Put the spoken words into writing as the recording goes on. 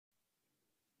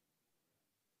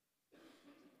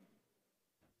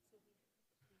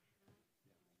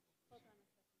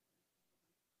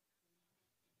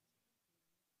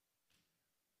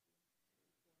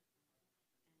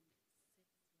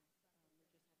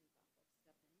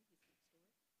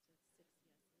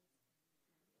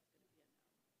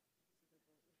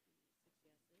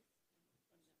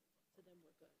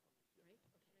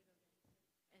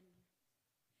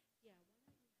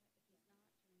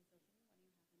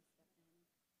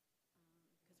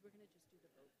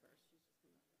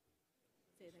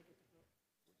Say they get the vote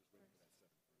first. Yeah.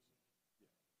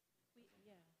 He's a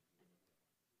yes.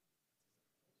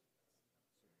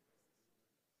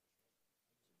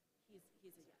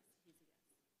 He's a yes. So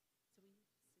we need to pass the committee,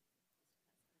 right?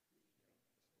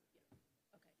 Yeah.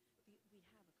 Okay. We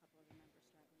have a couple other members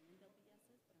straggling, and they'll be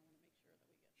yeses, but I want to make sure that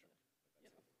we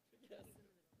get the, yes.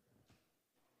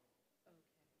 Okay.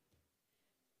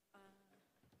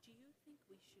 Do you think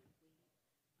we should wait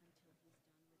until he's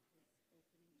done with his opening, just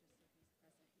so he's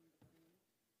present in the room?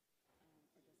 Or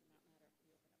does it not matter if we open up the vote without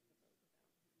him?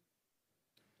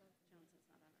 Johnson's not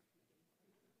on our committee.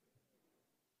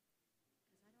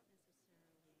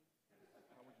 Because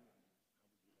I don't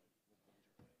necessarily.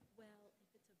 Well, if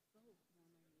it's a vote, normally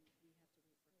we have to wait for a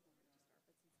quorum to start.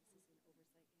 But since this is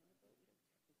an oversight and a vote, we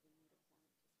don't technically need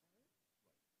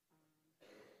a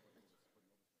quorum to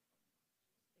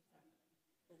start. Exactly.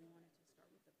 But we wanted to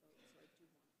start with the vote, so I do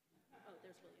want. Oh,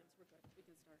 there's Williams. We're good. We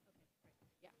can start. Okay,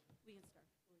 right. Yeah, we can start.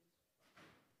 Williams.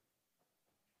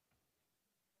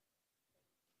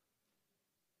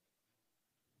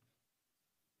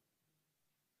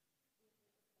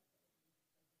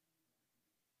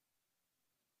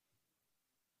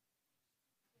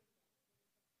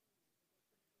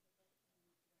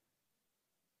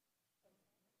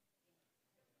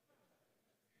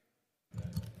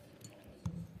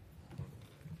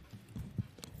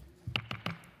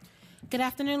 Good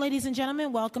afternoon, ladies and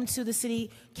gentlemen. Welcome to the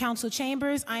City Council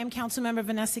Chambers. I am Councilmember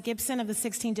Vanessa Gibson of the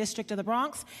 16th District of the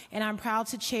Bronx, and I'm proud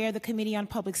to chair the Committee on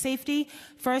Public Safety.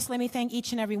 First, let me thank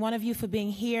each and every one of you for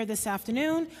being here this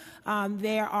afternoon.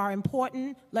 There are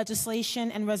important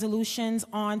legislation and resolutions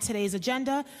on today's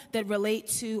agenda that relate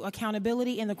to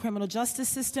accountability in the criminal justice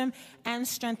system and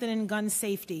strengthening gun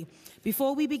safety.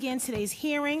 Before we begin today's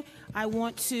hearing, I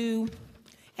want to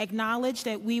acknowledge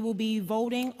that we will be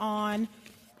voting on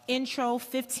Intro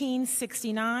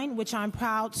 1569, which I'm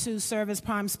proud to serve as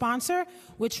prime sponsor,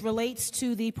 which relates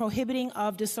to the prohibiting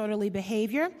of disorderly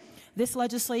behavior. This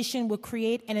legislation would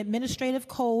create an administrative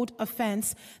code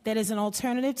offense that is an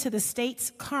alternative to the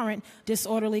state's current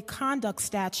disorderly conduct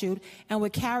statute and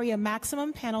would carry a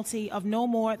maximum penalty of no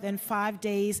more than 5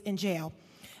 days in jail.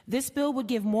 This bill would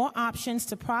give more options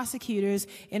to prosecutors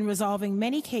in resolving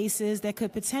many cases that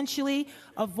could potentially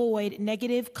avoid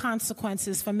negative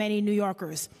consequences for many New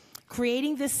Yorkers.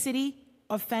 Creating this city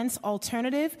offense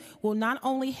alternative will not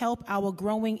only help our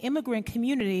growing immigrant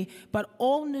community, but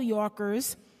all New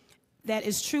Yorkers, that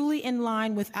is truly in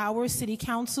line with our City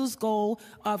Council's goal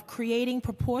of creating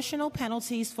proportional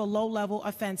penalties for low-level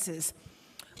offenses.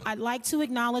 I'd like to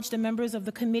acknowledge the members of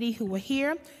the committee who were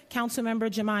here: Councilmember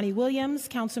Jamani Williams,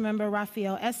 Councilmember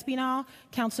Raphael Espinal,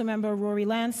 Councilmember Rory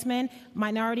Lansman,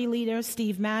 Minority Leader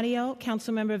Steve Matteo,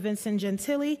 Councilmember Vincent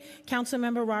Gentili,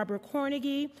 Councilmember Robert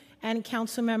Cornegy, and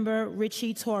Councilmember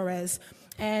Richie Torres.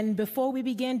 And before we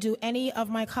begin, do any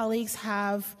of my colleagues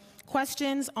have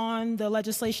questions on the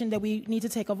legislation that we need to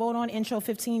take a vote on, Intro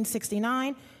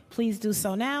 1569? Please do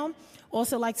so now.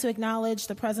 Also like to acknowledge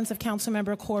the presence of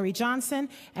Councilmember Corey Johnson.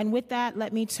 And with that,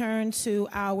 let me turn to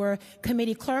our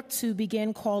committee clerk to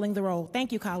begin calling the roll.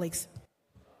 Thank you, colleagues.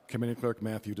 Committee Clerk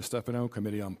Matthew DiStefano,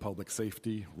 Committee on Public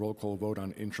Safety. Roll call vote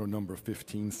on intro number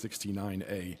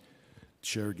 1569A.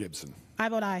 Chair Gibson. I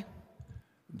vote aye.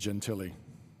 Gentili.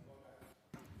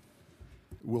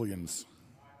 Williams.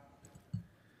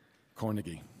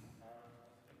 Cornegy.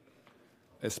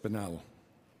 Espinal.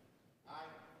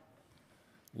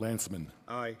 Lansman.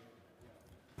 Aye.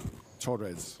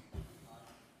 Torres.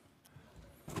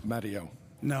 Matteo.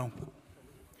 No.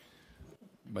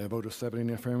 By a vote of 7 in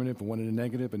the affirmative, 1 in the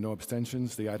negative, and no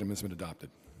abstentions, the item has been adopted.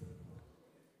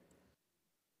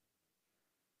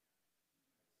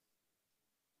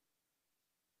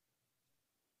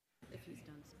 If he's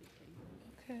done speaking.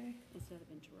 Okay. Instead of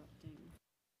interrupting.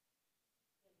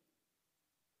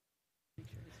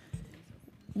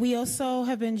 We also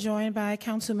have been joined by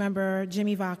Councilmember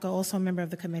Jimmy Vaca, also a member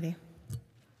of the committee.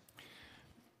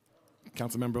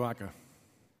 Councilmember Vaca.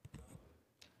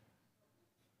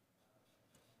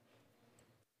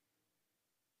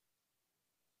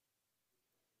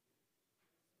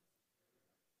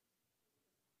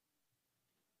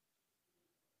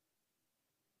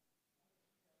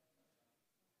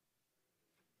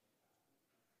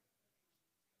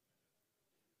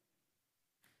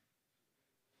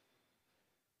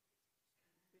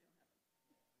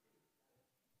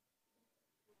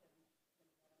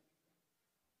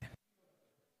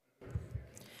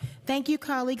 Thank you,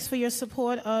 colleagues, for your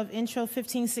support of Intro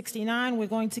 1569. We're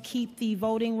going to keep the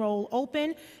voting roll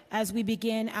open as we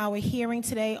begin our hearing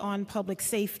today on public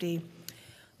safety.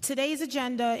 Today's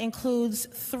agenda includes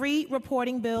 3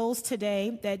 reporting bills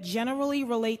today that generally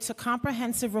relate to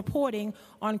comprehensive reporting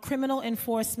on criminal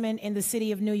enforcement in the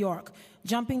City of New York,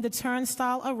 jumping the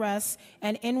turnstile arrests,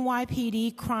 and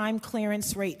NYPD crime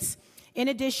clearance rates. In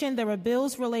addition, there are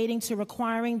bills relating to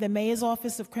requiring the Mayor's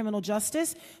Office of Criminal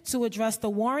Justice to address the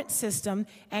warrant system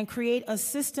and create a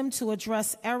system to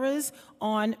address errors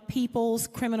on people's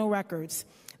criminal records.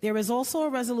 There is also a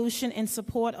resolution in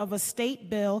support of a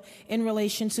state bill in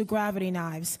relation to gravity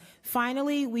knives.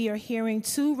 Finally, we are hearing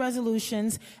 2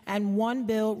 resolutions and 1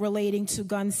 bill relating to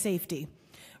gun safety.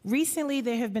 Recently,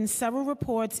 there have been several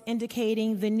reports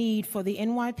indicating the need for the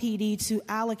NYPD to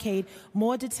allocate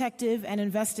more detectives and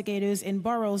investigators in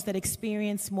boroughs that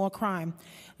experience more crime.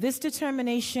 This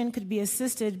determination could be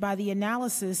assisted by the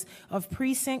analysis of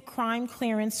precinct crime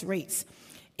clearance rates.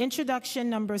 Introduction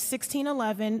number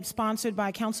 1611, sponsored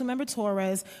by Councilmember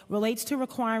Torres, relates to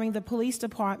requiring the police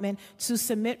department to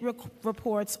submit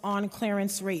reports on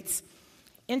clearance rates.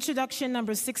 Introduction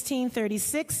number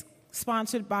 1636,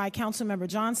 sponsored by Councilmember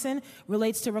Johnson,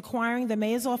 relates to requiring the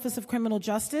Mayor's Office of Criminal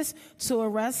Justice to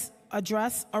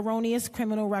address erroneous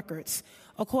criminal records.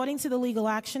 According to the Legal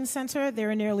Action Center,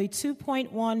 there are nearly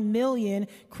 2.1 million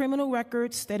criminal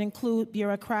records that include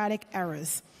bureaucratic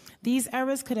errors. These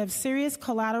errors could have serious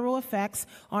collateral effects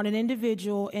on an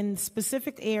individual in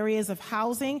specific areas of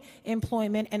housing,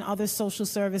 employment, and other social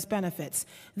service benefits.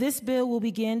 This bill will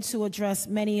begin to address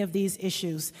many of these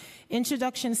issues.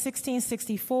 Introduction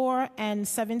 1664 and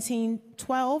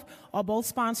 1712 are both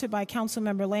sponsored by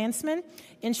Councilmember Lansman.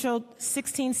 Intro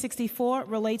 1664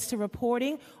 relates to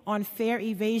reporting on fare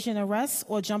evasion arrests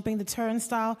or jumping the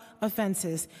turnstile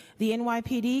offenses. The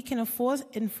NYPD can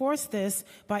enforce this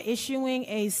by issuing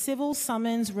a civil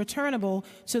summons returnable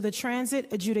to the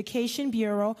Transit Adjudication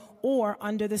Bureau or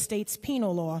under the state's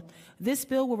penal law. This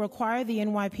bill will require the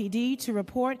NYPD to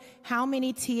report how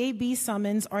many TAB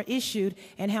summons are issued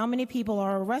and how many people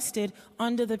are arrested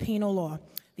under the penal law.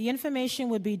 The information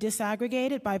would be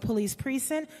disaggregated by police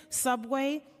precinct,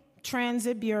 subway,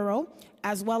 transit bureau,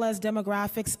 as well as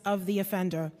demographics of the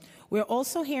offender. We're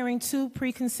also hearing 2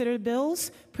 pre-considered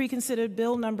bills. Pre-considered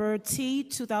bill number T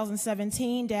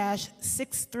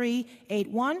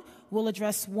 2017-6381 will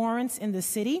address warrants in the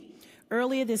city.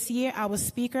 Earlier this year, our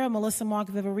Speaker, Melissa Mark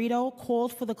Viverito,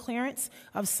 called for the clearance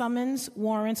of summons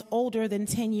warrants older than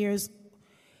 10 years.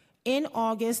 In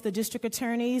August, the district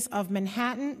attorneys of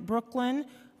Manhattan, Brooklyn,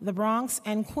 the Bronx,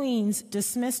 and Queens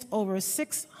dismissed over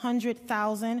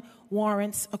 600,000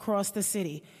 warrants across the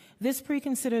city. This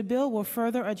pre-considered bill will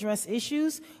further address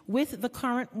issues with the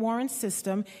current warrant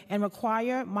system and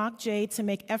require MOCJ to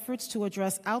make efforts to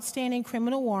address outstanding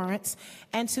criminal warrants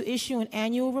and to issue an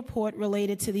annual report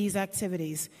related to these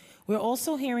activities. We're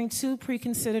also hearing 2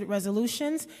 pre-considered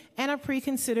resolutions and a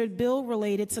pre-considered bill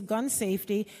related to gun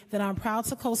safety that I'm proud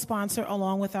to co-sponsor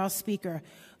along with our Speaker.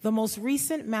 The most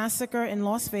recent massacre in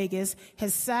Las Vegas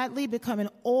has sadly become an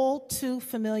all too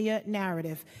familiar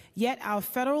narrative, yet our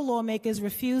federal lawmakers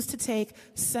refuse to take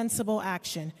sensible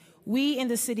action. We in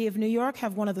the City of New York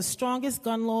have one of the strongest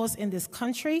gun laws in this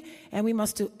country, and we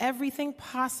must do everything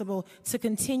possible to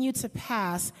continue to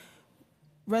pass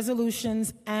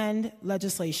resolutions and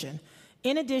legislation.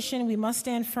 In addition, we must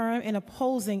stand firm in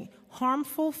opposing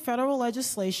harmful federal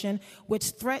legislation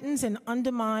which threatens and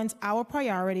undermines our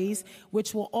priorities,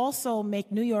 which will also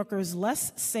make New Yorkers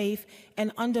less safe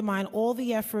and undermine all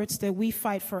the efforts that we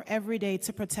fight for every day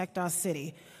to protect our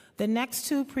city. The next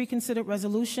 2 pre-considered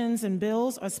resolutions and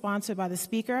bills are sponsored by the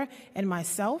Speaker and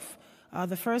myself.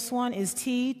 The first one is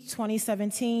T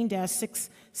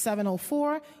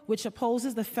 2017-6704, which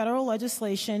opposes the federal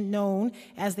legislation known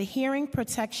as the Hearing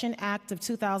Protection Act of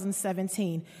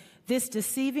 2017. This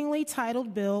deceivingly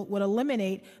titled bill would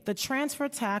eliminate the transfer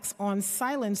tax on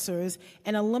silencers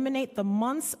and eliminate the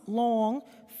months-long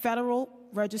federal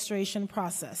registration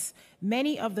process.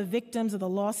 Many of the victims of the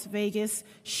Las Vegas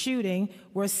shooting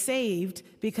were saved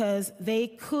because they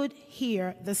could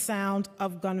hear the sound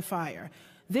of gunfire.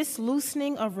 This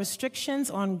loosening of restrictions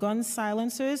on gun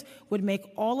silencers would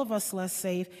make all of us less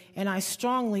safe, and I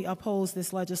strongly oppose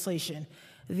this legislation.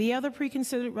 The other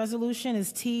pre-considered resolution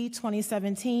is T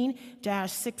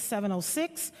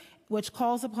 2017-6706, which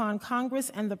calls upon Congress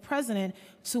and the President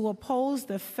to oppose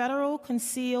the federal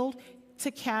concealed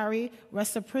to carry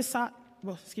Reciprocity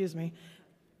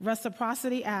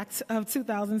Act of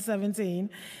 2017.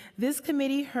 This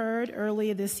committee heard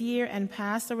earlier this year and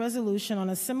passed a resolution on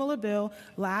a similar bill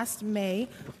last May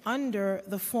under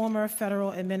the former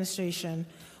federal administration.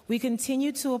 We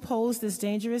continue to oppose this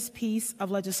dangerous piece of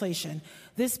legislation.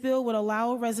 This bill would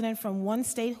allow a resident from one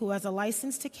state who has a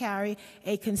license to carry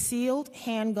a concealed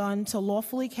handgun to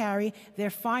lawfully carry their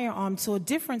firearm to a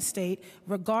different state,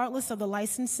 regardless of the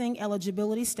licensing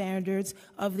eligibility standards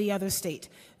of the other state.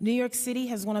 New York City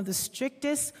has one of the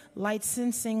strictest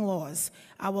licensing laws.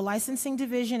 Our licensing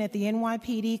division at the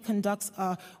NYPD conducts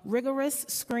a rigorous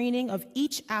screening of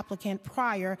each applicant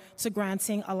prior to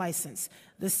granting a license.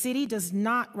 The city does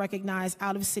not recognize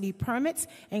out-of-city permits,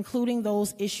 including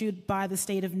those issued by the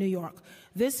state of New York.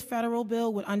 This federal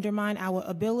bill would undermine our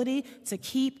ability to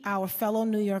keep our fellow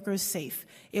New Yorkers safe.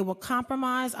 It will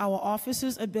compromise our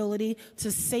officers' ability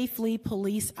to safely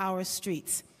police our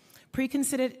streets.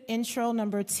 Preconsidered intro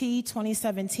number T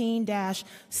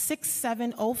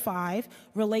 2017-6705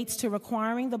 relates to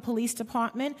requiring the police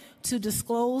department to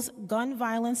disclose gun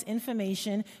violence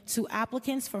information to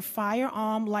applicants for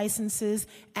firearm licenses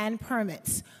and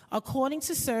permits. According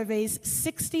to surveys,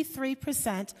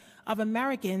 63% of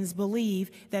Americans believe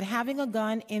that having a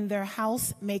gun in their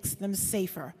house makes them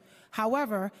safer.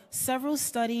 However, several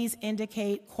studies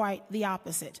indicate quite the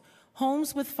opposite.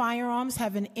 Homes with firearms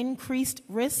have an increased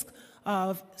risk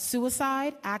of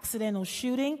suicide, accidental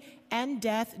shooting, and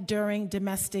death during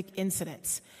domestic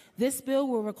incidents. This bill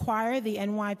will require the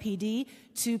NYPD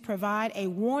to provide a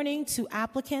warning to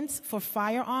applicants for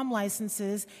firearm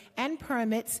licenses and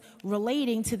permits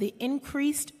relating to the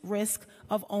increased risk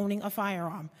of owning a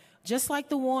firearm. Just like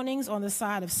the warnings on the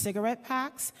side of cigarette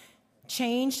packs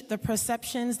change the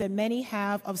perceptions that many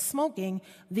have of smoking,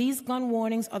 these gun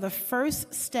warnings are the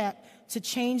first step to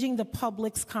changing the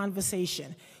public's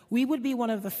conversation. We would be one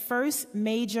of the first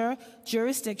major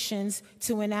jurisdictions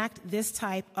to enact this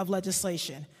type of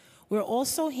legislation. We're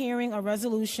also hearing a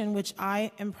resolution which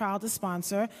I am proud to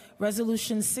sponsor,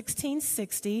 Resolution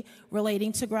 1660,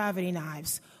 relating to gravity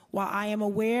knives. While I am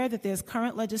aware that there's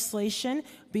current legislation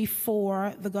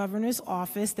before the governor's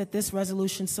office that this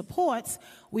resolution supports,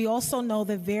 we also know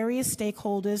that various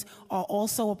stakeholders are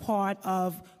also a part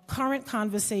of current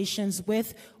conversations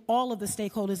with all of the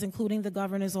stakeholders, including the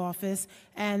governor's office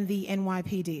and the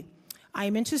NYPD. I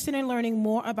am interested in learning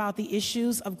more about the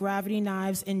issues of gravity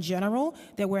knives in general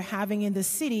that we're having in the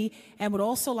city, and would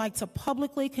also like to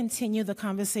publicly continue the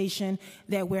conversation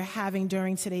that we're having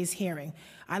during today's hearing.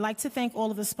 I'd like to thank all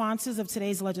of the sponsors of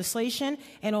today's legislation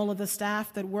and all of the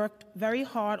staff that worked very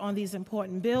hard on these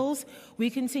important bills. We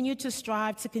continue to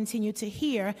strive to continue to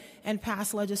hear and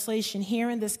pass legislation here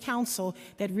in this council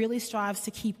that really strives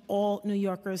to keep all New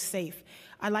Yorkers safe.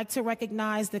 I'd like to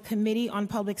recognize the Committee on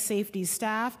Public Safety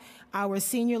staff, our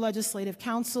Senior Legislative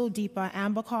Counsel, Deepa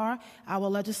Ambakar, our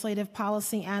Legislative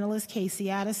Policy Analyst, Casey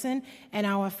Addison, and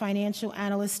our Financial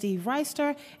Analyst, Steve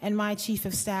Reister, and my Chief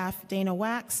of Staff, Dana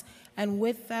Wax. And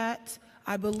with that,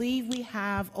 I believe we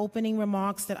have opening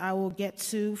remarks that I will get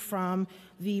to from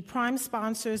the prime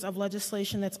sponsors of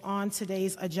legislation that's on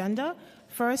today's agenda.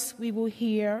 First, we will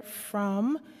hear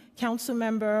from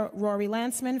Councilmember Rory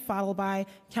Lansman, followed by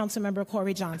Councilmember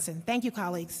Corey Johnson. Thank you,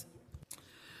 colleagues.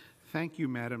 Thank you,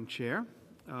 Madam Chair.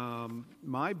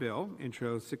 My bill,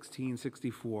 Intro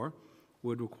 1664,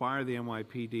 would require the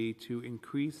NYPD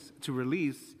to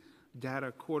release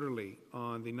data quarterly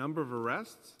on the number of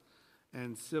arrests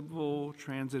and Civil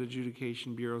Transit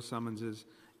Adjudication Bureau summonses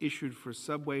issued for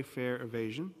subway fare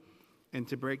evasion, and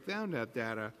to break down that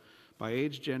data by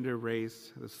age, gender,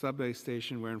 race, the subway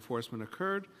station where enforcement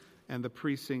occurred, and the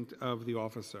precinct of the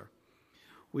officer.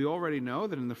 We already know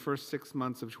that in the first 6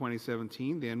 months of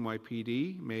 2017, the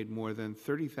NYPD made more than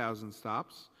 30,000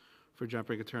 stops for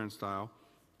jumping a turnstile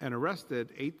and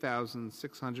arrested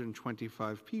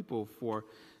 8,625 people for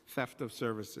theft of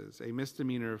services, a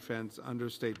misdemeanor offense under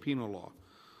state penal law.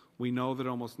 We know that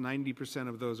almost 90%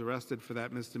 of those arrested for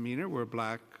that misdemeanor were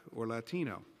Black or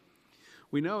Latino.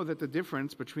 We know that the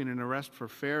difference between an arrest for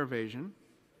fare evasion,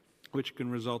 which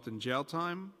can result in jail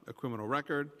time, a criminal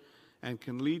record, and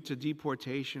can lead to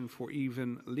deportation for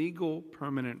even legal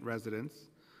permanent residents,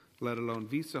 let alone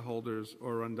visa holders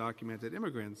or undocumented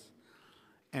immigrants,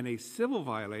 and a civil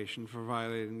violation for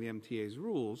violating the MTA's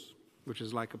rules, which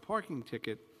is like a parking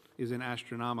ticket, is an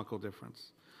astronomical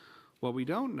difference. What we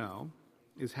don't know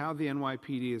is how the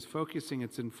NYPD is focusing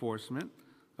its enforcement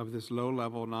of this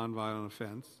low-level nonviolent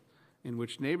offense, in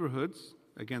which neighborhoods,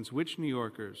 against which New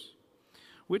Yorkers,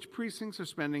 which precincts are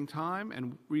spending time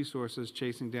and resources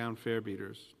chasing down fare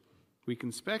beaters. We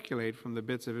can speculate from the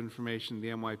bits of information the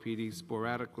NYPD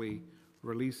sporadically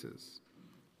releases.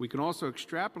 We can also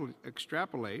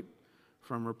extrapolate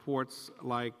from reports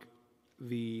like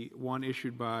the one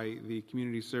issued by the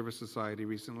Community Service Society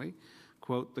recently,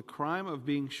 quote, "The crime of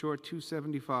being short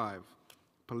 275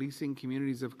 Policing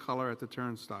Communities of Color at the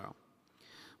Turnstile,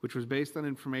 which was based on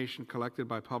information collected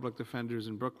by public defenders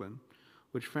in Brooklyn,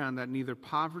 which found that neither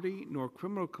poverty nor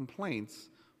criminal complaints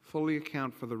fully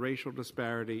account for the racial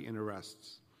disparity in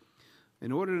arrests.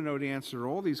 In order to know the answer to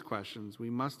all these questions, we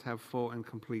must have full and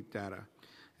complete data,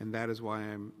 and that is why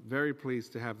I'm very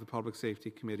pleased to have the Public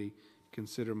Safety Committee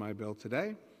consider my bill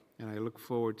today, and I look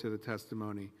forward to the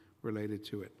testimony related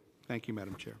to it. Thank you,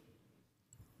 Madam Chair.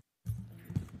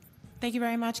 Thank you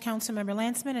very much, Councilmember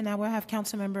Landsman, and now we'll have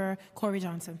Councilmember Corey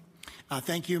Johnson.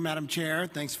 Thank you, Madam Chair.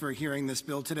 Thanks for hearing this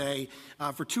bill today.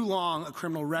 For too long, a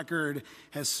criminal record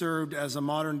has served as a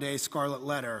modern-day scarlet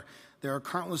letter. There are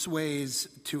countless ways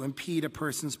to impede a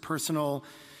person's personal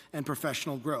and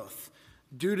professional growth.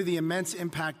 Due to the immense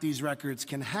impact these records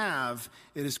can have,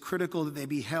 it is critical that they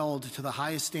be held to the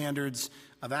highest standards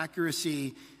of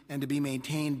accuracy and to be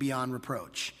maintained beyond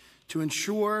reproach. To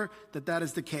ensure that that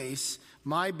is the case,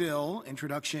 my bill,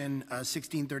 Introduction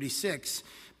 1636,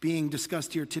 being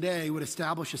discussed here today, would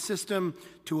establish a system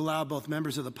to allow both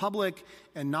members of the public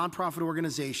and nonprofit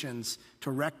organizations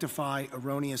to rectify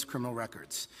erroneous criminal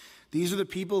records. These are the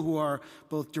people who are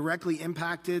both directly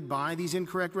impacted by these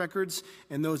incorrect records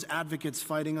and those advocates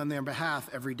fighting on their behalf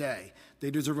every day.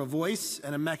 They deserve a voice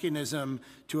and a mechanism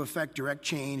to effect direct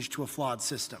change to a flawed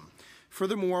system.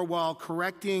 Furthermore, while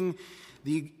correcting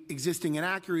the existing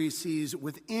inaccuracies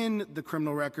within the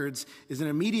criminal records is an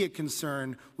immediate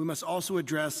concern, we must also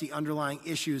address the underlying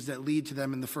issues that lead to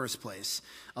them in the first place.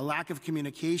 A lack of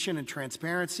communication and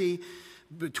transparency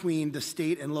between the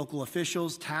state and local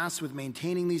officials tasked with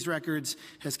maintaining these records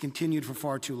has continued for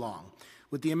far too long.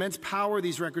 With the immense power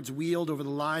these records wield over the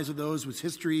lives of those whose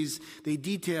histories they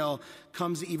detail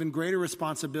comes even greater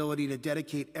responsibility to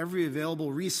dedicate every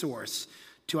available resource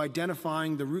to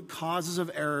identifying the root causes of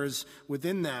errors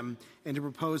within them and to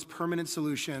propose permanent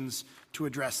solutions to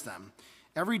address them.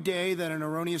 Every day that an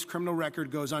erroneous criminal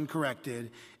record goes uncorrected,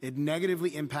 it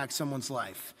negatively impacts someone's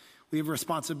life. We have a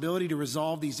responsibility to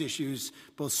resolve these issues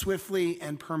both swiftly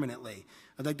and permanently.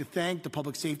 I'd like to thank the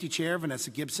Public Safety Chair, Vanessa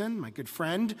Gibson, my good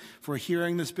friend, for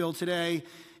hearing this bill today,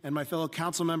 and my fellow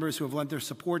council members who have lent their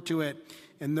support to it,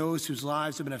 and those whose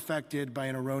lives have been affected by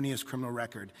an erroneous criminal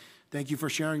record. Thank you for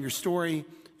sharing your story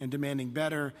and demanding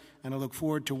better, and I look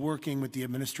forward to working with the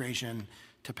administration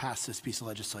to pass this piece of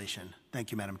legislation. Thank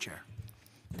you, Madam Chair.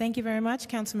 Thank you very much,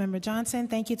 Councilmember Johnson.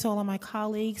 Thank you to all of my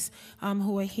colleagues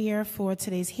who are here for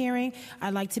today's hearing.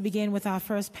 I'd like to begin with our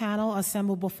first panel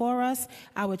assembled before us,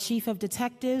 our Chief of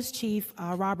Detectives, Chief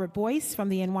Robert Boyce from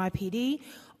the NYPD,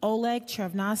 Oleg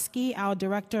Chervnosky, our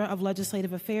Director of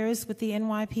Legislative Affairs with the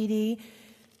NYPD.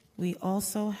 We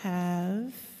also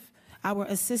have our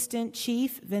Assistant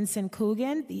Chief, Vincent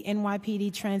Coogan, the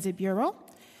NYPD Transit Bureau.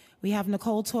 We have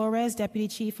Nicole Torres, Deputy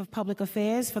Chief of Public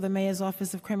Affairs for the Mayor's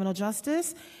Office of Criminal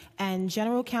Justice, and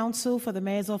General Counsel for the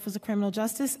Mayor's Office of Criminal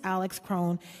Justice, Alex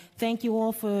Crone. Thank you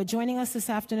all for joining us this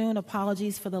afternoon.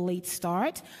 Apologies for the late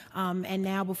start. And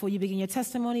now, before you begin your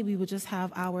testimony, we will just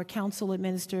have our counsel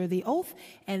administer the oath,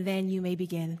 and then you may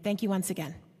begin. Thank you once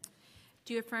again.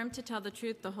 Do you affirm to tell the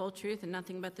truth, the whole truth, and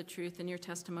nothing but the truth in your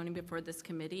testimony before this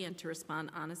committee, and to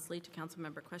respond honestly to council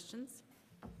member questions?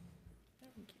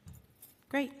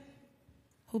 Great.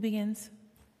 Who begins?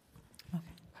 Okay.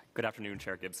 Good afternoon,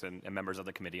 Chair Gibson and members of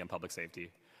the Committee on Public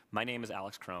Safety. My name is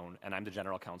Alex Crone, and I'm the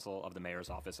General Counsel of the Mayor's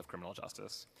Office of Criminal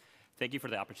Justice. Thank you for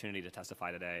the opportunity to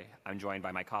testify today. I'm joined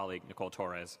by my colleague, Nicole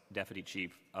Torres, Deputy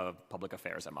Chief of Public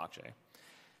Affairs at MOCJ.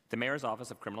 The Mayor's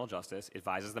Office of Criminal Justice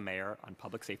advises the Mayor on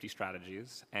public safety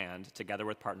strategies and, together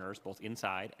with partners both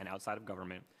inside and outside of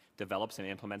government, develops and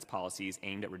implements policies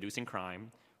aimed at reducing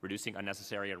crime, reducing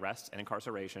unnecessary arrests and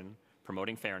incarceration,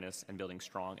 promoting fairness, and building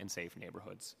strong and safe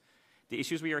neighborhoods. The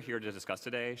issues we are here to discuss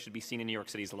today should be seen in New York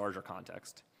City's larger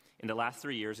context. In the last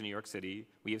 3 years in New York City,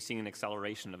 we have seen an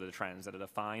acceleration of the trends that have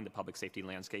defined the public safety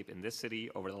landscape in this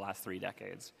city over the last 3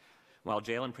 decades. While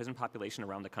jail and prison population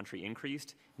around the country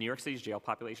increased, New York City's jail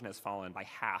population has fallen by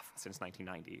half since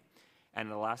 1990. And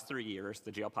in the last 3 years,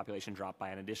 the jail population dropped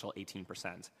by an additional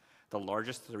 18%, the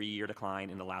largest 3-year decline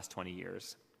in the last 20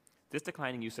 years. This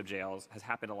declining use of jails has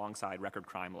happened alongside record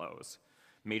crime lows.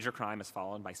 Major crime has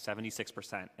fallen by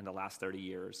 76% in the last 30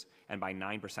 years and by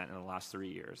 9% in the last 3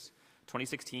 years.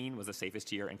 2016 was the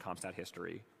safest year in CompStat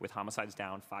history, with homicides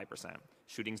down 5%,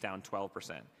 shootings down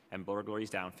 12%, and burglaries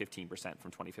down 15%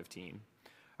 from 2015.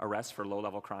 Arrests for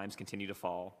low-level crimes continue to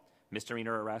fall.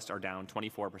 Misdemeanor arrests are down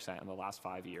 24% in the last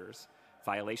 5 years.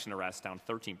 Violation arrests down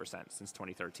 13% since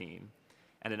 2013.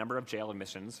 And the number of jail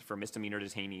admissions for misdemeanor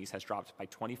detainees has dropped by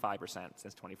 25%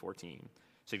 since 2014,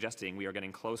 suggesting we are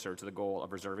getting closer to the goal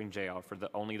of reserving jail for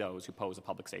only those who pose a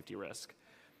public safety risk.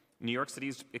 New York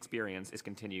City's experience is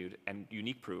continued and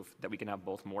unique proof that we can have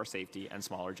both more safety and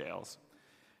smaller jails.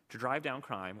 To drive down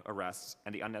crime, arrests,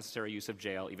 and the unnecessary use of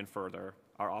jail even further,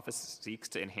 our office seeks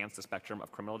to enhance the spectrum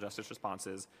of criminal justice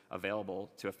responses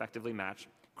available to effectively match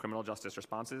criminal justice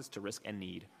responses to risk and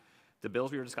need. The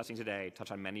bills we are discussing today touch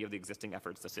on many of the existing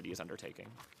efforts the city is undertaking.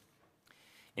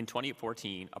 In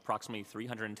 2014, approximately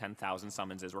 310,000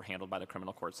 summonses were handled by the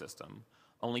criminal court system.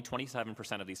 Only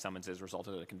 27% of these summonses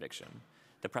resulted in a conviction.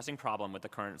 The pressing problem with the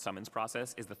current summons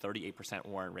process is the 38%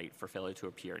 warrant rate for failure to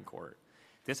appear in court.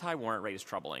 This high warrant rate is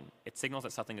troubling. It signals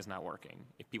that something is not working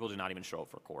if people do not even show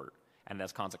up for court, and it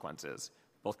has consequences,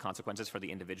 both consequences for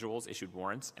the individuals issued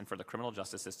warrants and for the criminal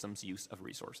justice system's use of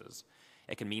resources.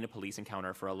 It can mean a police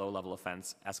encounter for a low-level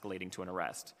offense escalating to an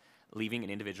arrest, leaving an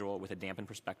individual with a dampened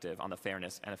perspective on the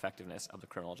fairness and effectiveness of the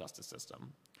criminal justice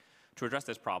system. To address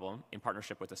this problem, in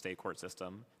partnership with the state court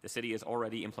system, the city is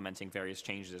already implementing various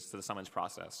changes to the summons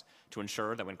process to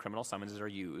ensure that when criminal summonses are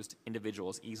used,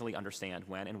 individuals easily understand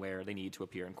when and where they need to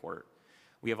appear in court.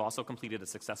 We have also completed a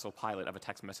successful pilot of a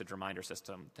text message reminder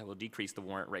system that will decrease the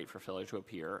warrant rate for failure to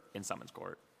appear in summons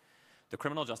court. The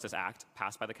Criminal Justice Act,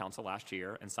 passed by the council last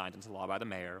year and signed into law by the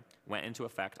mayor, went into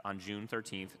effect on June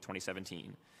 13,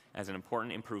 2017, as an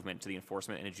important improvement to the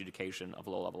enforcement and adjudication of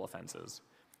low-level offenses.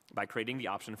 By creating the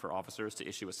option for officers to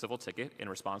issue a civil ticket in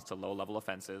response to low-level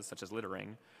offenses such as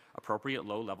littering, appropriate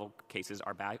low-level cases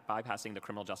are bypassing the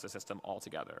criminal justice system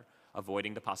altogether,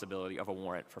 avoiding the possibility of a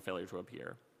warrant for failure to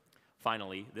appear.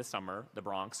 Finally, this summer, the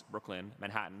Bronx, Brooklyn,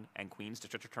 Manhattan, and Queens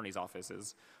District Attorney's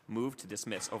offices moved to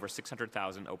dismiss over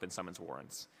 600,000 open summons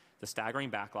warrants. The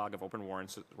staggering backlog of open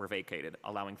warrants were vacated,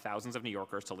 allowing thousands of New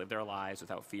Yorkers to live their lives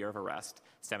without fear of arrest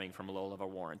stemming from low-level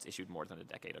warrants issued more than a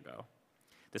decade ago.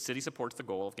 The city supports the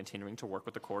goal of continuing to work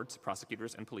with the courts,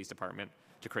 prosecutors, and police department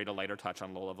to create a lighter touch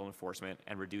on low-level enforcement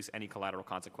and reduce any collateral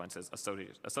consequences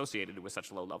associated with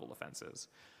such low-level offenses.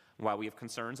 While we have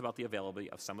concerns about the availability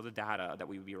of some of the data that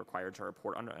we would be required to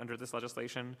report under this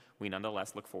legislation, we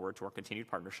nonetheless look forward to our continued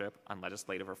partnership on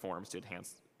legislative reforms to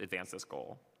advance this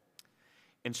goal.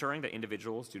 Ensuring that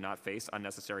individuals do not face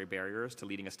unnecessary barriers to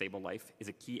leading a stable life is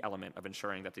a key element of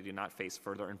ensuring that they do not face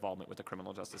further involvement with the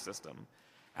criminal justice system.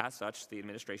 As such, the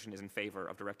administration is in favor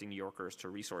of directing New Yorkers to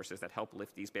resources that help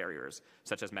lift these barriers,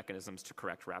 such as mechanisms to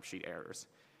correct rap sheet errors.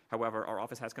 However, our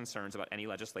office has concerns about any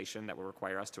legislation that will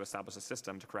require us to establish a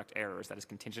system to correct errors that is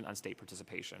contingent on state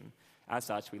participation. As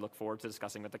such, we look forward to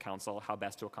discussing with the council how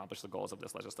best to accomplish the goals of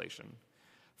this legislation.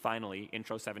 Finally,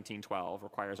 Intro 1712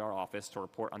 requires our office to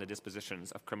report on the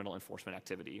dispositions of criminal enforcement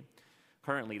activity.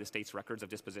 Currently, the state's records of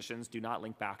dispositions do not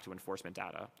link back to enforcement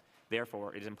data.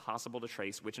 Therefore, it is impossible to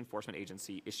trace which enforcement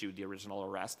agency issued the original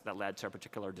arrest that led to a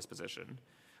particular disposition.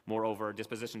 Moreover,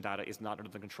 disposition data is not under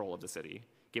the control of the city.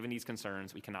 Given these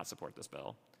concerns, we cannot support this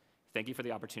bill. Thank you for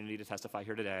the opportunity to testify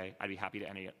here today. I'd be happy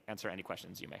to answer any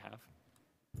questions you may have.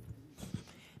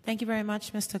 Thank you very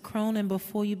much, Mr. Crone. And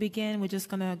before you begin, we're just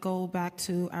going to go back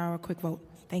to our quick vote.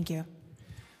 Thank you.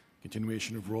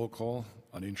 Continuation of roll call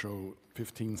on Intro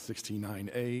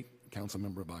 1569A.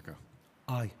 Councilmember Baca.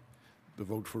 Aye. The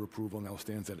vote for approval now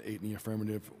stands at 8 in the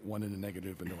affirmative, 1 in the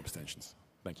negative, and no abstentions.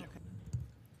 Thank you.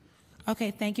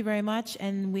 Okay, thank you very much.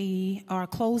 And we are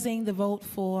closing the vote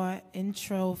for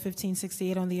Intro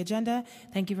 1568 on the agenda.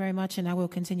 Thank you very much, and I will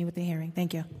continue with the hearing.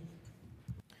 Thank you.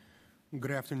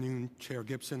 Good afternoon, Chair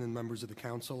Gibson and members of the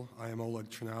Council. I am Oleg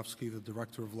Chernovsky, the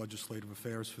Director of Legislative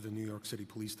Affairs for the New York City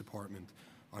Police Department.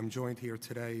 I'm joined here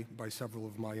today by several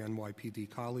of my NYPD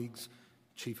colleagues,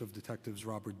 Chief of Detectives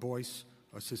Robert Boyce,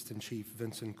 Assistant Chief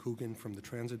Vincent Coogan from the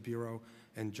Transit Bureau,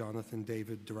 and Jonathan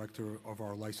David, Director of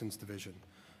our License Division,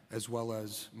 as well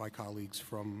as my colleagues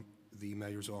from the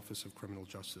Mayor's Office of Criminal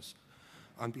Justice.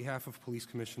 On behalf of Police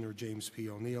Commissioner James P.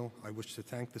 O'Neill, I wish to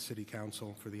thank the City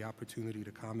Council for the opportunity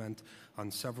to comment on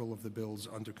several of the bills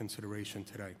under consideration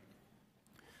today.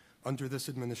 Under this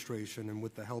administration, and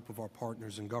with the help of our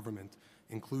partners in government,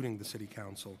 including the City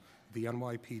Council, the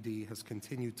NYPD has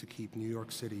continued to keep New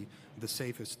York City the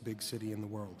safest big city in the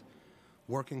world.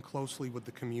 Working closely with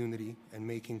the community and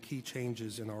making key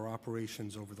changes in our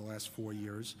operations over the last 4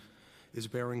 years is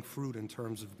bearing fruit in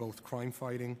terms of both crime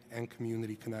fighting and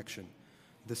community connection.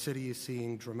 The city is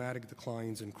seeing dramatic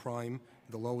declines in crime,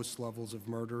 the lowest levels of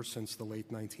murder since the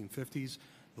late 1950s,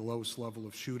 the lowest level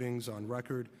of shootings on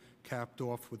record, capped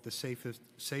off with the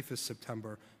safest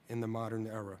September in the modern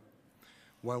era.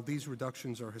 While these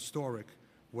reductions are historic,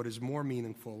 what is more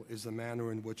meaningful is the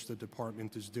manner in which the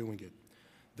department is doing it.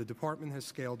 The department has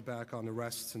scaled back on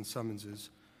arrests and summonses,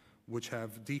 which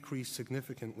have decreased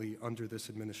significantly under this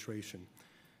administration.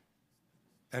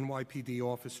 NYPD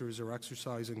officers are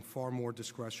exercising far more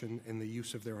discretion in the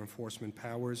use of their enforcement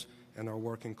powers and are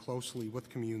working closely with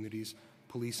communities,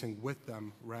 policing with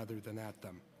them rather than at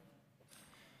them.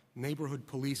 Neighborhood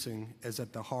policing is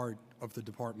at the heart of the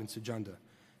department's agenda.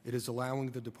 It is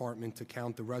allowing the department to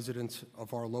count the residents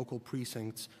of our local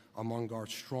precincts among our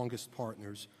strongest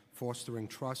partners, fostering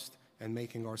trust and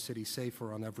making our city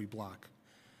safer on every block.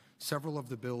 Several of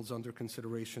the bills under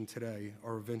consideration today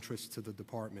are of interest to the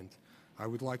department. I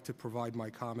would like to provide my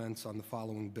comments on the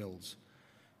following bills.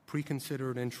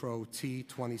 Preconsidered Intro T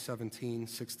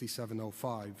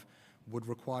 2017-6705 would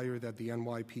require that the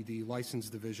NYPD License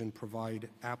Division provide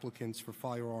applicants for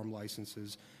firearm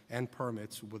licenses and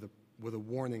permits with a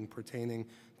warning pertaining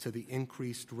to the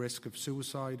increased risk of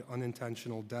suicide,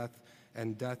 unintentional death,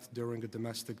 and death during a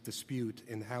domestic dispute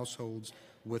in households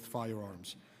with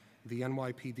firearms. The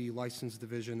NYPD License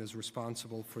Division is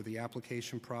responsible for the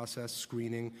application process,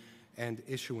 screening, and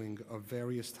issuing of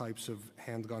various types of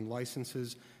handgun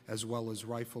licenses, as well as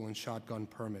rifle and shotgun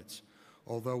permits.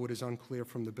 Although it is unclear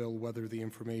from the bill whether the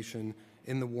information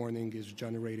in the warning is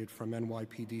generated from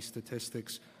NYPD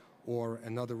statistics or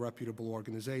another reputable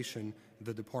organization,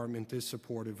 the department is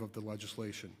supportive of the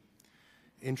legislation.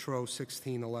 Intro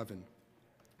 1611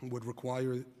 would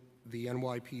require the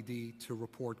NYPD to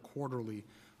report quarterly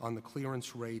on the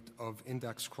clearance rate of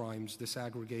index crimes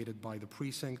disaggregated by the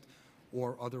precinct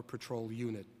or other patrol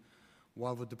unit.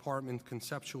 While the department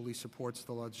conceptually supports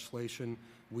the legislation,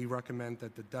 we recommend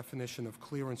that the definition of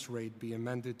clearance rate be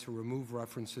amended to remove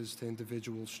references to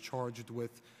individuals charged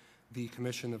with the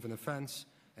commission of an offense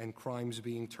and crimes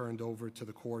being turned over to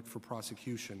the court for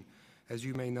prosecution. As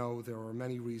you may know, there are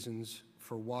many reasons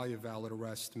for why a valid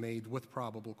arrest made with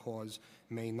probable cause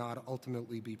may not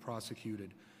ultimately be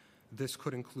prosecuted. This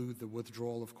could include the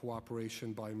withdrawal of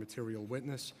cooperation by a material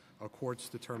witness, a court's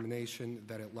determination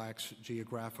that it lacks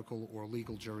geographical or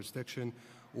legal jurisdiction,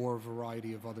 or a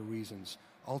variety of other reasons.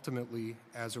 Ultimately,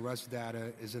 as arrest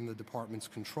data is in the department's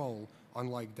control,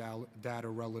 unlike data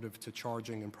relative to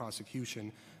charging and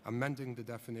prosecution, amending the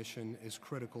definition is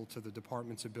critical to the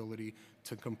department's ability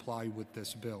to comply with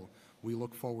this bill. We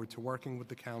look forward to working with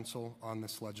the council on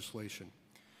this legislation.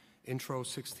 Intro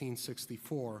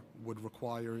 1664 would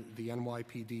require the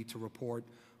NYPD to report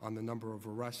on the number of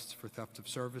arrests for theft of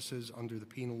services under the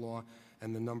penal law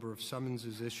and the number of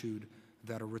summonses issued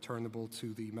that are returnable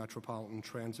to the Metropolitan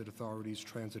Transit Authority's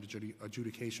Transit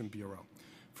Adjudication Bureau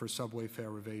for subway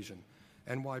fare evasion.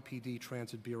 NYPD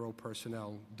Transit Bureau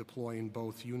personnel deploy in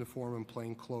both uniform and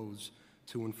plain clothes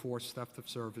to enforce theft of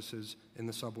services in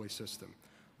the subway system.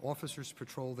 Officers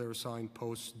patrol their assigned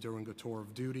posts during a tour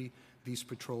of duty. These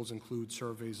patrols include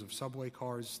surveys of subway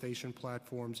cars, station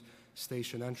platforms,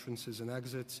 station entrances and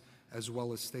exits, as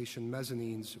well as station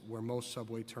mezzanines where most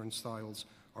subway turnstiles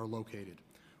are located.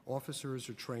 Officers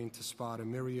are trained to spot a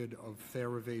myriad of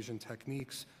fare evasion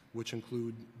techniques, which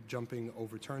include jumping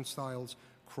over turnstiles,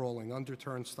 crawling under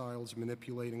turnstiles,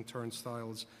 manipulating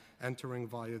turnstiles, entering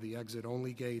via the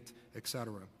exit-only gate,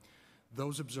 etc.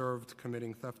 Those observed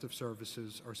committing theft of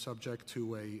services are subject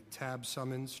to a TAB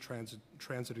summons, Transit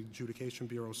Adjudication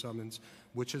Bureau summons,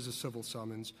 which is a civil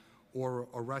summons, or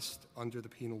arrest under the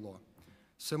penal law.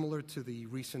 Similar to the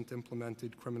recent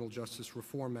implemented Criminal Justice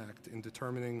Reform Act in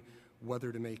determining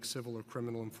whether to make civil or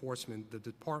criminal enforcement, the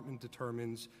department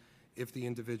determines if the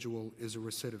individual is a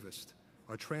recidivist.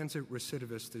 A transit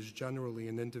recidivist is generally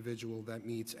an individual that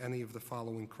meets any of the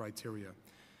following criteria: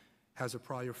 has a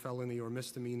prior felony or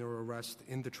misdemeanor arrest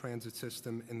in the transit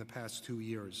system in the past 2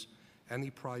 years, any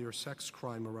prior sex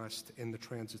crime arrest in the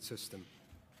transit system,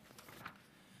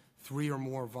 3 or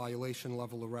more violation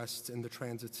level arrests in the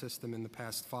transit system in the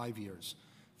past 5 years,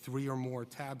 3 or more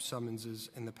TAB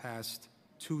summonses in the past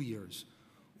 2 years,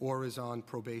 or is on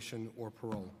probation or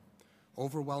parole.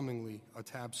 Overwhelmingly, a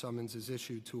TAB summons is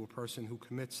issued to a person who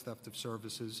commits theft of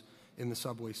services in the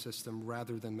subway system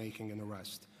rather than making an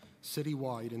arrest.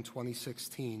 Citywide in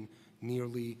 2016,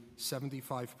 nearly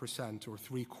 75%, or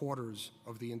 3/4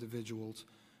 of the individuals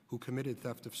who committed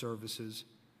theft of services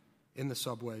in the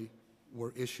subway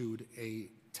were issued a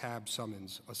TAB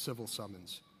summons, a civil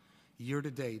summons. Year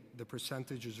to date, the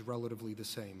percentage is relatively the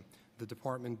same. The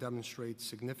department demonstrates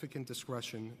significant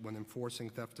discretion when enforcing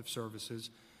theft of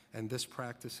services, and this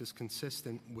practice is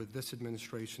consistent with this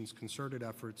administration's concerted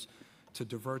efforts to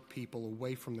divert people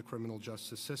away from the criminal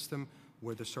justice system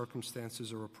where the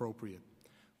circumstances are appropriate.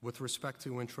 With respect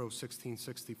to Intro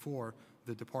 1664,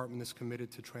 the department is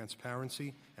committed to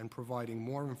transparency and providing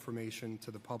more information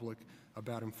to the public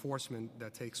about enforcement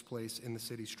that takes place in the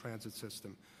city's transit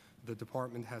system. The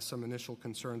department has some initial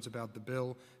concerns about the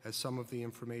bill, as some of the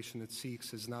information it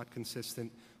seeks is not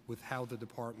consistent with how the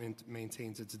department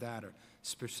maintains its data.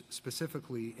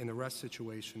 Specifically, in arrest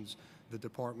situations, the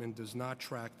department does not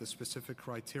track the specific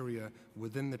criteria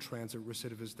within the transit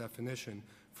recidivist definition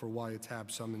for why a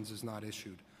tab summons is not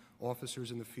issued.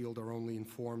 Officers in the field are only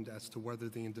informed as to whether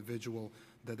the individual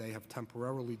that they have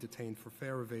temporarily detained for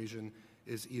fare evasion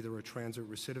is either a transit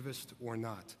recidivist or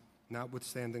not.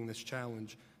 Notwithstanding this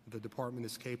challenge, the department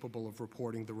is capable of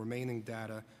reporting the remaining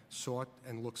data sought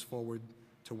and looks forward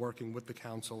to working with the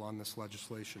council on this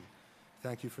legislation.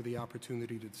 Thank you for the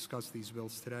opportunity to discuss these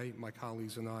bills today. My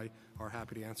colleagues and I are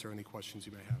happy to answer any questions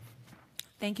you may have.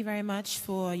 Thank you very much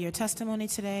for your testimony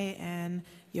today and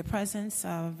your presence.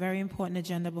 A very important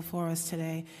agenda before us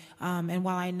today. And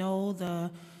while I know the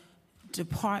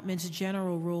department's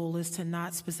general rule is to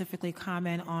not specifically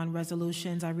comment on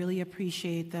resolutions, I really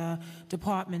appreciate the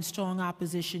department's strong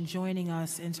opposition joining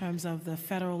us in terms of the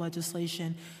federal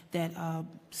legislation that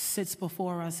sits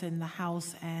before us in the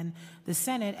House and the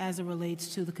Senate as it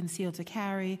relates to the concealed to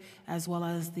carry as well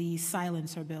as the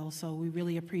silencer bill. So we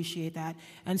really appreciate that.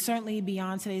 And certainly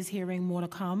beyond today's hearing, more to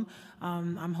come.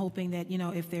 I'm hoping that,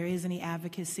 if there is any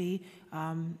advocacy,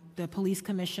 the police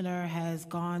commissioner has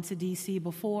gone to D.C.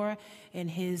 before in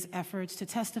his efforts to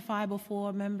testify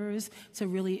before members to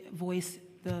really voice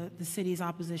the city's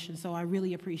opposition. So I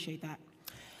really appreciate that.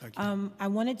 I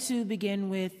wanted to begin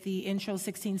with the Intro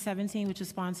 1617, which is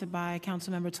sponsored by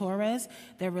Councilmember Torres,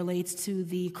 that relates to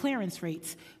the clearance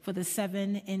rates for the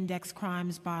 7 index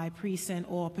crimes by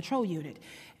precinct or patrol unit.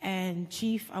 And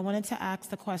Chief, I wanted to ask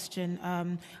the question,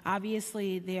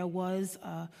 obviously there was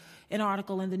an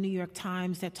article in the New York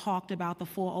Times that talked about the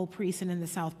 4-0 precinct in the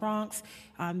South Bronx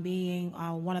being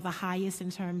one of the highest in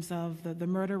terms of the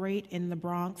murder rate in the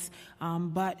Bronx,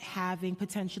 but having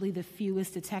potentially the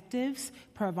fewest detectives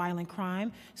per violent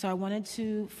crime. So I wanted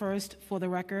to first, for the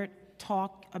record,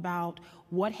 talk about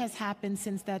what has happened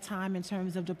since that time in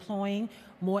terms of deploying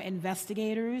more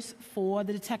investigators for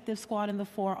the detective squad in the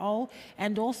 4-0,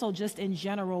 and also just in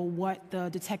general what the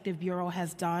Detective Bureau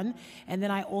has done. And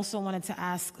then I also wanted to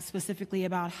ask specifically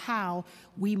about how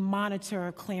we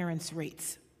monitor clearance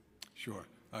rates. Sure.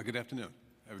 Good afternoon,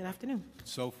 everybody. Good afternoon.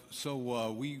 So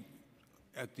we,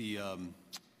 at the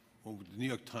when the New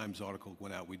York Times article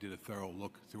went out, we did a thorough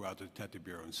look throughout the Detective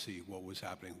Bureau and see what was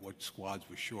happening, what squads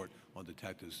were short on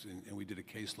detectives, and we did a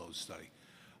caseload study.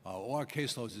 All our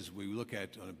caseloads is we look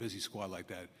at, on a busy squad like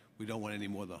that, we don't want any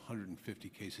more than 150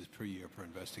 cases per year per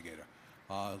investigator.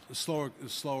 The slower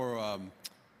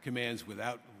commands with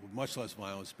much less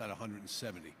violence, about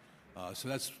 170. So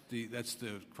that's the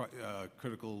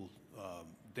critical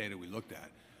data we looked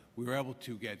at. We were able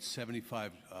to get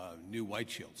 75 new white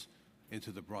shields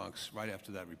into the Bronx right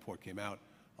after that report came out.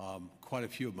 Quite a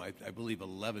few of them, I believe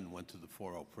 11 went to the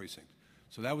 4-0 precinct.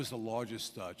 So that was the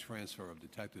largest transfer of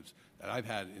detectives that I've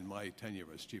had in my tenure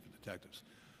as chief of detectives.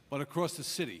 But across the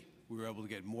city, we were able to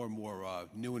get more and more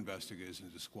new investigators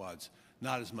into squads,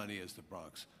 not as many as the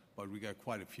Bronx, but we got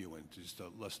quite a few in just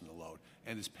to lessen the load.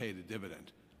 And it's paid a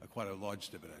dividend, quite a large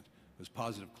dividend, because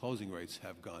positive closing rates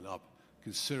have gone up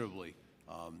considerably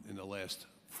in the last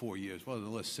 4 years. Well, in the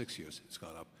last 6 years, it's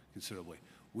gone up considerably.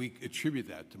 We attribute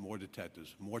that to more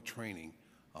detectives, more training,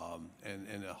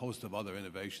 and a host of other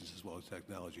innovations as well as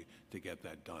technology to get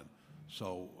that done.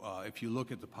 So if you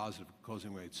look at the positive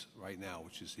closing rates right now,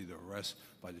 which is either arrests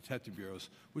by detective bureaus,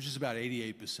 which is about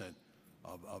 88%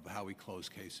 of how we close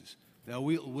cases. Now,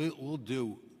 we'll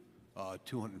do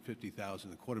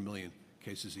 250,000, 250,000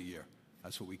 cases a year.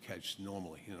 That's what we catch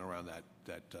normally, around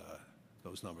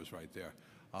those numbers right there.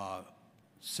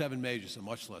 7 majors are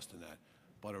much less than that,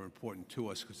 but are important to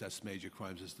us because that's major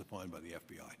crimes as defined by the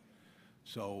FBI.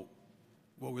 So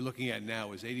what we're looking at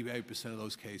now is 88% of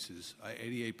those cases,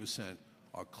 88%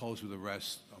 are closed with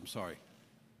arrests. I'm sorry,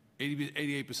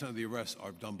 88% of the arrests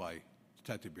are done by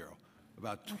Detective Bureau.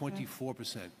 About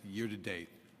 24% year to date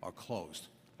are closed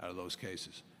out of those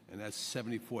cases, and that's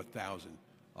 74,000.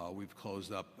 We've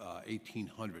closed up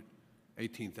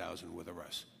 18,000 with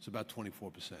arrests. It's about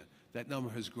 24%. That number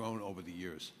has grown over the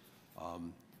years.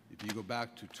 If you go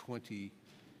back to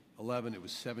 2011, it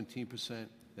was 17%,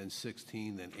 then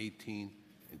 16, then 18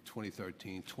 in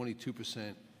 2013, 22%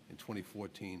 in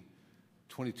 2014,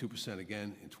 22%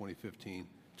 again in 2015,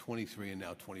 23, and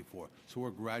now 24. So we're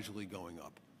gradually going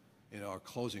up in our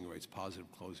closing rates, positive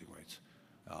closing rates.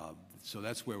 So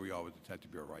that's where we are with the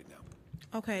Detective Bureau right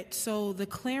now. Okay, so the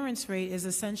clearance rate is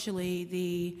essentially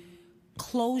the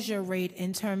closure rate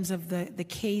in terms of the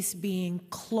case being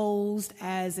closed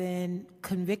as in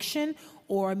conviction,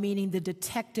 or meaning the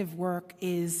detective work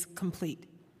is complete?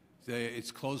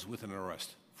 It's closed with an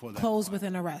arrest for that Close crime. with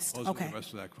an arrest. Close with Okay. an arrest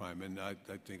for that crime. And I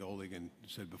think Olegan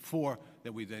said before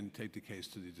that we then take the case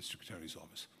to the district attorney's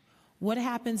office. What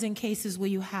happens in cases where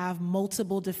you have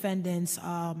multiple defendants?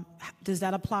 Does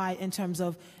that apply in terms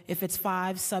of if it's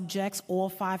 5 subjects, all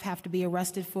 5 have to be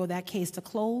arrested for that case to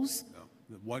close?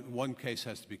 No. One case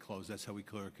has to be closed. That's how we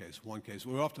clear a case. One case.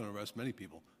 We often arrest many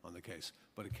people on the case,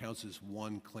 but it counts as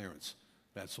one clearance.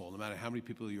 That's all. No matter how many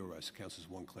people you arrest, it counts as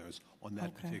one clearance on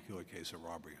that particular case of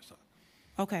robbery or something.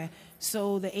 Okay.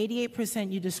 So the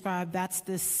 88% you described, that's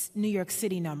this New York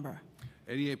City number.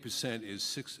 88% is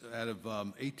 6 out of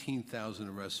 18,000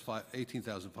 arrests,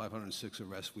 18,506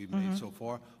 arrests we've made so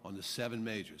far on the 7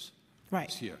 majors. Right.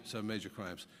 This year, 7 major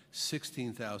crimes.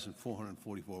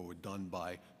 16,444 were done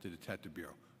by the Detective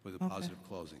Bureau with a positive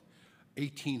closing.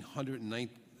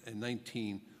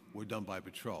 1,819 were done by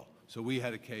patrol. So we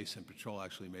had a case and patrol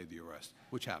actually made the arrest,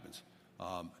 which happens.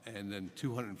 And then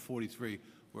 243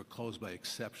 were closed by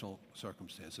exceptional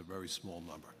circumstance, a very small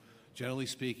number. Generally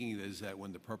speaking, it is that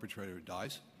when the perpetrator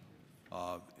dies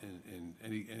in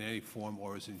any form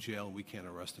or is in jail, we can't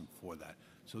arrest him for that.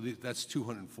 So that's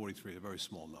 243, a very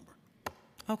small number.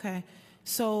 Okay.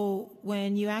 So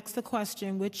when you ask the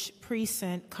question, which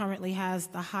precinct currently has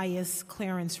the highest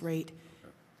clearance rate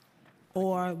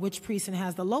or which precinct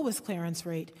has the lowest clearance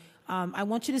rate, I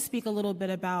want you to speak a little bit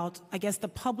about, I guess the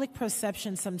public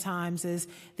perception sometimes is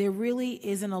there really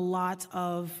isn't a lot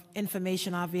of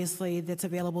information, obviously, that's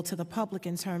available to the public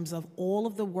in terms of all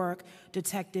of the work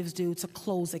detectives do to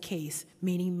close a case,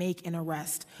 meaning make an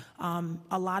arrest.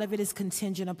 A lot of it is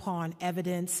contingent upon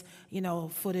evidence,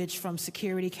 footage from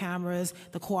security cameras,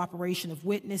 the cooperation of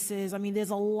witnesses. I mean, there's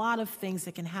a lot of things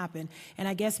that can happen. And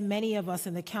I guess many of us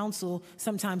in the council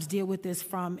sometimes deal with this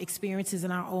from experiences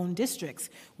in our own districts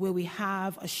where we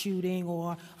have a shooting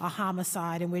or a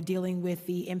homicide and we're dealing with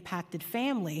the impacted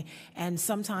family. And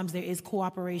sometimes there is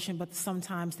cooperation, but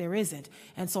sometimes there isn't.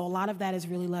 And so a lot of that is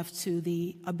really left to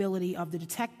the ability of the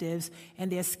detectives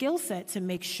and their skill set to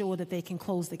make sure that they can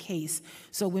close the case.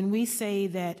 So when we say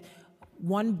that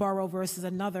one borough versus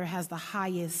another has the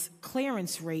highest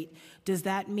clearance rate, does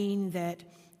that mean that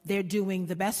they're doing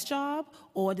the best job,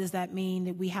 or does that mean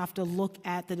that we have to look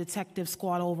at the detective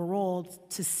squad overall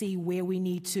to see where we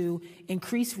need to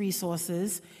increase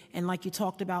resources, and like you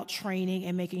talked about, training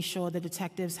and making sure the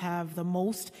detectives have the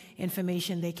most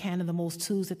information they can and the most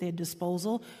tools at their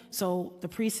disposal? So the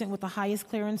precinct with the highest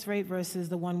clearance rate versus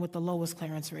the one with the lowest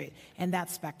clearance rate, and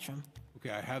that spectrum. Okay,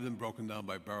 I have them broken down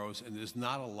by boroughs, and there's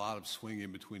not a lot of swing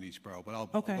in between each borough, but I'll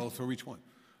go through each one.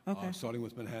 Okay. Starting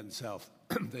with Manhattan South,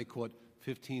 they caught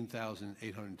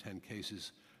 15,810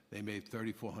 cases. They made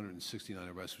 3,469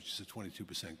 arrests, which is a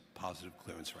 22% positive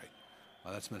clearance rate.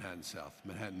 That's Manhattan South.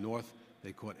 Manhattan North,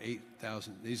 they caught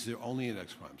 8,000. These are only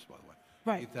index crimes, by the way.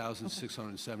 Right.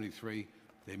 8,673.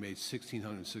 They made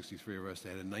 1,663 arrests. They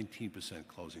had a 19%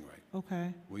 closing rate.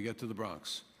 Okay. We get to the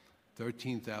Bronx.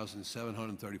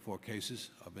 13,734 cases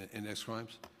of index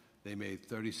crimes. They made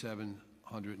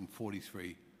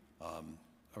 3,743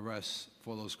 arrests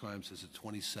for those crimes. Is a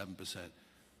 27%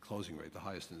 closing rate, the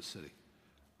highest in the city.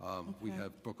 We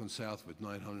have Brooklyn South with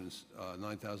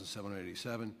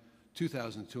 9,787,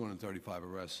 2,235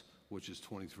 arrests, which is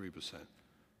 23%.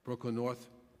 Brooklyn North,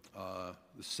 the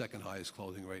second highest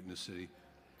closing rate in the city,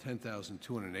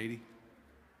 10,280,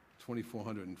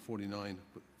 2,449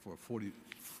 for a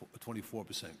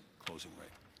 24% closing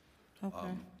rate.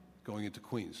 Okay. Going into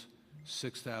Queens,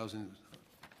 6,000.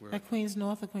 At Queens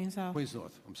North or Queens South? Queens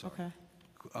North, I'm sorry.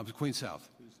 Okay. Queens South,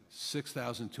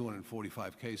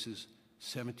 6,245 cases,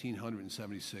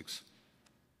 1,776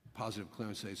 positive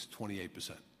clearance rates,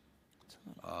 28%.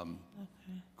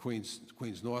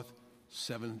 Queens North,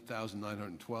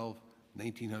 7,912,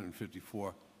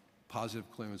 1,954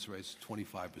 positive clearance rates,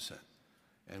 25%.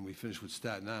 And we finish with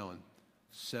Staten Island,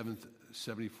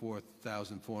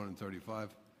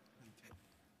 74,435.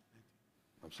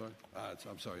 I'm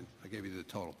sorry, I gave you the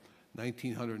total.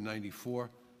 1,994,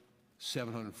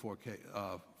 704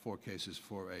 cases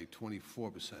for a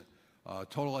 24%.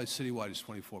 Totalized citywide is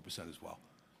 24% as well.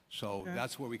 So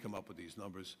that's where we come up with these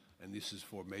numbers, and this is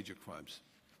for major crimes.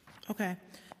 Okay.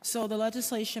 So the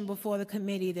legislation before the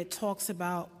committee that talks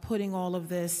about putting all of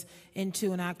this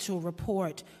into an actual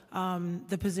report,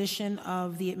 the position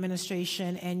of the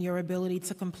administration and your ability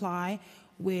to comply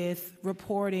with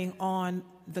reporting on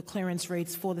the clearance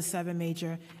rates for the 7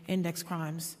 major index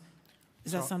crimes.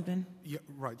 Is that something? Yeah,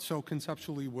 right. So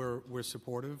conceptually, we're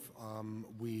supportive.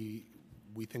 We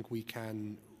think we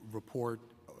can report,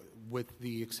 with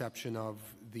the exception of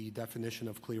the definition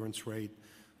of clearance rate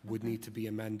would need to be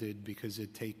amended because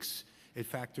it takes It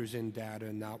factors in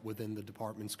data not within the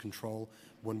department's control.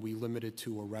 When we limit it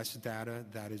to arrest data,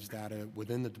 that is data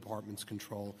within the department's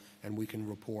control, and we can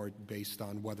report based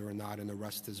on whether or not an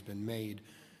arrest has been made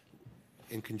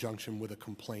in conjunction with a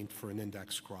complaint for an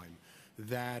index crime.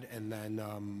 That, and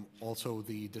then also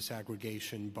the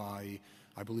disaggregation by,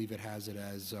 I believe it has it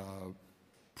as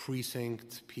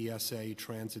precinct, PSA,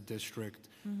 transit district,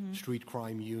 street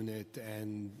crime unit,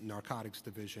 and narcotics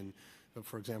division.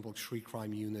 For example, street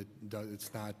crime unit,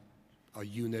 it's not a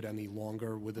unit any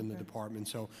longer within the department.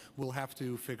 So we'll have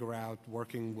to figure out,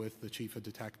 working with the chief of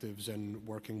detectives and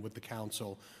working with the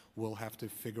council, we'll have to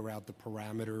figure out the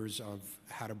parameters of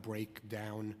how to break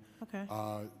down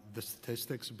the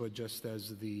statistics. But just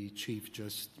as the chief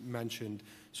just mentioned,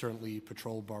 certainly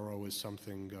patrol borough is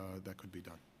something that could be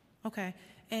done. Okay.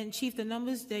 And Chief, the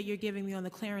numbers that you're giving me on the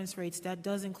clearance rates, that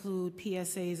does include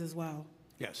PSAs as well?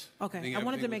 Yes. Okay. I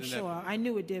wanted to make sure. I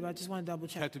knew it did, but I just want to double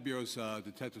check. Detective bureaus,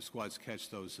 detective squads catch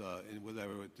those in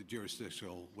whatever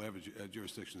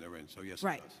jurisdiction they're in. So yes,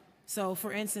 Right. it does. So,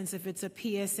 for instance, if it's a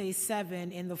PSA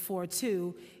 7 in the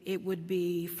 4-2, it would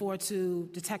be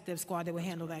 4-2 detective squad that would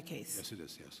handle that case? Yes, it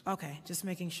is, yes. Okay, just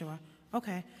making sure.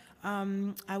 Okay.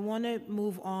 I want to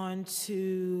move on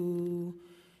to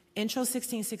Intro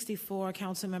 1664.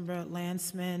 Councilmember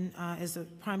Landsman is a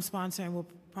prime sponsor, and we'll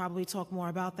probably talk more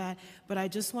about that. But I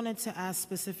just wanted to ask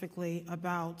specifically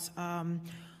about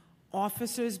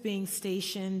officers being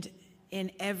stationed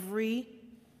in every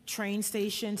train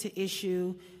station to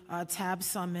issue tab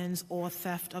summons or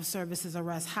theft of services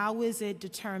arrest. How is it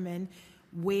determined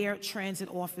where transit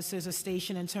officers are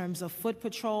stationed in terms of foot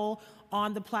patrol,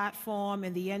 on the platform,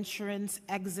 and the entrance,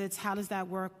 exits? How does that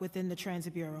work within the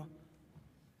Transit Bureau?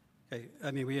 Okay.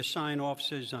 I mean, we assign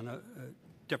officers on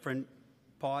different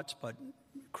parts, but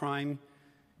crime,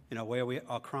 where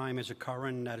our crime is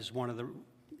occurring, that is one of the,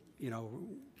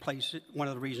 places, one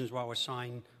of the reasons why we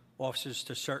assign officers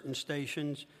to certain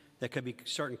stations. There could be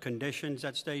certain conditions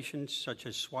at stations, such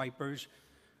as swipers,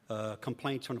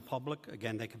 complaints from the public.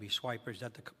 Again, they could be swipers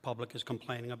that the public is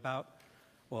complaining about,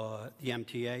 or the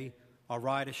MTA. Our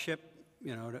ridership,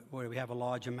 where we have a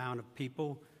large amount of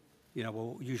people,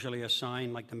 we'll usually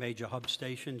assign, like the major hub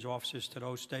stations, officers to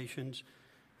those stations.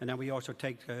 And then we also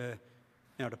take, the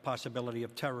possibility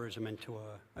of terrorism into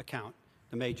account.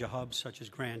 The major hubs, such as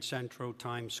Grand Central,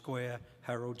 Times Square,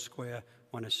 Herald Square,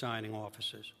 when assigning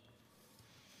officers.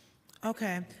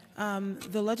 Okay.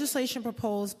 The legislation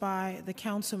proposed by the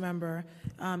council member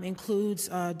includes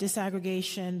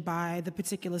disaggregation by the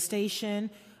particular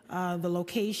station, the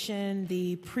location,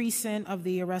 the precinct of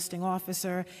the arresting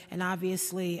officer, and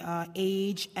obviously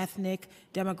age, ethnic,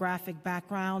 demographic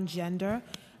background, gender.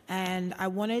 And I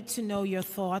wanted to know your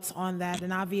thoughts on that.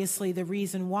 And obviously the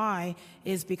reason why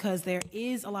is because there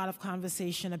is a lot of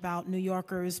conversation about New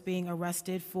Yorkers being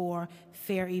arrested for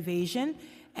fare evasion.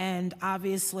 And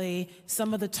obviously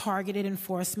some of the targeted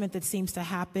enforcement that seems to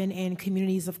happen in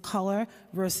communities of color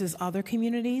versus other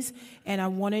communities. And I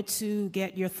wanted to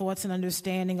get your thoughts and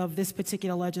understanding of this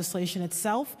particular legislation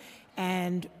itself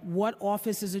and what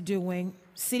officers are doing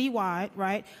citywide,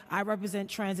 right? I represent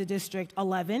Transit District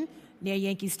 11 near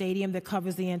Yankee Stadium that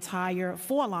covers the entire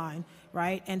 4-line,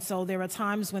 right? And so there are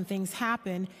times when things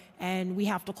happen and we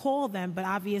have to call them, but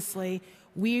obviously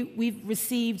we've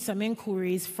received some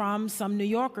inquiries from some New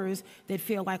Yorkers that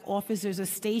feel like officers are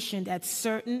stationed at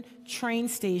certain train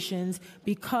stations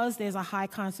because there's a high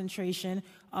concentration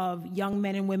of young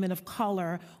men and women of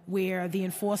color where the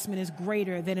enforcement is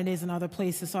greater than it is in other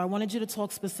places. So I wanted you to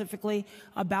talk specifically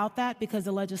about that because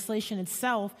the legislation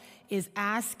itself is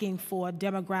asking for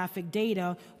demographic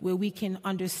data where we can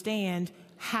understand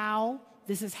how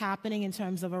this is happening in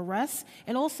terms of arrests,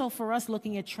 and also for us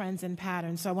looking at trends and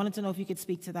patterns. So I wanted to know if you could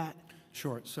speak to that.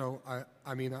 Sure. So,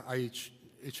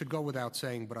 it should go without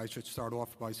saying, but I should start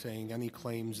off by saying any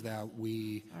claims that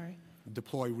we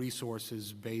deploy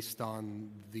resources based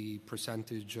on the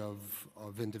percentage of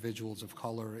individuals of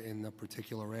color in a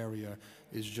particular area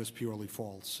is just purely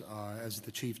false. As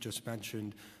the chief just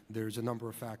mentioned, there's a number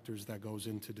of factors that goes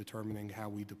into determining how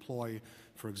we deploy.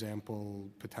 For example,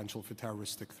 potential for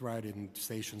terroristic threat in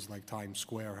stations like Times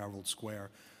Square, Herald Square,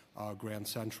 Grand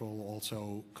Central,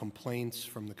 also complaints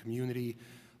from the community,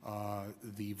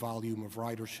 the volume of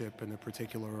ridership in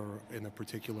a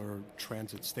particular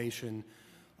transit station,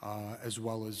 as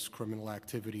well as criminal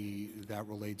activity that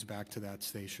relates back to that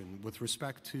station. With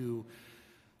respect to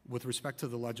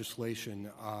the legislation,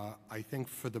 I think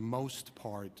for the most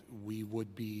part we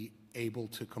would be able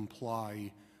to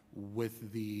comply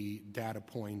with the data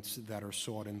points that are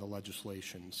sought in the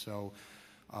legislation. So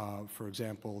For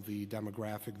example, the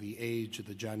demographic, the age,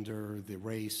 the gender, the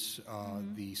race,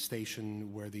 the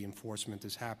station where the enforcement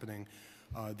is happening.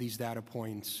 These data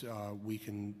points we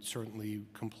can certainly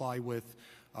comply with.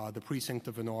 The precinct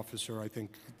of an officer, I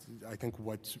think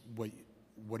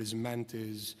what is meant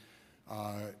is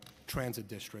transit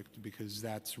district, because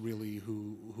that's really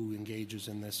who engages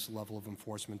in this level of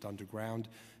enforcement underground.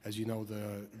 As you know,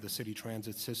 the city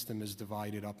transit system is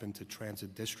divided up into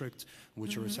transit districts,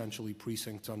 which are essentially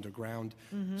precincts underground.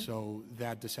 So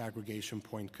that disaggregation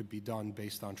point could be done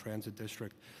based on transit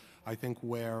district. I think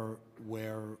where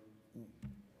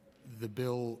the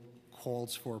bill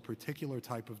calls for a particular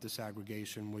type of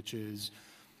disaggregation, which is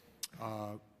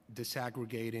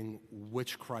disaggregating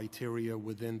which criteria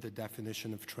within the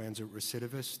definition of transit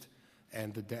recidivist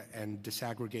and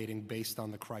disaggregating based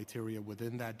on the criteria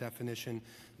within that definition,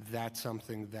 that's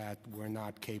something that we're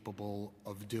not capable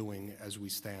of doing as we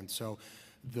stand. So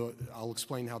I'll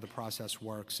explain how the process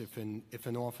works. If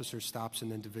an officer stops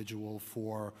an individual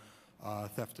for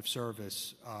theft of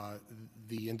service,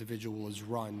 the individual is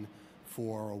run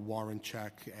for a warrant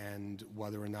check and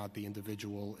whether or not the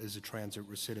individual is a transit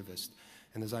recidivist.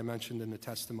 And as I mentioned in the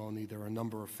testimony, there are a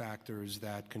number of factors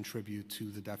that contribute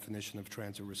to the definition of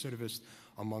transit recidivist,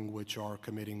 among which are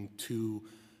committing 2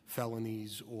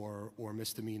 felonies or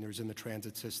misdemeanors in the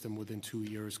transit system within 2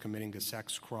 years, committing a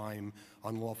sex crime,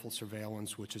 unlawful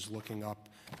surveillance, which is looking up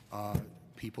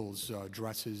people's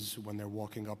dresses when they're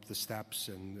walking up the steps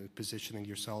and positioning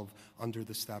yourself under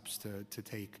the steps to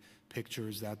take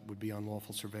pictures. That would be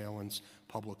unlawful surveillance,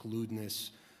 public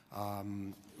lewdness,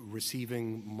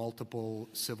 receiving multiple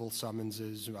civil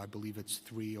summonses. I believe it's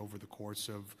 3 over the course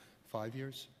of 5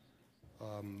 years.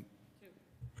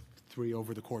 3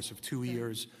 over the course of 2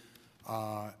 years.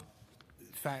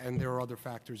 And there are other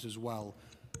factors as well.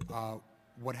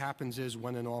 What happens is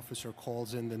when an officer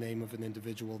calls in the name of an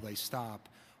individual they stop,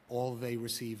 all they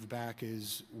receive back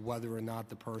is whether or not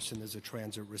the person is a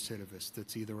transit recidivist.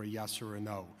 It's either a yes or a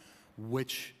no.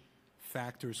 Which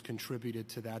factors contributed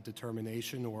to that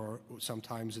determination, or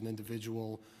sometimes an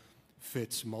individual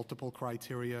fits multiple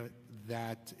criteria,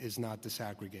 that is not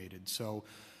disaggregated. So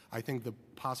I think the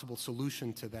possible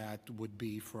solution to that would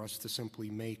be for us to simply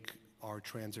make our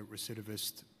transit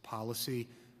recidivist policy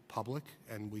public,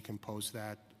 and we can post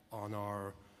that on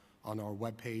our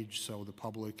webpage so the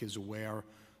public is aware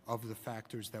of the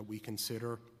factors that we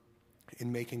consider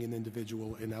in making an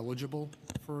individual ineligible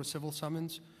for a civil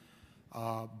summons.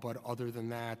 But other than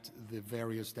that, the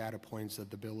various data points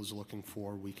that the bill is looking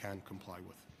for, we can comply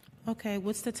with. Okay,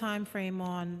 what's the time frame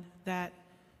on that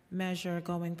measure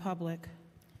going public?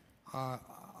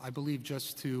 I believe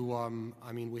just to,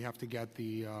 I mean, we have to get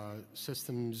the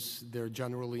systems, they're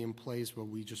generally in place, but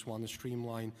we just want to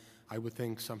streamline. I would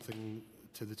think something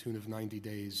to the tune of 90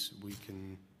 days we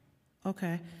can.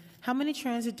 Okay. How many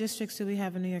transit districts do we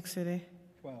have in New York City?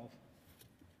 12.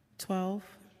 12?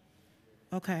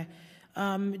 Okay.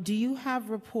 Do you have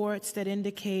reports that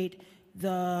indicate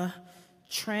the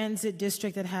transit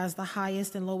district that has the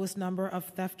highest and lowest number of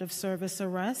theft of service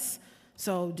arrests?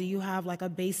 So do you have like a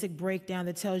basic breakdown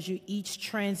that tells you each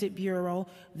transit bureau,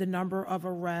 the number of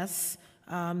arrests,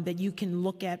 that you can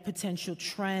look at potential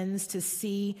trends to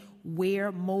see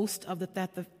where most of the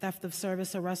theft of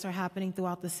service arrests are happening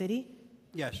throughout the city?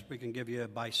 Yes, we can give you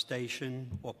by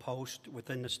station or post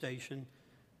within the station,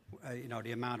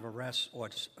 the amount of arrests or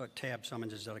tab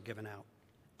summonses that are given out.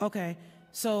 Okay,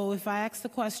 so if I ask the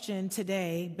question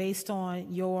today, based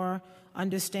on your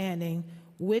understanding,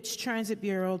 which transit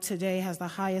bureau today has the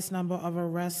highest number of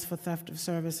arrests for theft of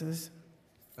services?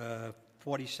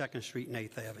 42nd Street and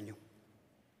 8th Avenue.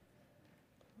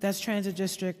 That's transit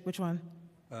district, which one?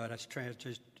 That's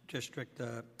transit district.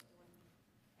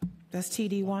 That's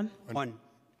TD1? 1.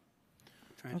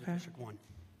 Transit Okay. district 1.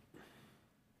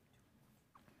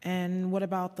 And what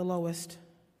about the lowest?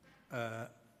 I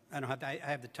don't have. I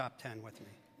have the top 10 with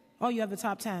me. Oh, you have the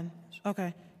top 10?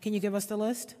 Okay. Can you give us the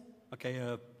list?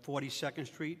 Okay, 42nd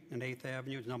Street and 8th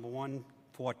Avenue is number 1.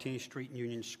 14th Street and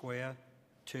Union Square,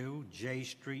 2. J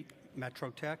Street,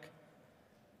 Metrotech.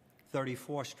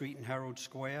 34th Street and Herald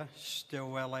Square.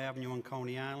 Stillwell Avenue and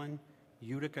Coney Island.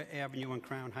 Utica Avenue and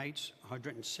Crown Heights.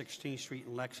 116th Street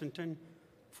in Lexington.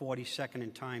 42nd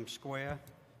and Times Square.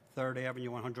 3rd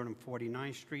Avenue,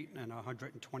 149th Street, and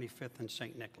 125th and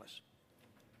St. Nicholas.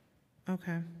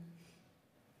 Okay.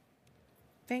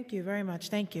 Thank you very much.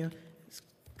 Thank you. It's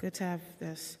good to have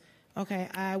this. Okay,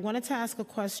 I wanted to ask a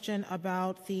question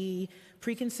about the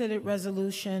preconsidered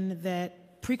resolution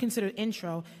that pre-considered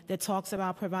intro that talks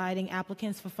about providing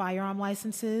applicants for firearm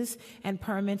licenses and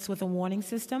permits with a warning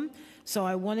system. So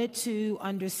I wanted to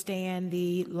understand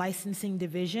the licensing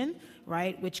division,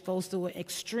 right, which goes through an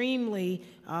extremely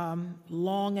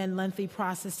long and lengthy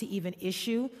process to even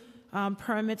issue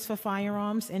permits for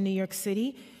firearms in New York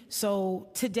City. So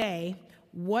today,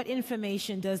 what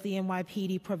information does the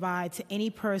NYPD provide to any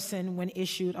person when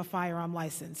issued a firearm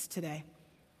license today?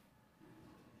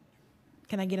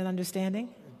 Can I get an understanding?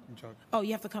 Oh,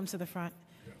 you have to come to the front.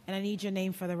 And I need your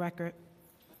name for the record.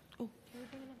 Oh, can we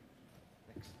bring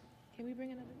another? Can we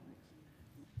bring another?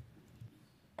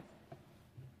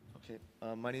 Okay,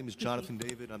 my name is Jonathan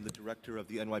David. I'm the director of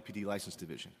the NYPD License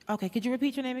Division. Okay, could you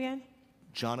repeat your name again?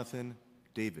 Jonathan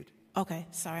David. Okay,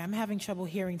 sorry, I'm having trouble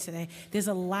hearing today. There's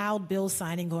a loud bill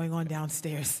signing going on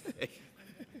downstairs.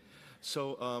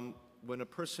 So when a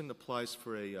person applies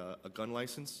for a gun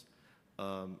license,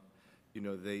 you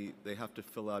know, they have to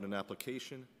fill out an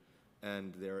application,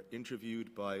 and they're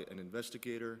interviewed by an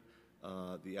investigator.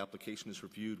 The application is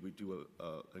reviewed. We do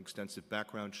an extensive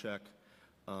background check.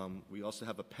 We also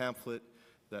have a pamphlet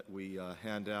that we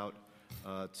hand out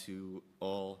to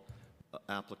all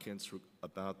applicants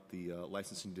about the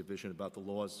licensing division, about the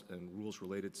laws and rules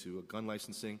related to gun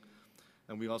licensing.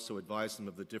 And we also advise them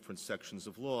of the different sections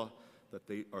of law that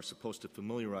they are supposed to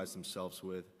familiarize themselves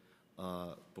with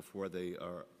before they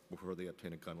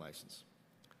obtain a gun license.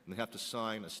 And they have to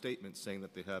sign a statement saying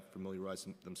that they have familiarized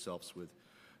themselves with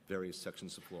various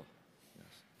sections of law,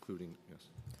 yes, including, yes.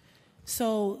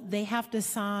 So they have to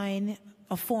sign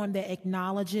a form that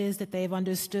acknowledges that they've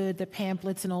understood the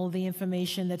pamphlets and all of the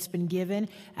information that's been given,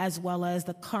 as well as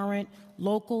the current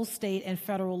local, state, and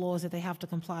federal laws that they have to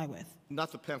comply with.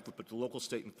 Not the pamphlet, but the local,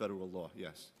 state, and federal law,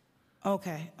 yes.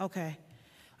 Okay, okay.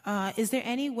 Is there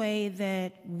any way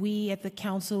that we at the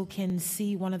council can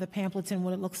see one of the pamphlets and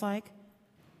what it looks like?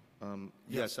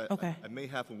 Yes, Okay. I may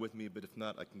have one with me, but if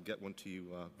not, I can get one to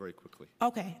you very quickly.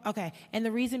 Okay, okay. And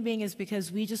the reason being is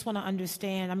because we just want to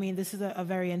understand, I mean, this is a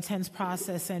very intense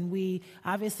process, and we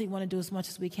obviously want to do as much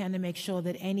as we can to make sure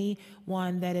that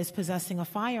anyone that is possessing a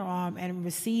firearm and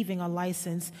receiving a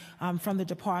license from the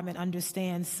department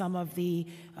understands some of the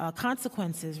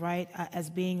consequences, right,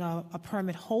 as being a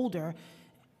permit holder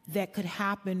that could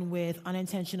happen with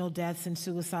unintentional deaths and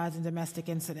suicides and domestic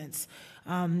incidents.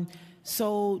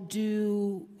 So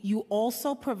do you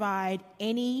also provide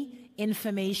any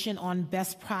information on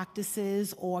best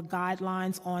practices or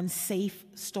guidelines on safe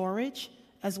storage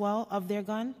as well of their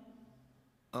gun?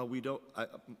 We don't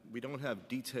have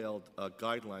detailed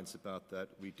guidelines about that.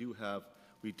 We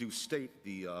do state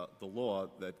the law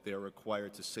that they're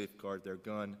required to safeguard their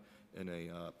gun in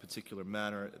a particular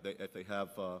manner. If they have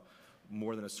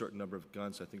more than a certain number of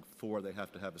guns, I think 4, they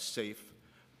have to have a safe.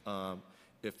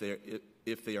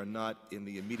 If they are not in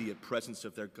the immediate presence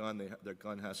of their gun, their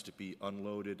gun has to be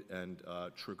unloaded and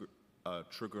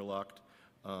trigger locked.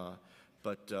 And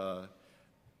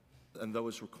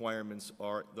those requirements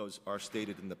are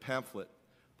stated in the pamphlet.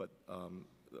 But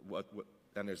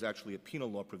and there's actually a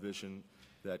penal law provision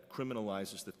that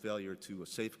criminalizes the failure to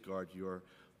safeguard your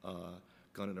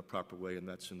gun in a proper way, and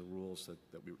that's in the rules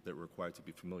that we're required to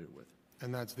be familiar with.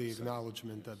 And that's the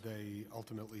acknowledgement that they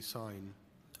ultimately sign.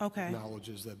 Okay.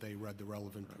 Acknowledges that they read the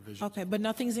relevant provisions. Okay, but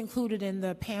nothing's included in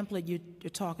the pamphlet you're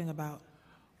talking about.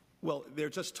 Well, they're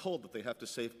just told that they have to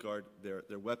safeguard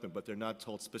their weapon, but they're not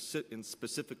told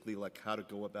specifically like how to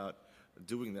go about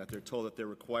doing that. They're told that they're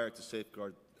required to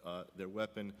safeguard their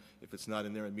weapon. If it's not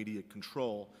in their immediate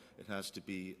control, it has to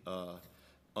be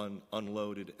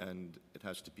unloaded, and it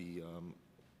has to be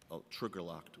trigger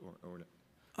locked or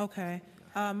Okay.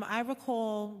 I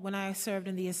recall when I served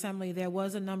in the Assembly, there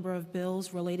was a number of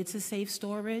bills related to safe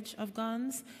storage of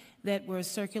guns that were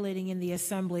circulating in the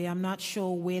Assembly. I'm not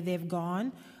sure where they've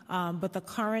gone, but the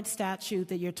current statute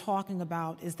that you're talking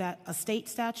about, is that a state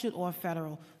statute or a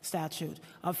federal statute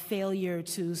of failure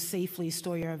to safely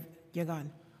store your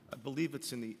gun? I believe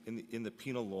it's in the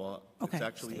penal law. Okay, it's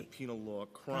actually state. a penal law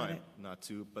crime not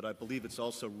to, but I believe it's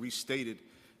also restated.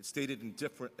 It's stated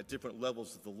at different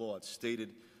levels of the law. It's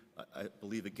stated, I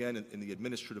believe, again in the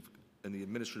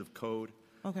administrative code.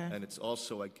 Okay. And it's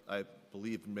also, I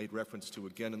believe, made reference to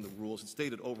again in the rules. It's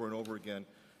stated over and over again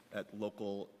at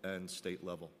local and state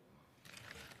level.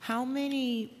 How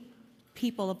many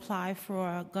people apply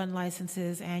for gun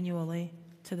licenses annually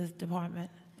to the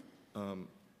department?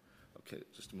 Okay,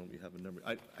 just a moment. We have a number.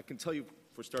 I can tell you,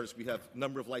 for starters, we have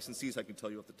number of licensees. I can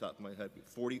tell you off the top of my head,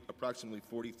 approximately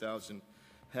 40,000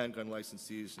 handgun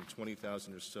licensees and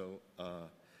 20,000 or so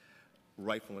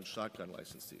rifle and shotgun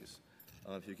licensees.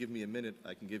 If you give me a minute,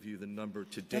 I can give you the number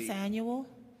to date. That's annual?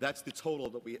 That's the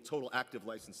total active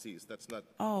licensees. That's not.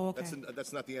 Oh, okay.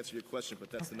 That's not the answer to your question,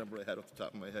 but that's the number I had off the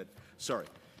top of my head. Sorry.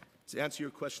 To answer your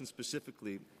question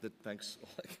specifically, thanks.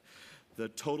 The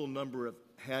total number of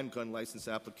handgun license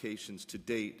applications to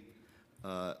date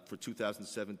for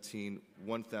 2017,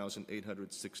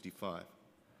 1,865.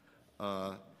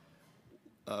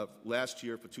 Last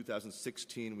year, for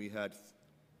 2016, we had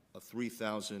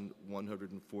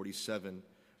 3,147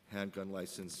 handgun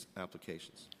license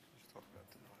applications.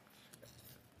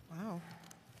 Wow.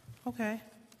 Okay.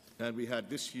 And we had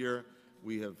this year,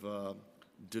 we have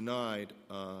denied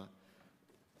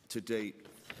to date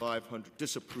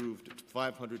disapproved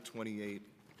 528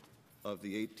 of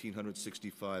the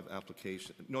 1,865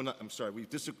 applications. No, I'm sorry.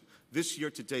 This year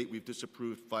to date, we've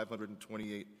disapproved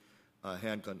 528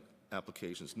 handgun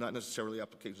applications. Not necessarily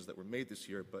applications that were made this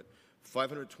year, but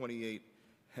 528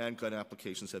 handgun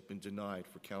applications have been denied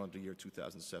for calendar year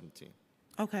 2017.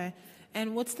 Okay.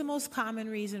 And what's the most common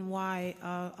reason why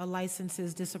a license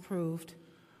is disapproved?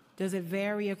 Does it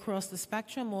vary across the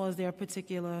spectrum, or is there a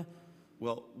particular?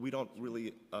 Well, we don't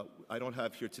really, I don't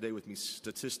have here today with me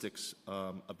statistics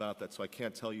about that, so I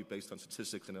can't tell you based on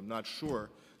statistics, and I'm not sure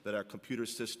that our computer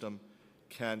system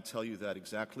can tell you that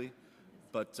exactly.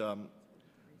 But some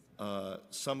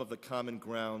of the common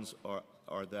grounds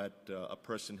are that a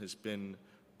person has been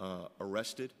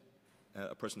arrested,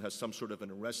 a person has some sort of an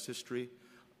arrest history.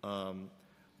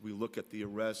 We look at the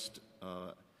arrest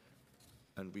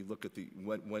and we look at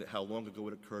how long ago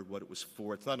it occurred, what it was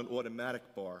for. It's not an automatic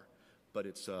bar, but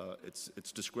it's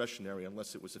discretionary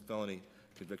unless it was a felony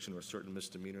conviction or certain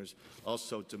misdemeanors.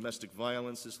 Also, domestic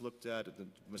violence is looked at, the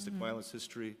domestic violence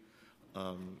history.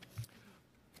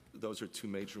 Those are two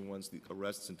major ones, the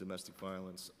arrests and domestic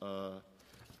violence.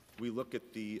 We look at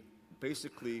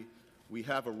basically, we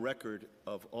have a record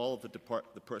of all of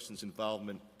the person's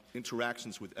involvement,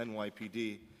 interactions with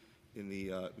NYPD in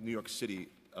the New York City,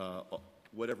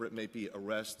 whatever it may be,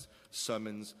 arrest,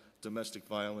 summons, domestic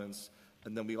violence,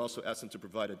 and then we also ask them to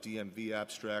provide a DMV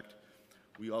abstract.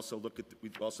 We also we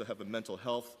also have a mental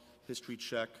health history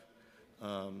check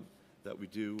that we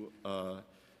do.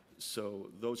 So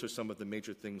those are some of the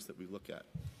major things that we look at.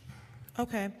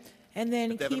 Okay. And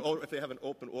then if they have an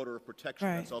open order of protection,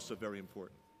 Right. That's also very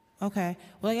important. Okay.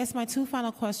 Well, I guess my two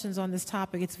final questions on this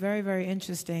topic, it's very, very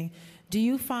interesting. Do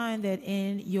you find that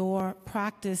in your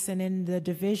practice and in the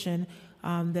division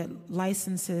that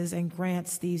licenses and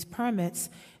grants these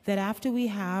permits, that after we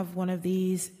have one of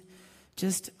these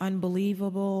just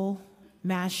unbelievable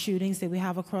mass shootings that we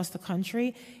have across the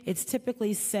country, it's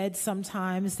typically said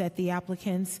sometimes that the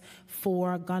applicants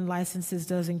for gun licenses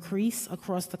does increase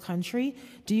across the country.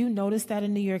 Do you notice that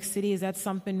in New York City? Is that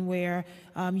something where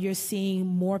you're seeing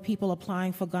more people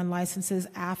applying for gun licenses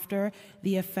after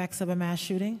the effects of a mass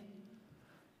shooting?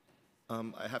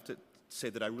 I have to say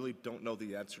that I really don't know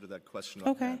the answer to that question.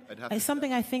 Okay. It's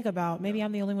something I think about. Maybe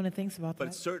I'm the only one that thinks about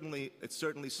But that. it's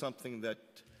certainly something that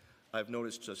I've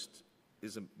noticed just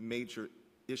is a major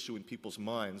issue in people's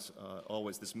minds.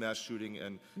 Always this mass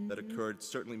shooting that occurred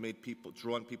certainly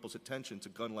drawn people's attention to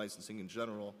gun licensing in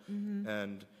general,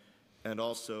 and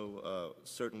also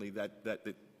certainly that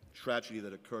the tragedy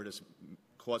that occurred has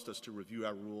caused us to review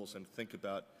our rules and think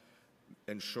about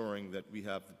ensuring that we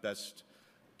have the best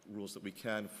rules that we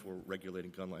can for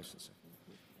regulating gun licensing.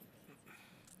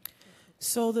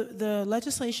 So the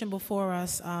legislation before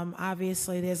us,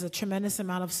 obviously there's a tremendous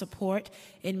amount of support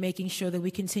in making sure that we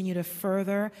continue to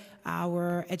further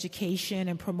our education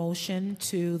and promotion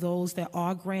to those that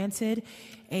are granted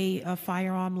a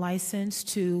firearm license,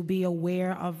 to be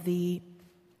aware of the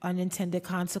unintended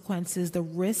consequences, the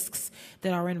risks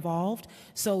that are involved.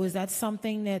 So is that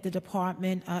something that the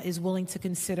department is willing to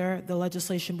consider, the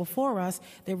legislation before us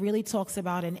that really talks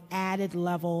about an added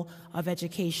level of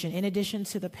education, in addition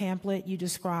to the pamphlet you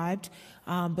described,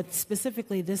 but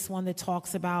specifically this one that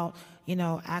talks about,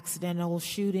 accidental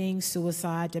shootings,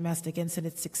 suicide, domestic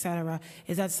incidents, et cetera.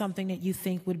 Is that something that you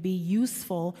think would be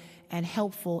useful and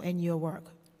helpful in your work?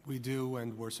 We do,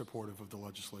 and we're supportive of the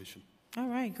legislation. All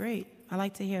right, great. I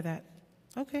like to hear that.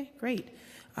 Okay, great.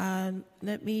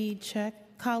 Let me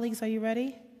check. Colleagues, are you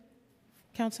ready?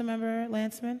 Councilmember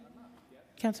Lanceman?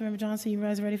 Councilmember Johnson, you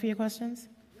guys ready for your questions?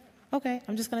 Okay,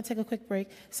 I'm just going to take a quick break.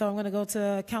 So I'm going to go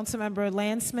to Councilmember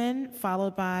Lanceman,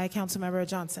 followed by Councilmember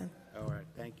Johnson. All right,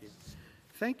 thank you.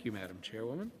 Thank you, Madam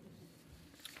Chairwoman.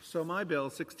 So my bill,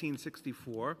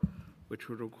 1664, which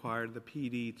would require the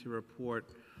PD to report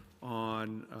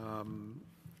on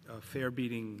fare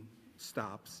beating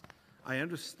stops. I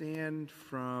understand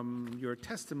from your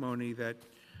testimony that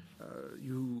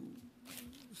you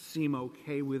seem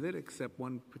okay with it, except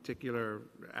one particular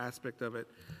aspect of it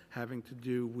having to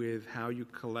do with how you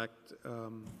collect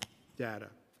data.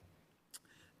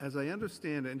 As I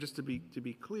understand it, and just to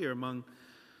be clear,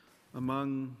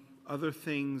 among other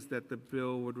things that the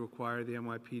bill would require the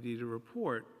NYPD to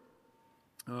report,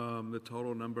 the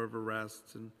total number of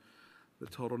arrests and the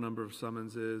total number of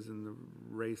summonses and the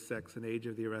race, sex, and age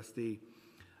of the arrestee,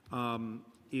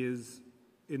 is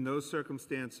in those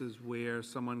circumstances where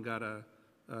someone got a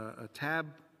TAB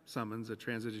summons, a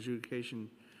Transit Adjudication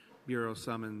Bureau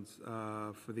summons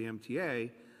for the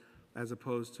MTA, as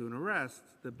opposed to an arrest,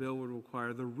 the bill would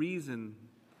require the reason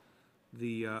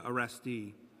the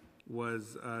arrestee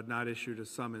was not issued a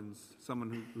summons,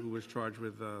 someone who was charged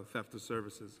with theft of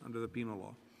services under the penal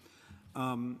law.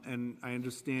 And I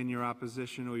understand your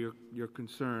opposition or your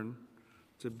concern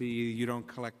to be you don't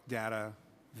collect data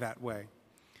that way.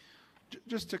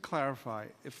 Just to clarify,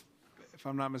 if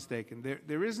I'm not mistaken,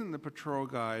 there is in the patrol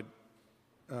guide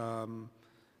and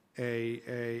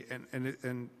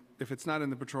if it's not in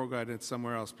the patrol guide and it's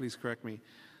somewhere else, please correct me,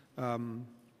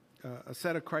 a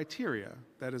set of criteria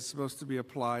that is supposed to be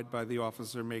applied by the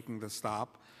officer making the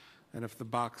stop. And if the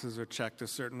boxes are checked a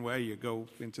certain way, you go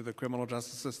into the criminal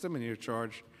justice system and you're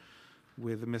charged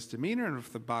with a misdemeanor. And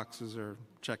if the boxes are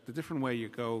checked a different way, you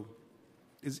go.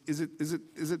 Is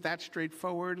it that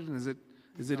straightforward? And is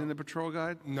it in the patrol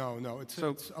guide? No, it's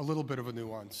a little bit of a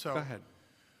nuance. So go ahead.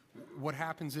 What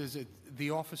happens is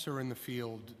the officer in the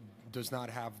field does not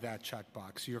have that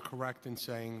checkbox. You're correct in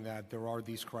saying that there are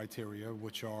these criteria,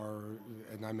 which are,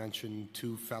 and I mentioned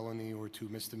 2 felony or 2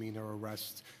 misdemeanor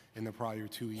arrests in the prior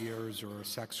 2 years, or a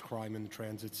sex crime in the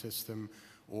transit system,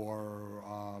 or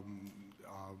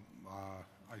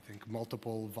I think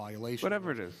multiple violations.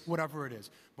 Whatever it is. Whatever it is.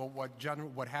 But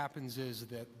what happens is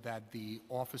that the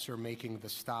officer making the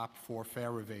stop for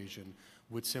fare evasion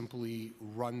would simply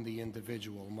run the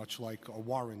individual, much like a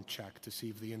warrant check, to see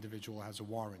if the individual has a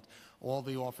warrant. All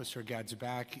the officer gets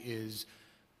back is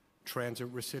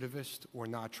transit recidivist or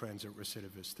not transit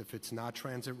recidivist. If it's not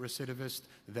transit recidivist,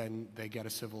 then they get a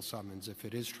civil summons. If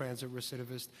it is transit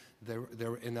recidivist,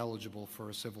 they're ineligible for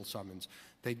a civil summons.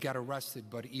 They get arrested,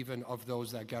 but even of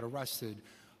those that get arrested,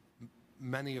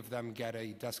 many of them get a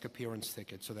desk appearance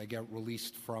ticket, so they get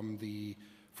released from the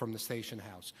station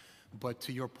house. But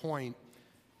to your point,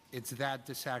 it's that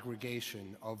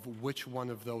disaggregation of which one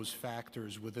of those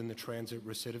factors within the transit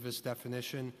recidivist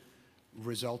definition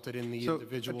resulted in the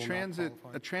individual not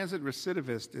qualifying. A transit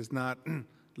recidivist is not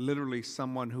literally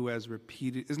someone who has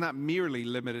is not merely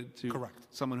limited to Correct.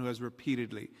 someone who has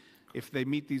repeatedly. If they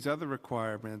meet these other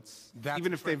requirements,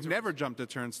 even if they've never jumped a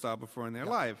turnstile before in their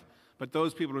life, but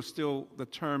those people are still, the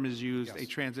term is used, a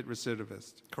transit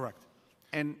recidivist. Correct.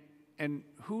 And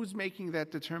who's making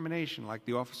that determination? Like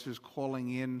the officer's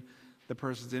calling in the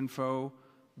person's info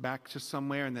back to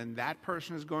somewhere, and then that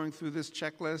person is going through this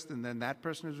checklist, and then that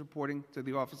person is reporting to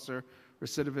the officer,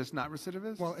 recidivist, not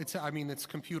recidivist? Well, it's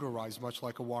computerized, much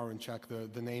like a warrant check.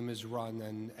 The name is run,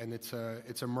 and it's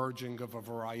a merging of a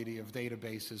variety of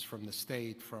databases from the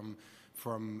state,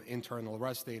 from internal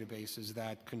arrest databases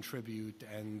that contribute,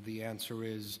 and the answer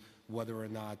is whether or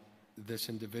not this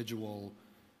individual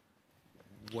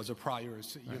was a prior,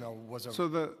 was a... So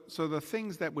the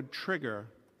things that would trigger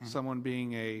someone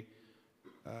being a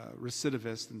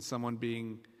recidivist and someone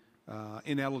being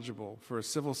ineligible for a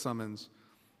civil summons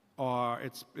are,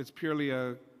 it's purely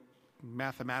a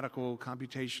mathematical,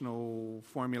 computational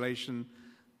formulation.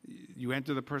 You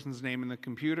enter the person's name in the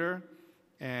computer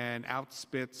and out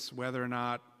spits whether or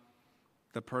not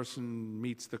the person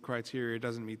meets the criteria or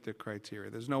doesn't meet the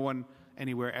criteria. There's no one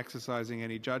anywhere exercising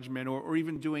any judgment or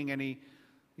even doing any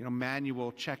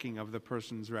manual checking of the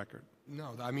person's record.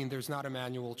 No, there's not a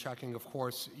manual checking. Of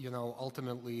course,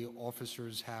 ultimately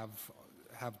officers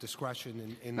have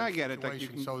discretion in I get it.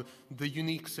 So the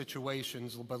unique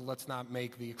situations, but let's not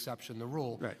make the exception the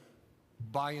rule. Right.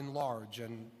 By and large,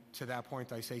 and to that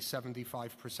point, I say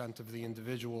 75% of the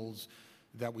individuals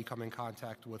that we come in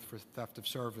contact with for theft of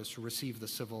service receive the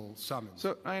civil summons.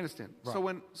 So I understand.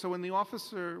 Right. So when the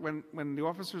officer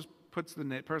puts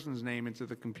the person's name into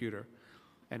the computer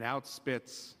and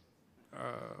outspits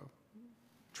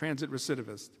transit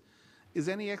recidivist, is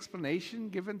any explanation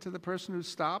given to the person who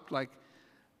stopped? Like,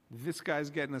 this guy's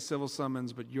getting a civil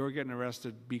summons, but you're getting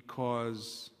arrested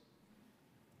because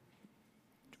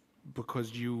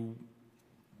you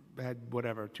had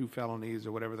whatever, 2 felonies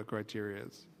or whatever the criteria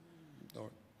is?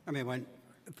 When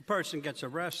the person gets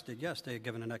arrested, yes, they're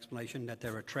given an explanation that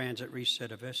they're a transit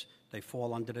recidivist. They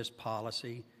fall under this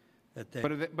policy.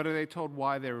 But are they told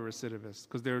why they're a recidivist?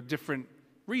 Because there are different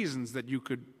reasons that you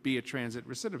could be a transit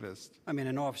recidivist. I mean,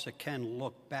 an officer can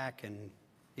look back and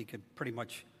he could pretty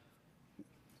much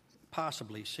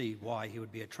possibly see why he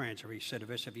would be a transit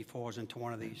recidivist if he falls into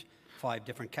one of these 5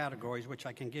 different categories, which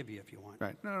I can give you if you want.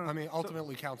 Right. No. I mean,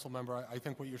 ultimately, council member, I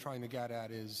think what you're trying to get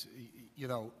at is, you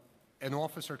know, an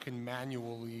officer can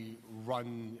manually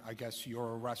run, I guess,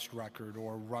 your arrest record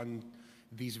or run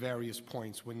these various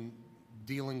points when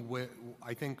dealing with,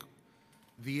 I think,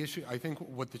 the issue, I think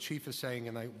what the chief is saying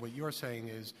and what you're saying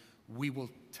is we will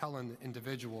tell an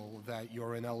individual that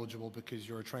you're ineligible because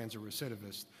you're a transit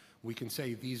recidivist. We can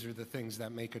say these are the things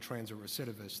that make a transit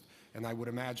recidivist, and I would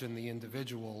imagine the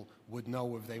individual would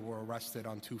know if they were arrested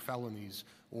on 2 felonies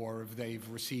or if they've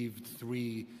received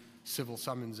 3 civil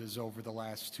summonses over the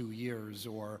last 2 years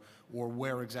or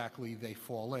where exactly they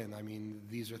fall in. I mean,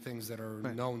 these are things that are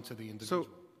known to the individual.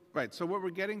 So what we're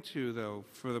getting to, though,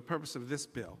 for the purpose of this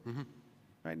bill,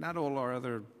 right, not all our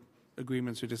other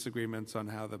agreements or disagreements on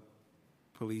how the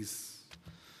police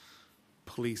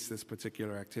this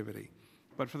particular activity.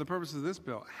 But for the purpose of this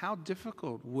bill, how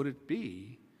difficult would it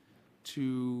be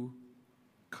to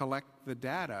collect the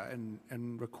data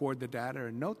and record the data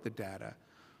and note the data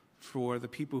for the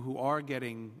people who are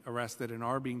getting arrested and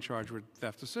are being charged with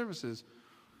theft of services,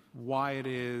 why it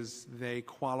is they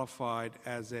qualified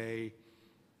as a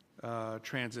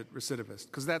transit recidivist?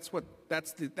 Because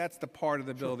that's the part of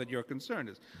the bill that you're concerned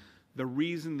is. The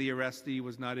reason the arrestee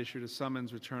was not issued a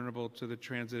summons returnable to the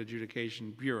Transit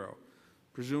Adjudication Bureau.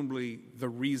 Presumably, the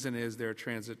reason is they're a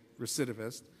transit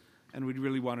recidivist, and we'd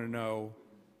really want to know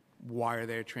why are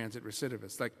they a transit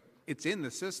recidivist. Like, it's in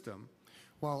the system.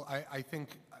 Well, I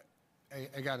think,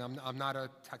 again, I'm not a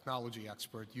technology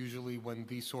expert. Usually when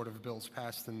these sort of bills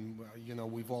passed, and, you know,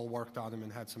 we've all worked on them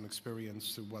and had some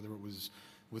experience, whether it was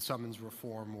with summons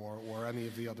reform or any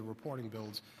of the other reporting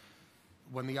bills,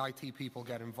 when the IT people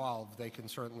get involved, they can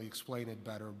certainly explain it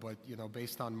better. But, you know,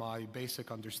 based on my basic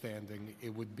understanding,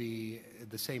 it would be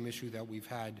the same issue that we've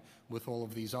had with all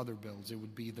of these other bills. It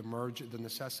would be the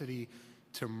necessity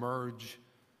to merge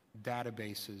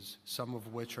databases, some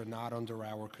of which are not under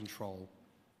our control.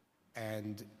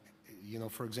 And, you know,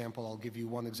 for example, I'll give you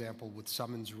one example with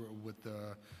summons with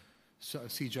the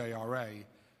CJRA.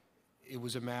 It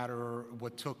was a matter,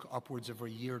 what took upwards of a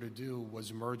year to do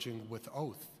was merging with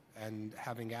oath and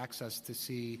having access to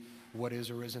see what is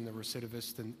or isn't a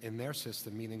recidivist in their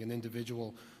system, meaning an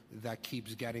individual that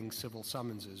keeps getting civil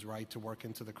summonses, right, to work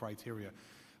into the criteria.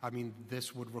 I mean,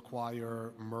 this would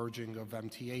require merging of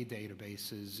MTA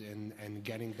databases and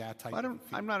getting that type of...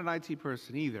 I'm not an IT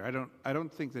person either. I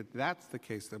don't think that that's the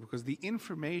case, though, because the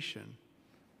information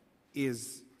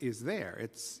is there.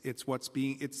 It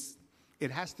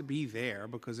has to be there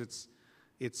because it's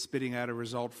spitting out a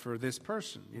result for this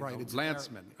person, right? It's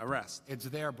Lanceman, arrest. It's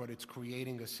there, but it's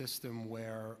creating a system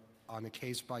where, on a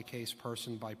case-by-case,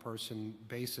 person-by-person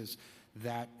basis,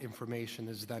 that information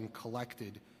is then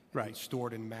collected, and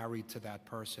stored and married to that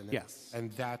person. Yes,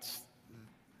 and that's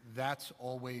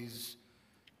always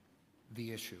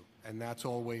the issue, and that's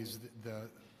always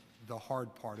the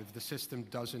hard part. If the system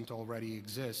doesn't already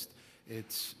exist,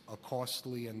 it's a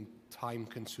costly and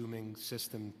time-consuming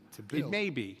system to build. It may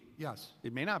be. Yes.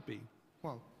 It may not be.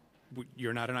 Well,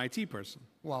 you're not an IT person.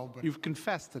 Well, but you've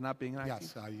confessed to not being an IT.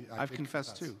 Yes, I've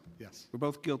confessed too. Yes. We're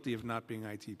both guilty of not being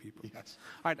IT people. Yes.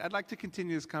 All right, I'd like to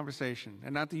continue this conversation,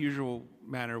 and not the usual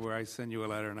manner where I send you a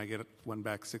letter and I get one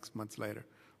back 6 months later,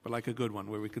 but like a good one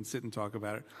where we can sit and talk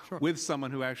about it with someone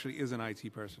who actually is an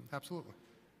IT person. Absolutely.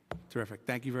 Terrific.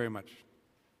 Thank you very much.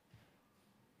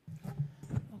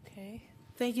 Okay.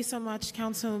 Thank you so much,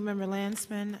 Councilmember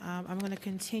Lanceman. I'm going to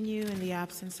continue in the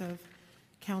absence of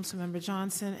Councilmember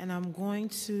Johnson, and I'm going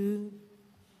to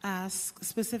ask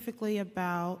specifically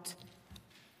about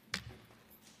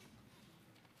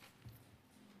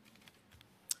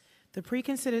the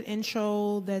pre-considered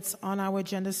intro that's on our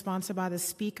agenda sponsored by the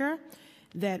Speaker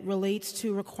that relates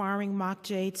to requiring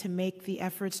MOCJ to make the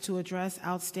efforts to address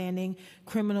outstanding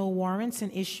criminal warrants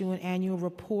and issue an annual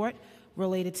report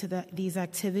related to these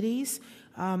activities.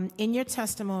 In your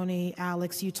testimony,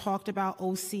 Alex, you talked about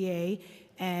OCA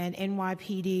and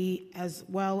NYPD as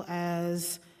well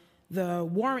as the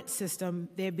warrant system,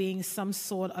 there being some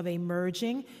sort of a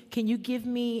merging. Can you give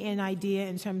me an idea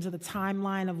in terms of the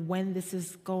timeline of when this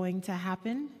is going to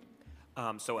happen?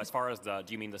 So as far as do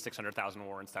you mean the 600,000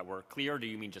 warrants that were clear, or do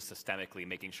you mean just systemically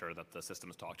making sure that the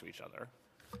systems talk to each other?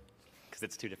 Because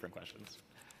it's 2 different questions.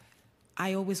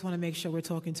 I always want to make sure we're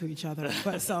talking to each other.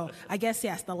 But so I guess,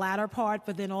 yes, the latter part,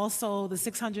 but then also the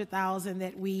 $600,000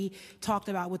 that we talked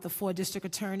about with the 4 district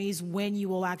attorneys, when you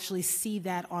will actually see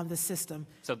that on the system.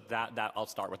 So that I'll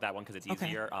start with that one because it's Okay.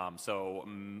 easier.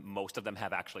 Most of them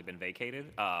have actually been vacated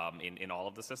in all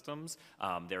of the systems.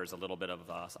 There's a little bit of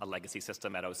a legacy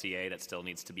system at OCA that still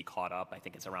needs to be caught up. I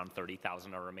think it's around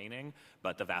 30,000 are remaining,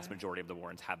 but the vast majority of the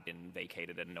warrants have been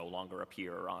vacated and no longer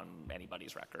appear on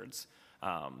anybody's records.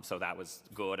 So that was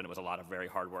good, and it was a lot of very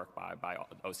hard work by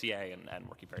OCA and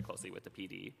working very closely with the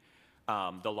PD.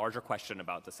 The larger question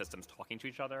about the systems talking to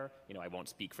each other, I won't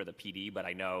speak for the PD, but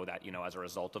I know that, as a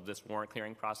result of this warrant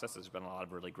clearing process, there's been a lot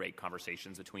of really great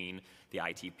conversations between the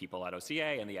IT people at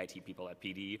OCA and the IT people at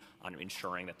PD on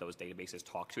ensuring that those databases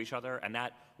talk to each other. And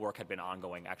that work had been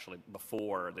ongoing actually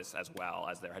before this as well,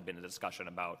 as there had been a discussion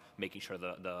about making sure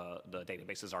the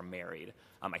databases are married.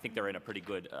 I think they're in a pretty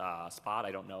good spot.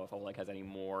 I don't know if Oleg has any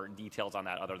more details on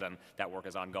that other than that work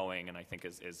is ongoing and I think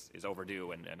is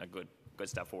overdue and a good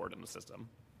step forward in the system.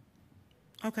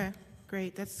 Okay,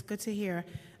 great. That's good to hear.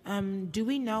 Do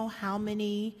we know how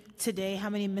many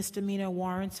misdemeanor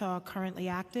warrants are currently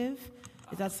active?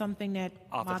 Is that something that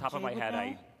Off the top of my head, know?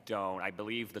 I don't. I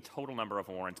believe the total number of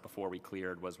warrants before we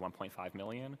cleared was 1.5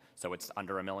 million, so it's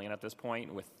under a million at this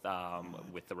point with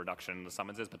the reduction in the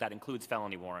summonses, but that includes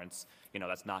felony warrants.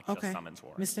 That's not just summons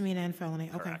warrants. Misdemeanor and felony,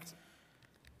 okay. Correct.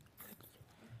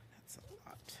 That's a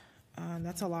lot.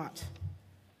 That's a lot.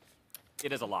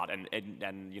 It is a lot, and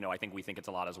I think we think it's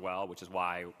a lot as well, which is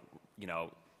why,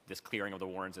 this clearing of the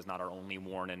warrants is not our only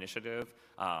warrant initiative.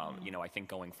 I think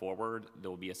going forward,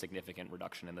 there will be a significant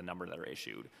reduction in the number that are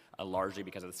issued, largely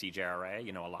because of the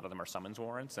CJRA. A lot of them are summons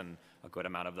warrants, and a good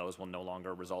amount of those will no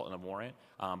longer result in a warrant.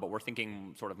 But we're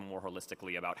thinking sort of more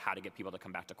holistically about how to get people to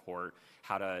come back to court,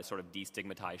 how to sort of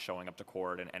destigmatize showing up to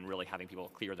court, and really having people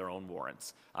clear their own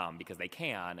warrants, because they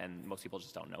can, and most people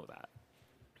just don't know that.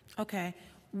 Okay.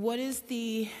 What is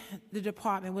the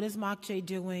department, what is MOCJ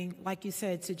doing, like you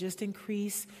said, to just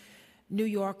increase New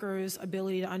Yorkers'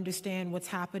 ability to understand what's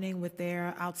happening with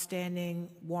their outstanding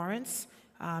warrants,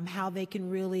 how they can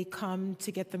really come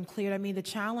to get them cleared? I mean, the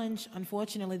challenge,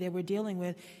 unfortunately, that we're dealing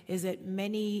with is that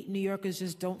many New Yorkers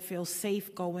just don't feel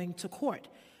safe going to court.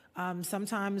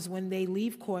 Sometimes when they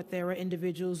leave court, there are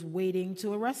individuals waiting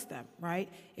to arrest them, right?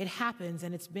 It happens,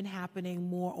 and it's been happening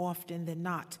more often than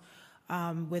not.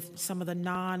 With some of the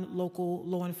non-local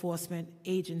law enforcement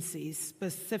agencies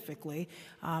specifically,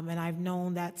 and I've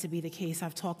known that to be the case.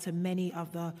 I've talked to many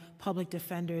of the public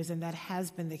defenders, and that has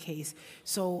been the case.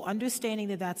 So understanding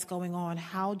that that's going on,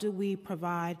 how do we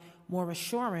provide more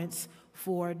assurance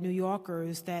for New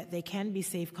Yorkers that they can be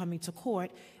safe coming to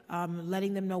court,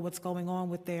 letting them know what's going on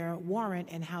with their warrant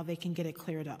and how they can get it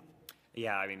cleared up?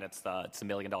 Yeah, I mean, it's a $1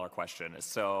 million question.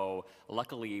 So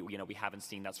luckily, we haven't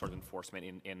seen that sort of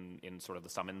enforcement in sort of the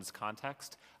summons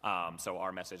context. So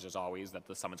our message is always that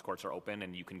the summons courts are open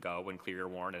and you can go and clear your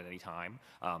warrant at any time.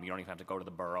 You don't even have to go to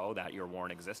the borough that your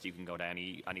warrant exists. You can go to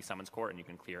any summons court and you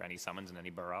can clear any summons in any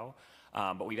borough.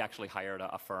 But we've actually hired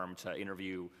a firm to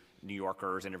interview New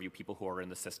Yorkers, interview people who are in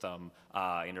the system,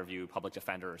 interview public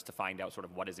defenders to find out sort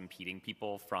of what is impeding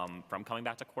people from coming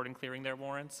back to court and clearing their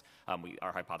warrants.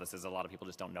 Our hypothesis is a lot of people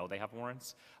just don't know they have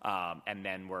warrants. And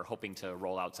then we're hoping to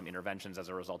roll out some interventions as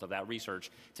a result of that research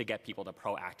to get people to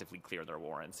proactively clear their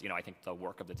warrants. I think the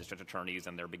work of the district attorneys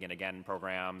and their Begin Again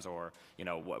programs, or,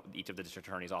 what each of the district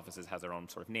attorneys' offices has their own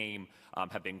sort of name,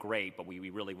 have been great, but we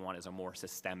really want is a more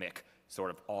systemic sort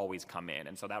of always come in.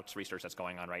 And so that's research that's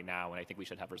going on right now, and I think we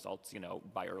should have results,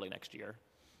 by early next year.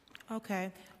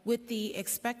 Okay. With the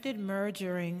expected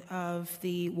merging of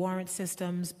the warrant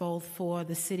systems, both for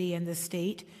the city and the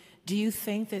state, do you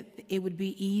think that it would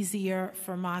be easier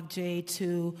for MOCJ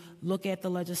to look at the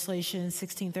legislation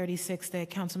 1636 that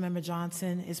Councilmember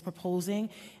Johnson is proposing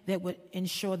that would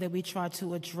ensure that we try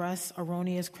to address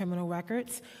erroneous criminal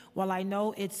records? While I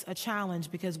know it's a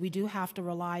challenge because we do have to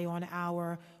rely on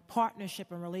our partnership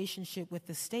and relationship with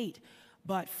the state,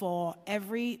 but for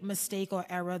every mistake or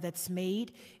error that's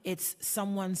made, it's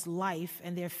someone's life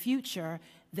and their future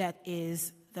that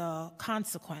is the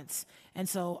consequence. And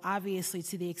so obviously,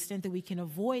 to the extent that we can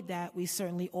avoid that, we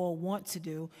certainly all want to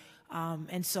do.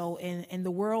 And so in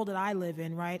the world that I live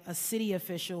in, right, a city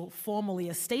official, formerly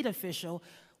a state official,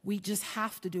 we just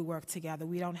have to do work together.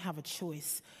 We don't have a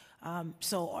choice.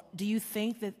 So do you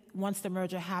think that once the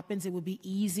merger happens, it would be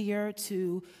easier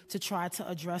to try to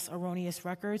address erroneous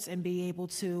records and be able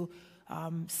to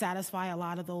satisfy a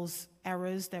lot of those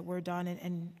errors that were done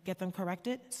and get them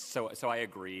corrected? So I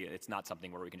agree. It's not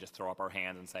something where we can just throw up our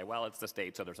hands and say, well, it's the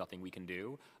state, so there's nothing we can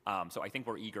do. So I think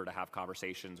we're eager to have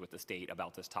conversations with the state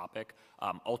about this topic.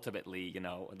 Ultimately, you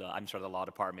know, I'm sure the law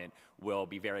department will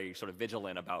be very sort of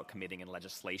vigilant about committing in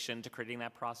legislation to creating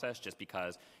that process, just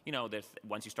because, you know,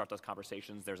 once you start those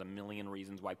conversations, there's a million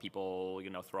reasons why people, you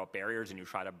know, throw up barriers and you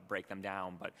try to break them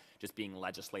down. But just being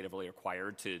legislatively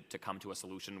required to come to a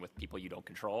solution with people you don't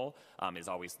control is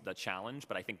always the challenge.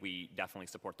 But I think we definitely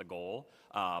support the goal,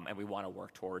 and we want to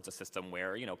work towards a system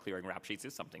where, you know, clearing rap sheets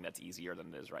is something that's easier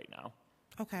than it is right now.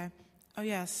 Okay. Oh,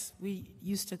 yes. We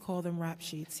used to call them rap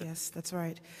sheets. Yes, that's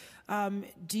right.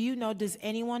 Do you know, does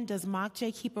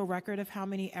MOCJ keep a record of how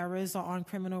many errors are on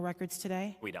criminal records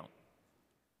today? We don't.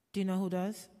 Do you know who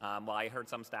does? Well, I heard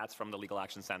some stats from the Legal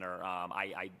Action Center.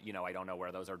 I don't know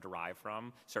where those are derived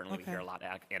from. Certainly, we hear a lot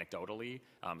anecdotally.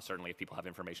 Certainly, if people have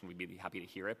information, we'd be happy to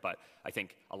hear it. But I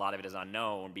think a lot of it is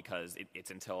unknown because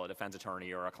it's until a defense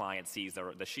attorney or a client sees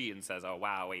the sheet and says, "Oh,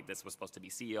 wow, wait, this was supposed to be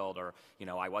sealed," or, you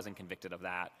know, "I wasn't convicted of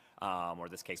that," or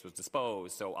 "This case was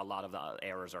disposed." So a lot of the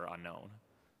errors are unknown.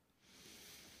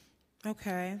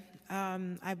 Okay.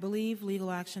 I believe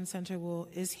Legal Action Center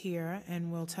is here and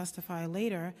will testify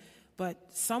later, but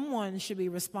someone should be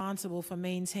responsible for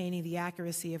maintaining the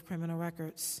accuracy of criminal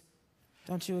records.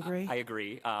 Don't you agree? I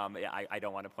agree. I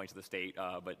don't want to point to the state,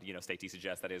 but, you know, State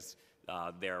DCJS, that is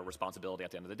their responsibility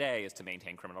at the end of the day, is to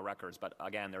maintain criminal records. But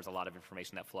again, there's a lot of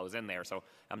information that flows in there. So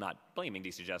I'm not blaming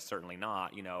DCJS, certainly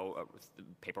not. You know,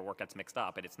 paperwork gets mixed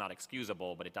up, and it's not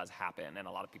excusable, but it does happen. And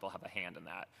a lot of people have a hand in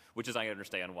that, which is, I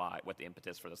understand what the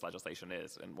impetus for this legislation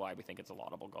is and why we think it's a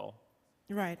laudable goal.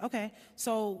 Right, okay.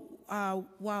 So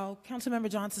while Councilmember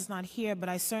Johnson's not here, but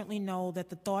I certainly know that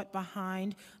the thought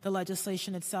behind the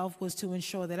legislation itself was to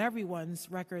ensure that everyone's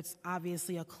records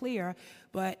obviously are clear.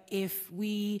 But if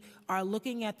we are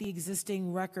looking at the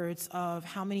existing records of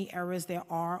how many errors there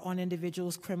are on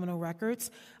individuals' criminal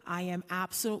records, I am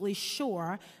absolutely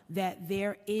sure that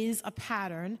there is a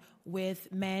pattern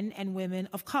with men and women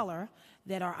of color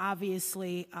that are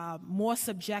obviously more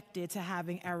subjected to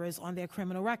having errors on their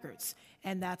criminal records.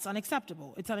 And that's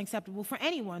unacceptable. It's unacceptable for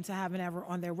anyone to have an error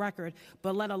on their record,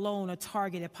 but let alone a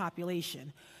targeted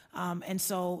population. And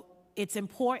so it's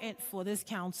important for this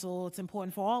council, it's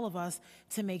important for all of us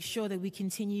to make sure that we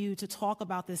continue to talk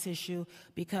about this issue,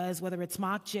 because whether it's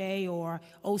MOCJ or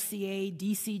OCA,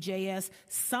 DCJS,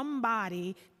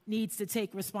 somebody needs to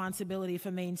take responsibility for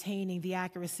maintaining the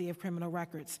accuracy of criminal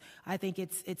records. I think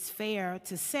it's fair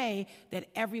to say that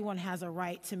everyone has a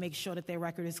right to make sure that their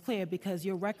record is clear, because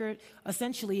your record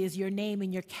essentially is your name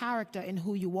and your character and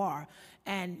who you are.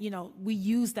 And, you know, we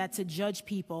use that to judge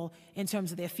people in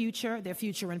terms of their future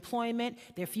employment,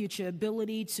 their future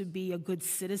ability to be a good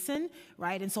citizen,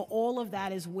 right? And so all of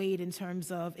that is weighed in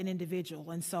terms of an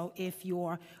individual. And so if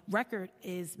your record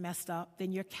is messed up,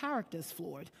 then your character is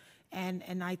flawed.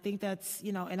 And I think that's,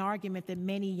 you know, an argument that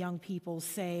many young people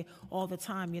say all the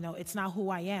time, you know, it's not who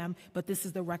I am, but this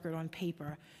is the record on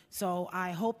paper. So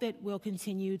I hope that we'll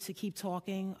continue to keep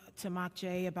talking to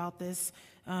MOCJ about this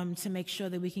to make sure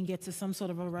that we can get to some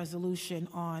sort of a resolution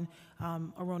on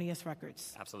erroneous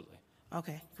records. Absolutely.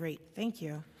 Okay, great. Thank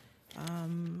you.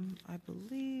 I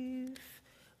believe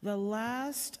the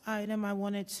last item I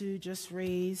wanted to just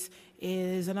raise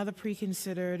is another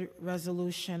pre-considered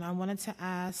resolution. I wanted to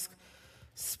ask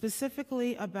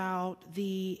specifically about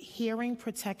the Hearing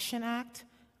Protection Act.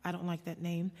 I don't like that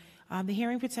name. The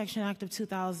Hearing Protection Act of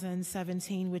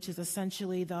 2017, which is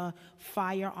essentially the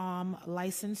firearm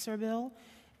licensure bill.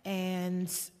 And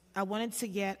I wanted to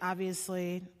get,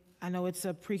 obviously, I know it's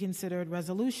a pre-considered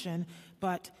resolution,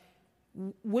 but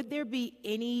would there be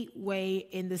any way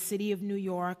in the city of New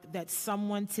York that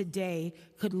someone today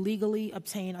could legally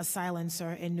obtain a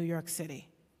silencer in New York City?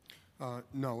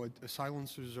 No,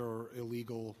 silencers are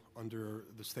illegal under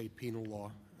the state penal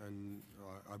law, and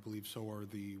I believe so are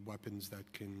the weapons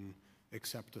that can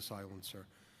accept a silencer.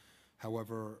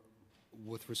 However,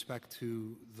 with respect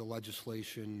to the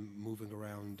legislation moving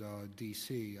around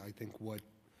D.C., I think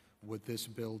what this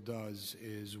bill does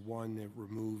is, one, it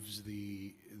removes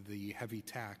the heavy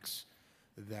tax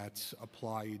that's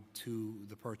applied to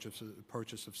the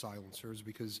purchase of silencers,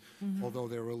 because although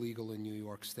they're illegal in New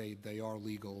York State, they are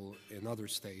legal in other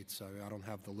states. I don't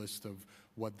have the list of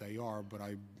what they are, but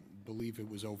I believe it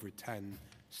was over 10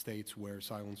 states where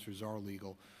silencers are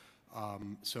legal.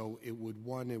 So it would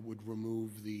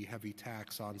remove the heavy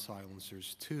tax on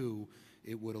silencers. Two,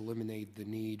 it would eliminate the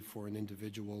need for an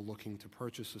individual looking to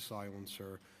purchase a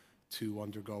silencer to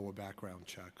undergo a background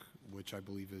check, which I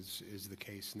believe is the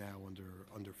case now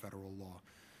under federal law.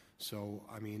 So,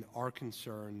 I mean, our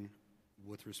concern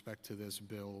with respect to this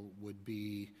bill would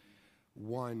be,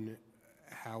 one,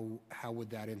 how would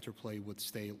that interplay with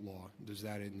state law? Does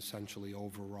that essentially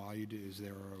override?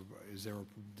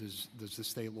 Does the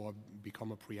state law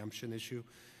become a preemption issue?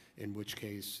 In which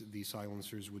case, the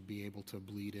silencers would be able to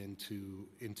bleed into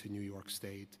New York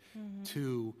State. Mm-hmm.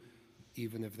 Two,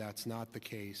 even if that's not the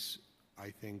case, I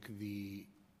think the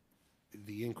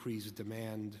increased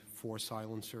demand for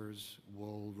silencers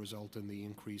will result in the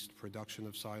increased production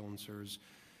of silencers,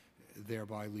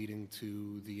 thereby leading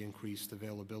to the increased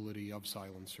availability of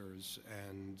silencers.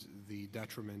 And the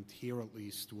detriment here, at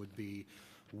least, would be,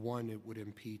 one, it would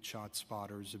impede shot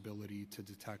spotters' ability to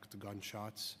detect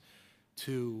gunshots.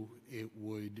 Two, it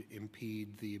would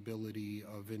impede the ability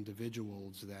of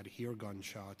individuals that hear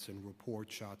gunshots and report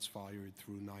shots fired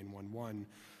through 911.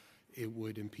 It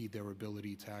would impede their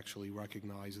ability to actually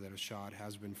recognize that a shot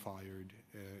has been fired,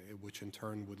 which in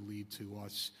turn would lead to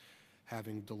us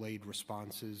having delayed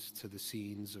responses to the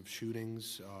scenes of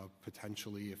shootings.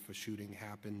 Potentially, if a shooting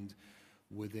happened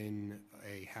within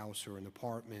a house or an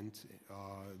apartment,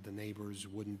 the neighbors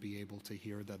wouldn't be able to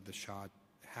hear that the shot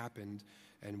happened,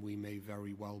 and we may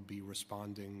very well be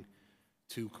responding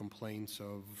to complaints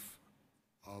of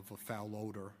a foul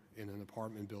odor in an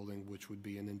apartment building, which would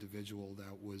be an individual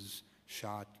that was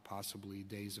shot possibly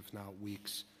days, if not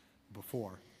weeks,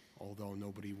 before, although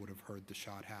nobody would have heard the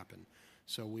shot happen.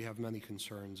 So we have many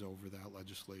concerns over that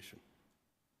legislation.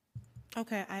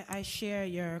 Okay, I share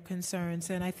your concerns,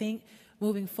 and I think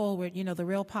moving forward, the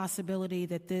real possibility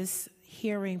that this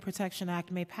Hearing Protection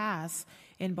Act may pass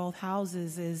in both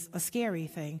houses is a scary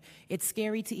thing. It's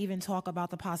scary to even talk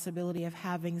about the possibility of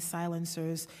having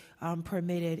silencers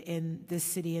permitted in this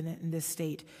city and in this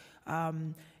state.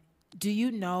 Do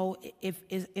you know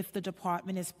if the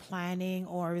department is planning,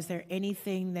 or is there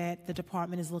anything that the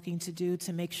department is looking to do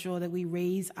to make sure that we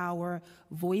raise our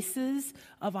voices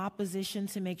of opposition,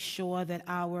 to make sure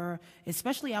that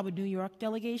especially our New York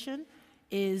delegation,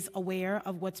 is aware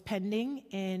of what's pending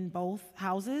in both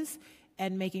houses,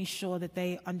 and making sure that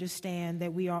they understand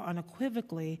that we are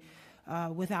unequivocally,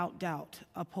 without doubt,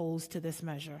 opposed to this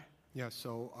measure? Yes,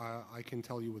 so I can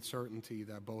tell you with certainty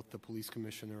that both the police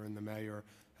commissioner and the mayor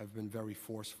have been very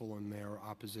forceful in their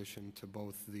opposition to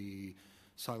both the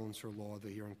silencer law, the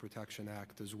Hearing Protection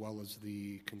Act, as well as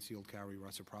the Concealed Carry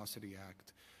Reciprocity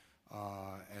Act.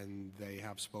 And they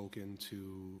have spoken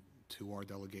to our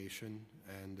delegation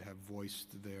and have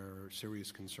voiced their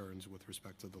serious concerns with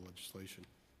respect to the legislation.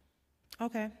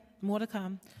 Okay, more to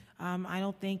come. I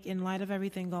don't think, in light of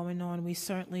everything going on, we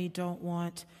certainly don't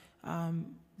want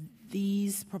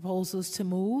these proposals to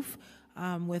move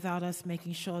without us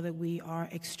making sure that we are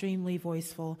extremely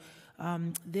voiceful.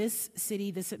 This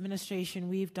city, this administration,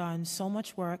 we've done so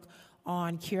much work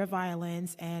on cure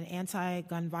violence and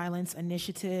anti-gun violence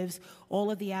initiatives,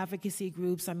 all of the advocacy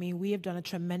groups. I mean, we have done a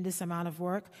tremendous amount of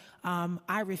work.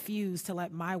 I refuse to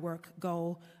let my work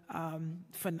go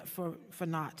for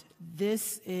naught.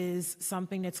 This is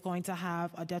something that's going to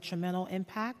have a detrimental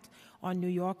impact on New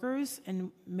Yorkers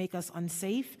and make us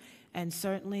unsafe. And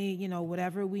certainly,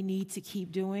 whatever we need to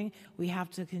keep doing, we have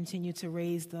to continue to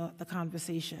raise the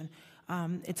conversation.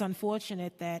 It's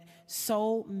unfortunate that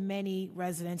so many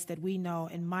residents that we know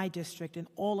in my district and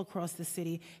all across the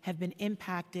city have been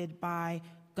impacted by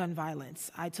gun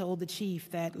violence. I told the chief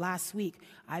that last week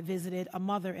I visited a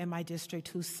mother in my district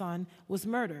whose son was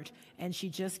murdered, and she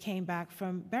just came back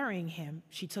from burying him.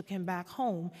 She took him back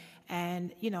home,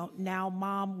 and now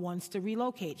mom wants to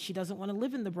relocate. She doesn't want to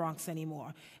live in the Bronx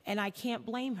anymore, and I can't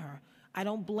blame her. I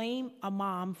don't blame a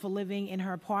mom for living in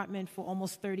her apartment for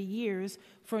almost 30 years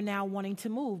for now wanting to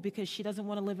move, because she doesn't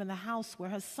want to live in the house where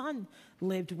her son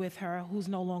lived with her, who's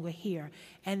no longer here.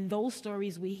 And those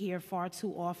stories we hear far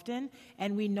too often,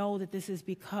 and we know that this is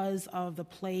because of the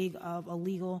plague of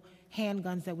illegal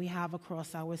handguns that we have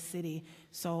across our city.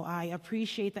 So I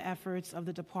appreciate the efforts of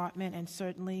the department, and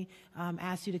certainly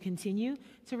ask you to continue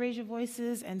to raise your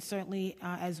voices, and certainly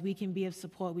as we can be of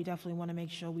support, we definitely want to make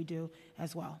sure we do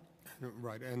as well.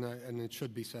 Right, and it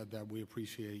should be said that we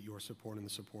appreciate your support and the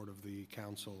support of the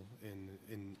council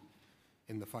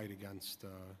in the fight against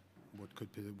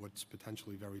what's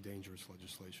potentially very dangerous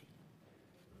legislation.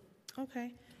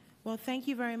 Okay, well, thank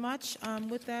you very much.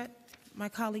 With that, my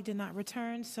colleague did not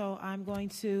return, so I'm going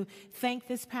to thank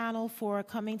this panel for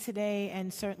coming today,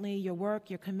 and certainly your work,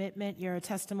 your commitment, your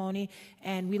testimony,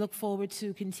 and we look forward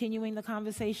to continuing the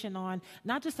conversation on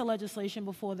not just the legislation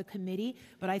before the committee,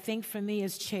 but I think for me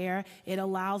as chair, it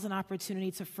allows an opportunity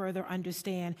to further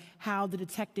understand how the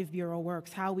Detective Bureau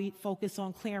works, how we focus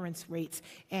on clearance rates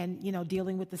and,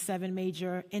 dealing with the 7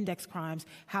 major index crimes,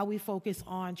 how we focus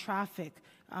on traffic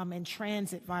and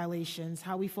transit violations,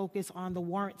 how we focus on the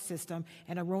warrant system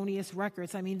and erroneous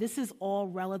records. I mean, this is all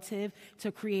relative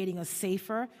to creating a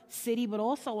safer city, but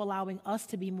also allowing us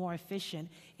to be more efficient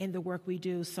in the work we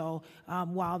do. So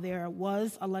while there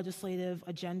was a legislative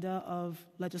agenda of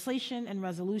legislation and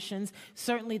resolutions,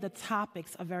 certainly the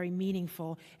topics are very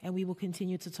meaningful, and we will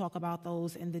continue to talk about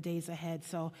those in the days ahead.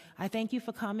 So I thank you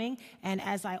for coming, and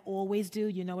as I always do,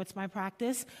 you know it's my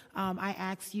practice, I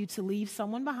ask you to leave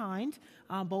someone behind,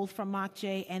 both from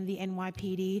MOCJ and the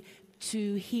NYPD,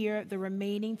 to hear the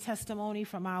remaining testimony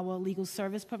from our legal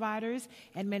service providers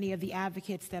and many of the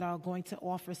advocates that are going to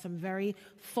offer some very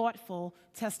thoughtful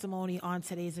testimony on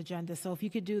today's agenda. So if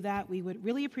you could do that, we would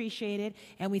really appreciate it,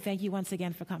 and we thank you once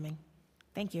again for coming.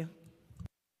 Thank you.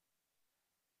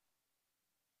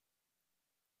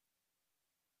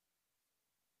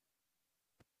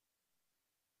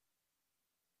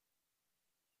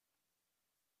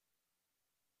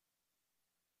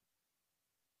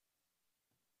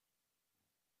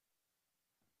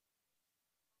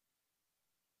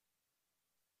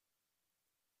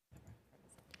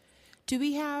 Do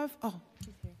we have, oh,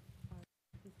 he's here.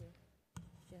 He's here.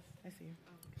 Yes, I see you.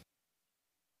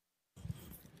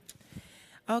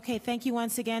 Okay, thank you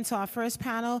once again to our first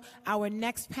panel. Our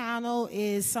next panel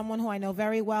is someone who I know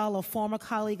very well, a former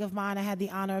colleague of mine I had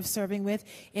the honor of serving with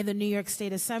in the New York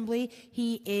State Assembly.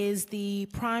 He is the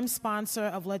prime sponsor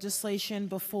of legislation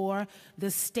before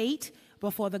the state,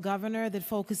 before the governor, that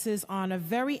focuses on a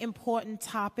very important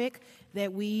topic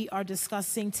that we are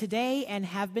discussing today and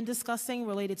have been discussing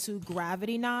related to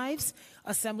gravity knives,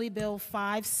 Assembly Bill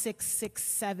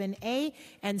 5667A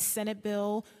and Senate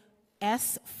Bill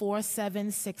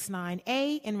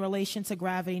S4769A in relation to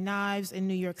gravity knives in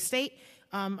New York State.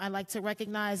 I'd like to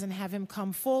recognize and have him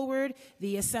come forward,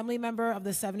 the Assembly Member of the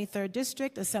 73rd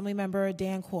District, Assembly Member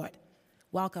Dan Court.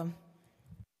 Welcome.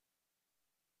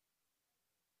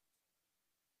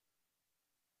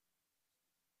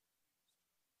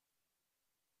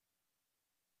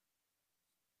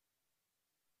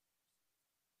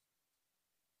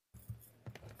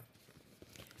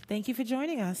 Thank you for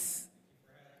joining us.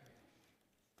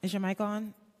 Is your mic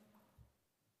on?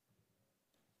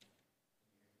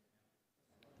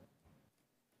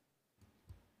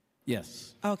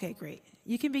 Yes. Okay, great.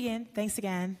 You can begin. Thanks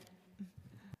again.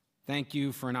 Thank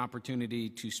you for an opportunity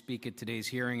to speak at today's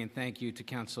hearing, and thank you to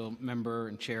Council Member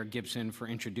and Chair Gibson for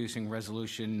introducing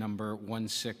Resolution Number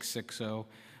 1660.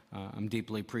 I'm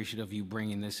deeply appreciative of you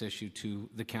bringing this issue to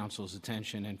the Council's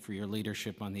attention and for your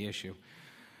leadership on the issue.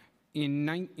 In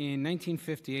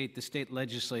 1958, the state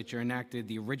legislature enacted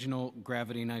the original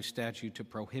gravity knife statute to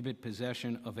prohibit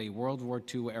possession of a World War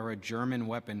II-era German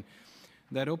weapon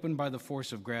that opened by the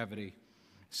force of gravity.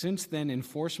 Since then,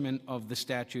 enforcement of the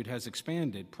statute has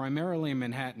expanded, primarily in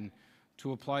Manhattan,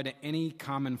 to apply to any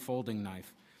common folding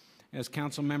knife. As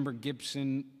Councilmember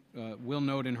Gibson will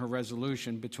note in her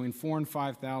resolution, between 4,000 and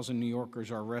 5,000 New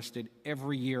Yorkers are arrested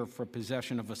every year for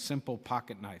possession of a simple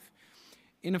pocket knife.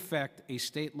 In effect, a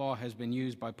state law has been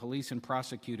used by police and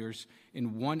prosecutors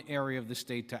in one area of the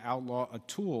state to outlaw a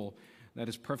tool that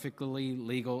is perfectly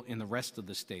legal in the rest of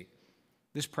the state.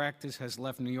 This practice has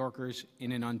left New Yorkers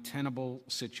in an untenable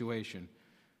situation.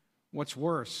 What's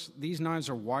worse, these knives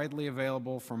are widely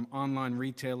available from online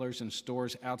retailers and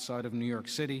stores outside of New York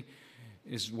City,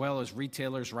 as well as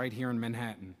retailers right here in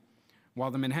Manhattan.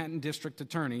 While the Manhattan District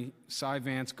Attorney, Cy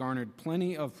Vance, garnered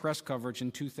plenty of press coverage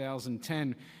in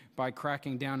 2010 by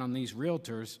cracking down on these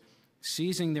realtors,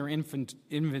 seizing their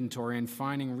inventory and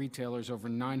fining retailers over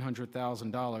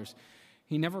 $900,000,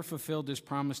 he never fulfilled his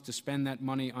promise to spend that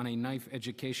money on a knife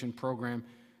education program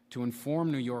to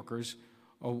inform New Yorkers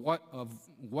of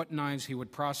what knives he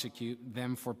would prosecute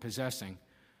them for possessing.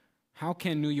 How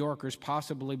can New Yorkers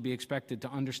possibly be expected to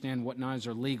understand what knives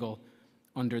are legal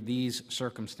under these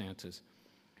circumstances?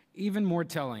 Even more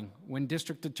telling, when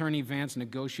District Attorney Vance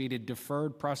negotiated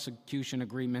deferred prosecution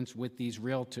agreements with these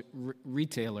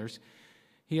retailers,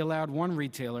 he allowed one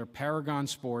retailer, Paragon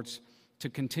Sports, to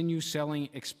continue selling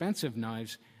expensive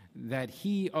knives that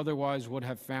he otherwise would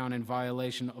have found in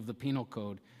violation of the penal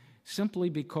code, simply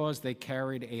because they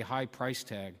carried a high price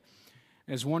tag.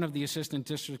 As one of the assistant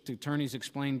district attorneys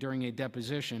explained during a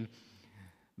deposition,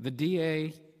 the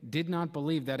DA did not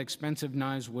believe that expensive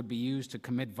knives would be used to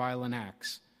commit violent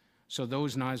acts, so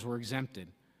those knives were exempted.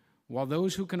 While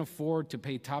those who can afford to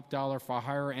pay top dollar for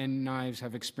higher-end knives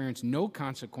have experienced no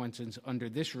consequences under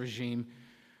this regime,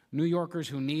 New Yorkers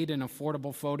who need an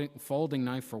affordable folding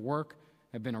knife for work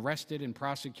have been arrested and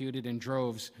prosecuted in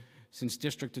droves since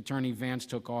District Attorney Vance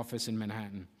took office in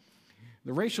Manhattan.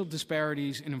 The racial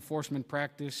disparities in enforcement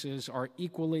practices are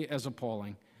equally as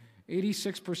appalling.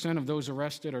 86% of those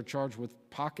arrested or charged with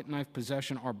pocket knife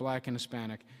possession are black and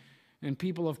Hispanic, and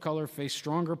people of color face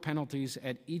stronger penalties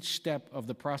at each step of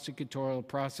the prosecutorial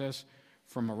process,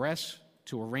 from arrest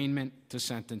to arraignment to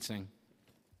sentencing.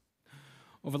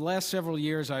 Over the last several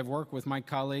years, I've worked with my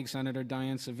colleague, Senator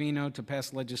Diane Savino, to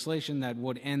pass legislation that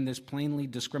would end this plainly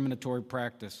discriminatory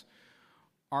practice.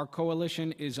 Our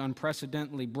coalition is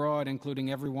unprecedentedly broad,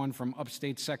 including everyone from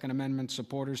upstate Second Amendment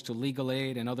supporters to legal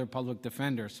aid and other public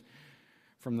defenders,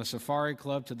 from the Safari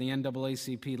Club to the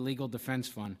NAACP Legal Defense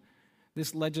Fund.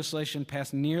 This legislation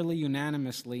passed nearly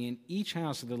unanimously in each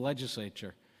house of the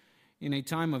legislature. In a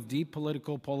time of deep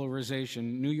political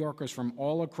polarization, New Yorkers from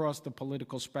all across the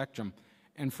political spectrum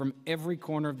and from every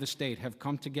corner of the state have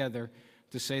come together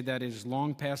to say that it is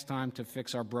long past time to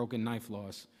fix our broken knife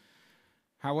laws.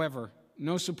 However,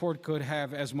 no support could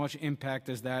have as much impact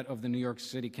as that of the New York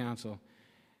City Council.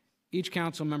 Each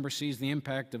council member sees the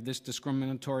impact of this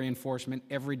discriminatory enforcement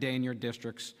every day in your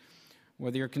districts,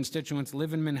 whether your constituents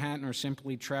live in Manhattan or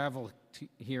simply travel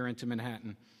here into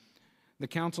Manhattan. The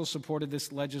council supported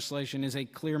this legislation is a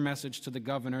clear message to the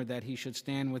governor that he should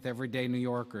stand with everyday New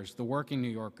Yorkers, the working New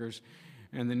Yorkers,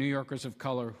 and the New Yorkers of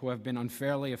color who have been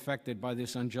unfairly affected by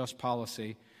this unjust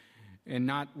policy, and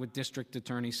not with District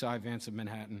Attorney Cy Vance of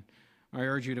Manhattan. I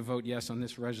urge you to vote yes on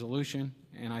this resolution,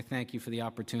 and I thank you for the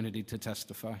opportunity to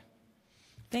testify.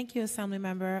 Thank you,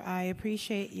 Assemblymember. I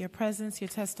appreciate your presence, your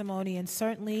testimony, and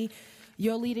certainly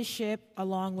your leadership,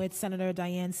 along with Senator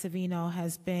Diane Savino,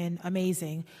 has been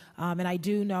amazing. And I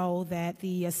do know that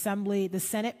the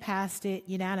Senate passed it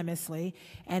unanimously,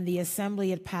 and the Assembly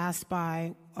had passed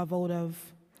by a vote of,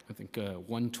 I think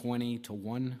 120 to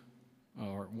 1,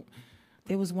 or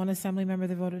there was one Assembly member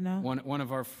that voted no. one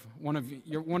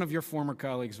of your former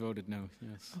colleagues voted no.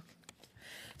 Yes. Okay.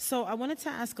 So I wanted to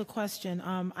ask a question.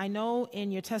 I know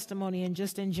in your testimony and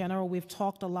just in general, we've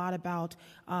talked a lot about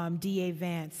DA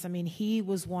Vance. I mean, he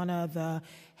was one of the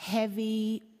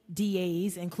heavy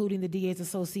DAs, including the DAs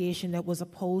Association, that was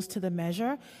opposed to the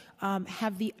measure.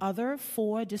 Have the other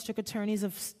 4 district attorneys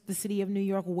of the city of New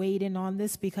York weighed in on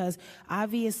this? Because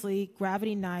obviously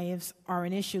gravity knives are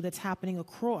an issue that's happening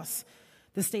across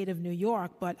the state of New York,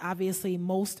 but obviously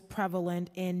most prevalent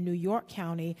in New York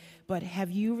County. But have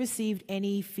you received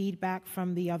any feedback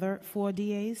from the other 4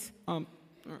 DAs?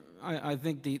 I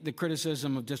think the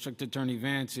criticism of District Attorney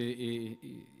Vance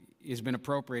has been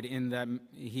appropriate in that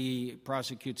he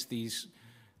prosecutes these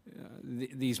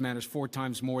matters 4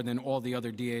 times more than all the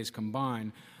other DAs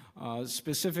combined.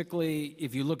 Specifically,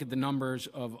 if you look at the numbers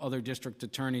of other district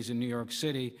attorneys in New York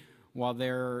City, while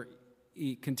there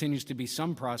continues to be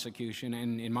some prosecution,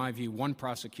 and in my view, 1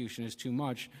 prosecution is too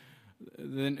much,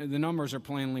 the numbers are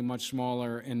plainly much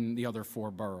smaller in the other 4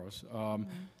 boroughs. Okay.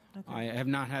 I have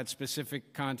not had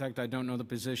specific contact. I don't know the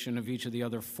position of each of the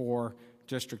other 4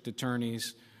 district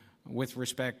attorneys with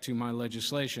respect to my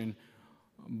legislation,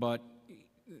 but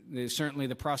certainly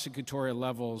the prosecutorial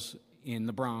levels in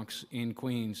the Bronx, in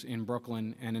Queens, in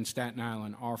Brooklyn, and in Staten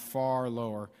Island are far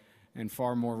lower and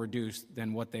far more reduced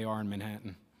than what they are in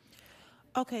Manhattan.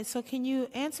 Okay, so can you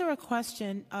answer a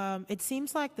question? It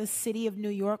seems like the city of New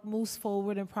York moves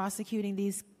forward in prosecuting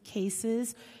these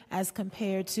cases as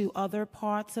compared to other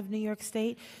parts of New York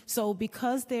State. So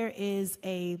because there is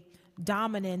a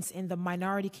dominance in the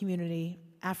minority community,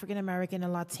 African American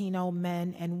and Latino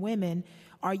men and women,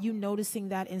 are you noticing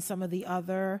that in some of the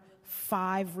other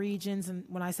 5 regions? And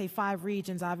when I say 5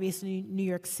 regions, obviously New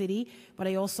York City, but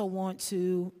I also want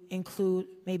to include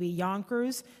maybe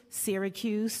Yonkers,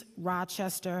 Syracuse,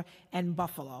 Rochester, and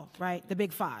Buffalo, right? The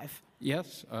big 5.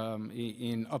 Yes,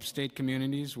 in upstate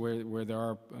communities where there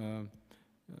are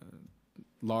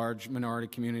large minority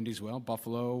communities, well,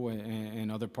 Buffalo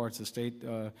and other parts of the state,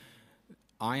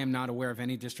 I am not aware of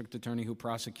any district attorney who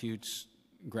prosecutes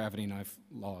gravity knife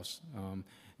laws.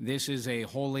 This is a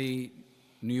wholly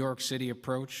New York City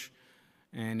approach,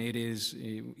 and it is,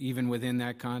 even within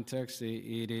that context,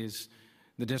 it is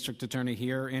the district attorney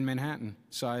here in Manhattan,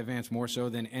 Cy Vance, more so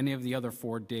than any of the other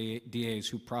 4 DAs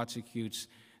who prosecutes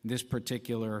this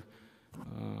particular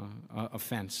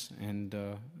offense. And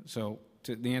so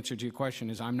the answer to your question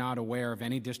is I'm not aware of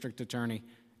any district attorney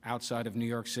outside of New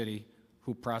York City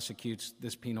who prosecutes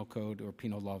this penal code or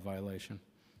penal law violation.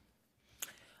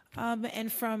 And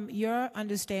from your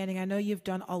understanding, I know you've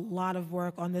done a lot of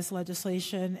work on this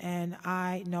legislation, and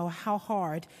I know how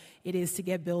hard it is to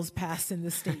get bills passed in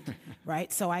the state,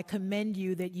 right? So I commend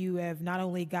you that you have not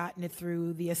only gotten it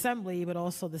through the Assembly, but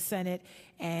also the Senate,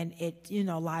 and it,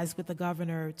 lies with the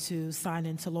governor to sign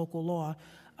into local law.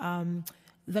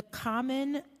 the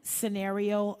common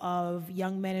scenario of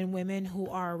young men and women who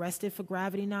are arrested for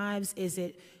gravity knives, is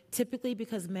it typically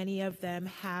because many of them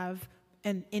have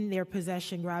in their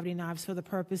possession gravity knives for the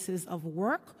purposes of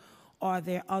work? Or are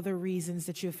there other reasons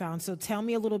that you've found? So tell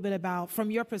me a little bit about, from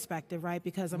your perspective, right?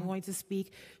 Because I'm going to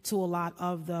speak to a lot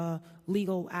of the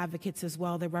legal advocates as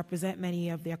well that represent many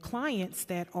of their clients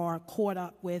that are caught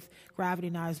up with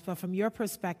gravity knives. But from your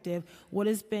perspective, what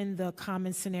has been the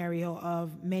common scenario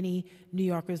of many New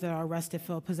Yorkers that are arrested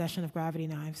for possession of gravity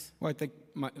knives? Well, I think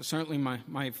certainly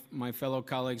my fellow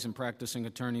colleagues and practicing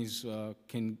attorneys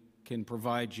can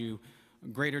provide you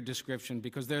greater description,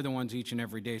 because they're the ones each and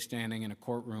every day standing in a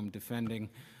courtroom defending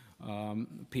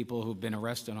people who've been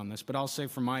arrested on this. But I'll say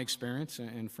from my experience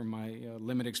and from my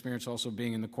limited experience also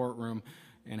being in the courtroom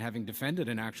and having defended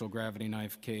an actual gravity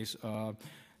knife case,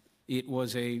 it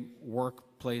was a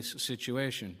workplace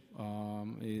situation.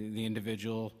 The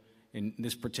individual in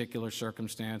this particular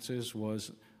circumstances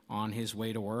was on his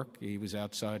way to work. He was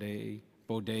outside a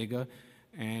bodega,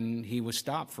 and he was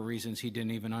stopped for reasons he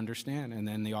didn't even understand. And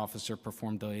then the officer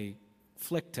performed a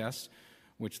flick test,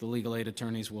 which the legal aid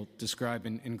attorneys will describe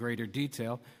in greater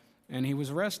detail, and he was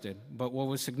arrested. But what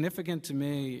was significant to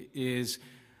me is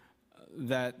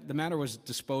that the matter was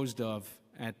disposed of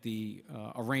at the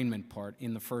arraignment part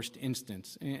in the first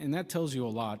instance. And that tells you a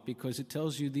lot, because it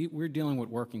tells you we're dealing with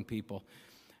working people.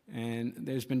 And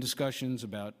there's been discussions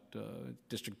about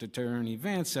District Attorney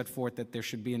Vance set forth that there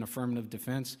should be an affirmative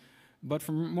defense. But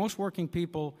for most working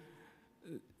people,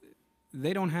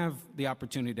 they don't have the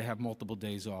opportunity to have multiple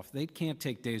days off. They can't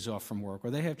take days off from work, or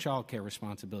they have child care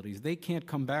responsibilities. They can't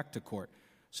come back to court.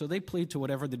 So they plead to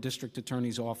whatever the district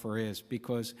attorney's offer is,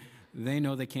 because they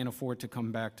know they can't afford to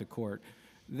come back to court.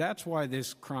 That's why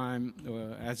this crime,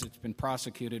 as it's been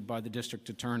prosecuted by the district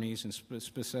attorneys, and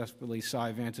specifically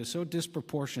Cy Vance, is so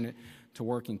disproportionate to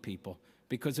working people,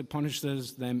 because it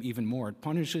punishes them even more. It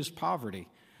punishes poverty.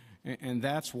 And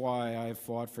that's why I've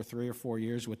fought for 3 or 4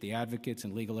 years with the advocates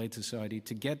and Legal Aid Society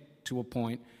to get to a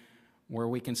point where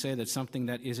we can say that something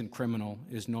that isn't criminal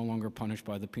is no longer punished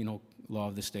by the penal law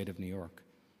of the state of New York.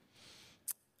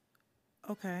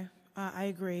 Okay, I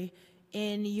agree.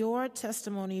 In your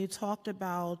testimony, you talked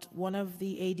about one of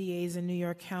the ADAs in New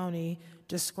York County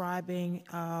describing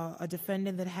a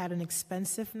defendant that had an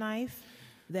expensive knife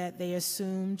that they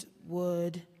assumed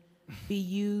would be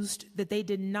used, that they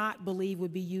did not believe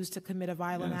would be used to commit a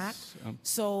violent act.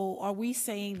 So are we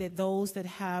saying that those that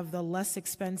have the less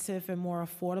expensive and more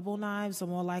affordable knives are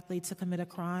more likely to commit a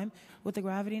crime with a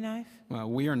gravity knife?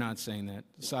 Well, we are not saying that.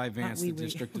 Cy Vance, the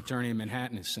district attorney in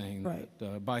Manhattan, is saying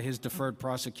that by his deferred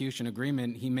prosecution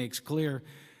agreement, he makes clear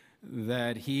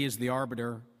that he is the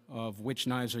arbiter of which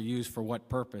knives are used for what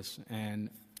purpose. And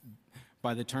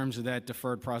by the terms of that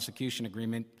deferred prosecution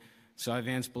agreement, Cy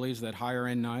Vance believes that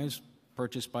higher-end knives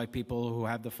purchased by people who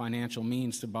have the financial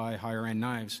means to buy higher-end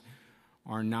knives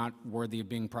are not worthy of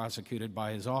being prosecuted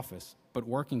by his office. But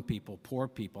working people, poor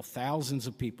people, thousands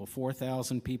of people,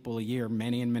 4,000 people a year,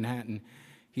 many in Manhattan,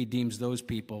 he deems those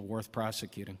people worth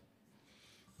prosecuting.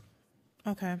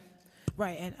 Okay.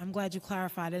 Right, and I'm glad you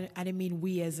clarified. I didn't mean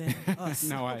we as in us.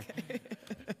 No, okay.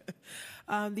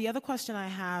 The other question I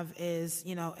have is,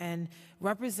 and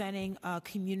representing a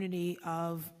community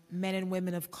of men and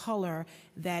women of color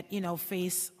that,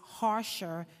 face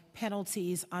harsher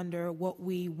penalties under what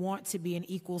we want to be an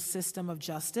equal system of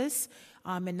justice,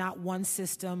 and not one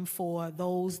system for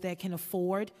those that can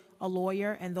afford a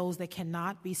lawyer and those that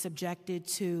cannot be subjected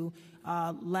to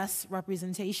less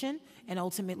representation and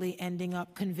ultimately ending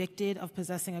up convicted of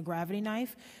possessing a gravity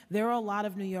knife. There are a lot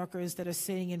of New Yorkers that are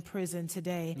sitting in prison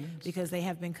today because they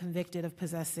have been convicted of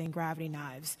possessing gravity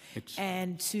knives.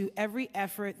 And to every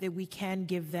effort that we can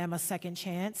give them a second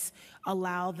chance,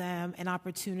 allow them an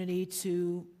opportunity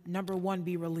to, number one,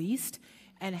 be released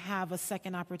and have a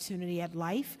second opportunity at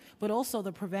life, but also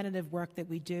the preventative work that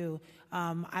we do.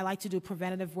 I like to do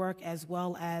preventative work as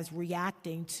well as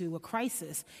reacting to a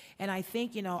crisis. And I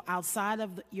think, outside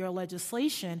of your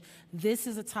legislation, this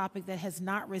is a topic that has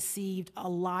not received a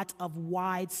lot of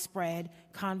widespread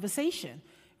conversation.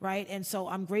 Right? And so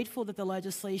I'm grateful that the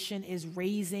legislation is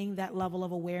raising that level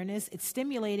of awareness. It's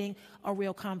stimulating a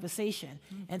real conversation.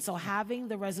 And so having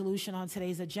the resolution on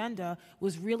today's agenda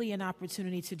was really an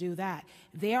opportunity to do that.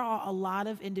 There are a lot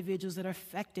of individuals that are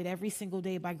affected every single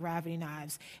day by gravity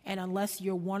knives. And unless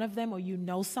you're one of them or you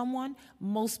know someone,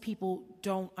 most people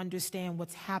don't understand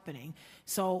what's happening.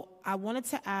 So I wanted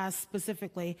to ask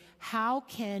specifically, how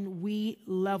can we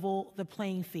level the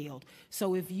playing field?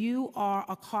 So if you are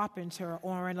a carpenter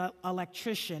or an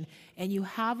electrician and you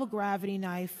have a gravity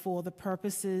knife for the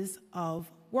purposes of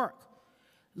work,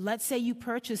 Let's say you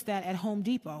purchase that at Home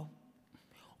Depot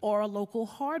or a local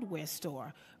hardware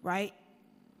store, right?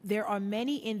 There are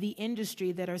many in the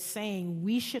industry that are saying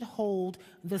we should hold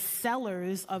the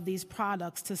sellers of these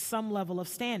products to some level of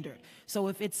standard. So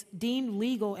if it's deemed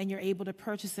legal and you're able to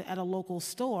purchase it at a local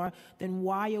store, then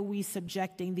why are we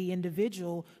subjecting the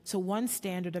individual to one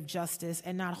standard of justice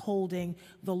and not holding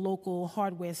the local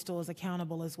hardware stores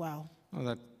accountable as well?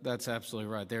 Well, that's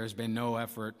absolutely right. There has been no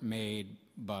effort made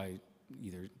by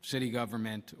either city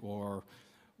government or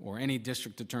any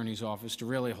district attorney's office to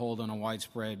really hold on a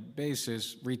widespread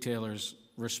basis retailers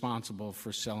responsible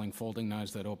for selling folding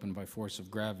knives that open by force of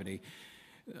gravity.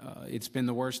 It's been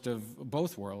the worst of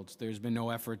both worlds. There's been no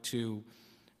effort to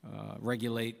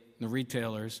regulate the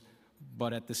retailers,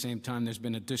 but at the same time there's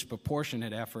been a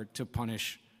disproportionate effort to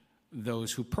punish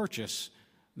those who purchase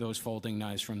those folding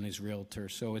knives from these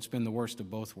realtors. So it's been the worst of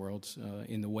both worlds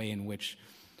in the way in which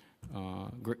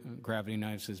gravity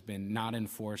knives has been not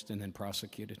enforced and then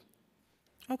prosecuted.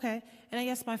 Okay, and I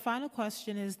guess my final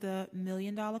question is the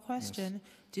million-dollar question. Yes.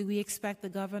 Do we expect the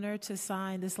governor to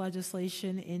sign this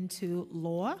legislation into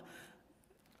law?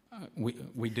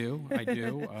 We do, I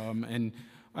do, and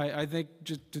I think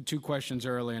just the two questions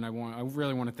earlier, and I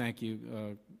really want to thank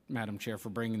you, Madam Chair, for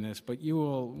bringing this. But you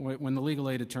will, when the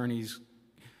legal aid attorneys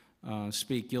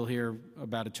speak, you'll hear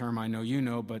about a term I know you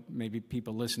know, but maybe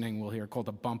people listening will hear, called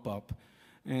a bump up.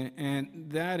 And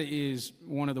that is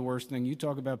one of the worst things. You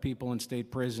talk about people in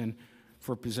state prison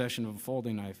for possession of a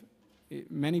folding knife.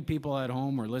 Many people at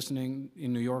home or listening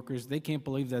in New Yorkers, they can't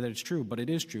believe that it's true, but it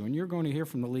is true. And you're going to hear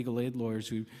from the legal aid lawyers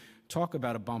who talk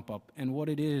about a bump up and what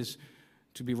it is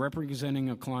to be representing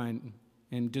a client,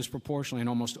 and disproportionately and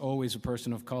almost always a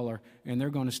person of color, and they're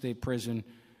going to state prison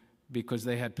because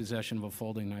they had possession of a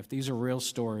folding knife. These are real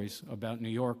stories about New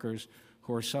Yorkers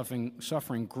who are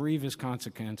suffering grievous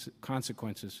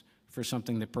consequences for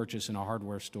something they purchased in a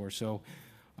hardware store. So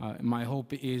my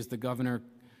hope is the governor,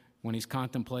 when he's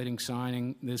contemplating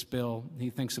signing this bill, he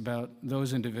thinks about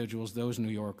those individuals, those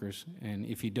New Yorkers, and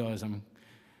if he does, I'm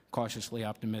cautiously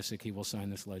optimistic he will sign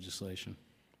this legislation.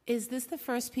 Is this the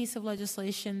first piece of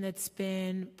legislation that's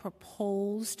been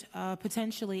proposed,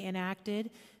 potentially enacted,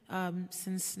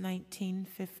 since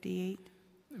 1958?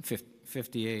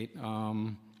 58.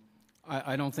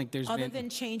 I don't think there's Other than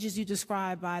changes you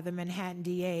described by the Manhattan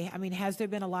DA, I mean, has there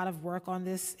been a lot of work on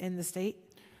this in the state?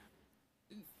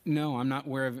 No, I'm not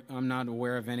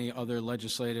aware of any other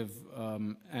legislative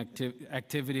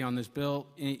activity on this bill.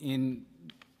 In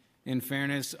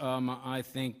fairness, I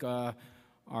think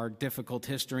our difficult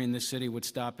history in this city with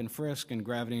stop and frisk and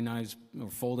gravity knives or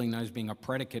folding knives being a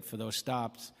predicate for those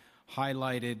stops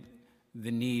highlighted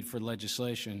the need for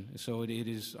legislation. So it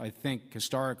is, I think,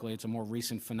 historically, it's a more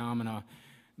recent phenomena,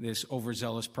 this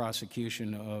overzealous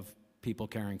prosecution of people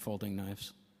carrying folding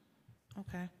knives.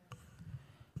 Okay.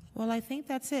 Well, I think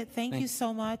that's it. Thank you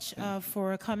so much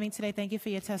for coming today. Thank you for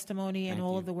your testimony and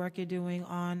all of the work you're doing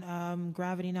on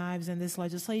gravity knives and this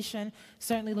legislation.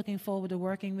 Certainly looking forward to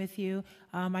working with you.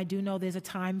 I do know there's a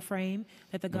time frame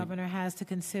that the governor has to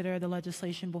consider the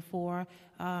legislation before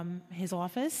his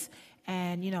office.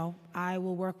 And, you know, I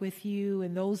will work with you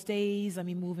in those days, I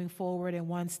mean, moving forward. And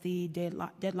once the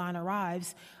deadline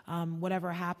arrives,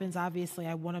 whatever happens, obviously,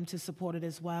 I want him to support it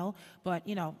as well. But,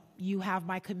 you know, you have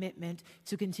my commitment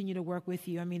to continue to work with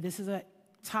you. I mean, this is a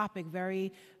topic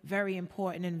very, very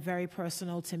important and very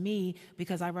personal to me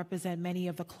because I represent many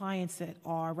of the clients that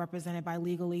are represented by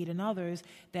Legal Aid and others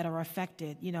that are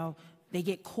affected. You know, they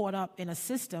get caught up in a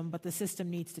system, but the system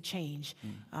needs to change.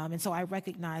 And so I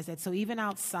recognize that. So even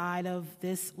outside of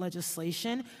this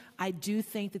legislation, I do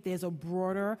think that there's a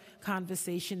broader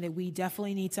conversation that we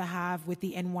definitely need to have with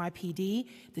the NYPD,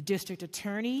 the district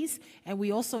attorneys, and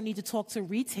we also need to talk to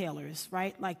retailers,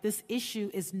 right? Like, this issue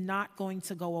is not going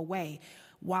to go away.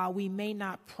 While we may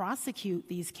not prosecute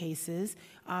these cases,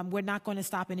 we're not going to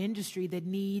stop an industry that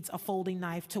needs a folding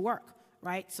knife to work.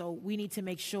 Right? So we need to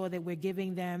make sure that we're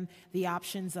giving them the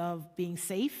options of being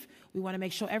safe. We want to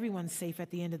make sure everyone's safe at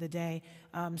the end of the day.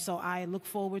 So I look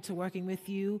forward to working with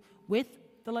you with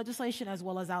the legislation as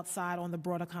well as outside on the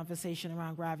broader conversation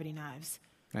around gravity knives.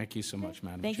 Thank you so much,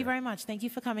 Madam Chair. Thank you very much. Thank you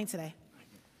for coming today.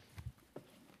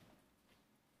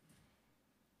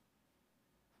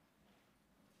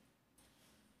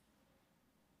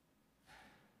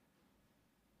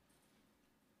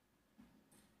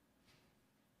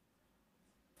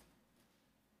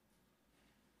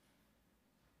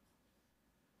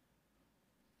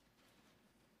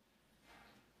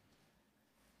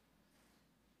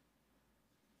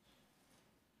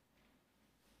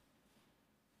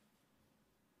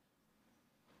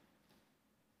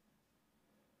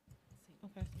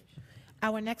 Okay.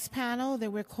 Our next panel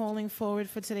that we're calling forward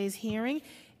for today's hearing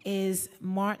is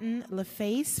Martin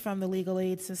LaFace from the Legal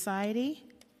Aid Society,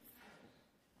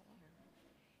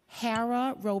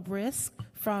 Hara Robrisk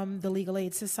from the Legal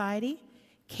Aid Society,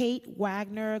 Kate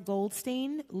Wagner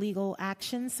Goldstein, Legal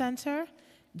Action Center,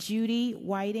 Judy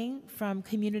Whiting from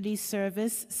Community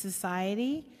Service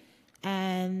Society,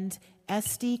 and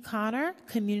Esty Connor,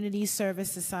 Community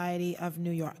Service Society of New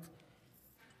York.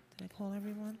 Did I call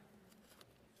everyone?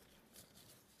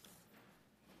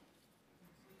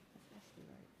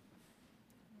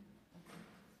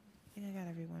 I think I got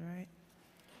everyone, right?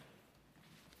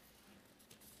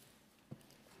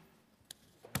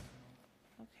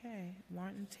 Okay,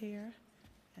 Martin's here,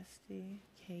 Esty,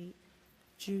 Kate,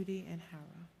 Judy, and Hara.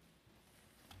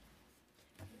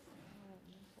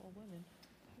 All women.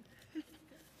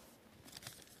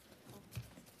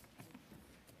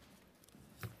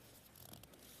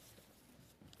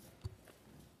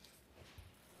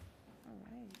 All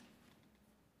right.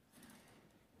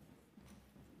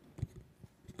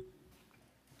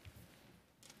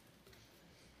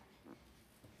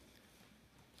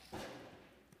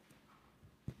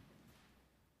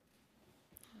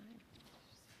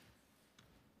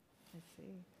 Let's see.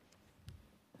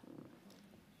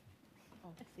 Oh,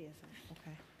 CSI.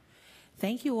 Okay.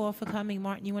 Thank you all for coming.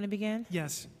 Martin, you want to begin?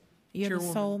 Yes. You're the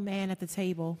Chairwoman- sole man at the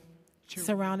table,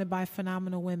 surrounded by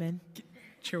phenomenal women.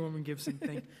 Chairwoman Gibson,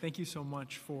 thank you so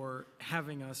much for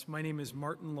having us. My name is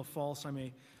Martin LaFalce. I'm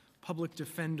a public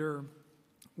defender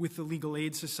with the Legal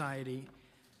Aid Society.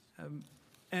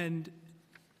 And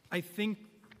I think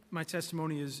my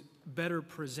testimony is better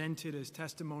presented as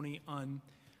testimony on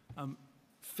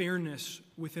fairness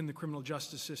within the criminal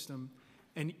justice system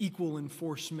and equal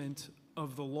enforcement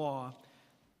of the law,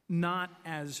 not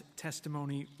as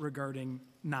testimony regarding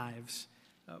knives.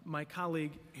 My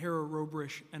colleague, Hara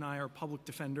Robrish, and I are public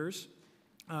defenders,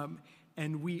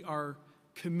 and we are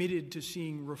committed to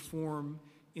seeing reform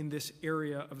in this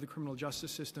area of the criminal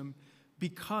justice system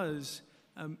because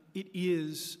it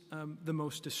is the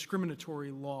most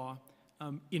discriminatory law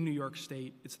in New York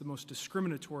State. It's the most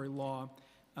discriminatory law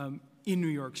in New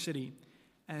York City.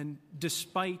 And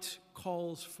despite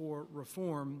calls for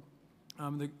reform,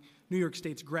 the New York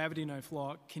State's gravity knife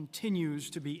law continues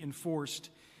to be enforced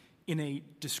in a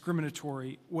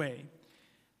discriminatory way.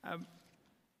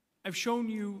 I've shown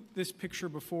you this picture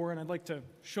before, and I'd like to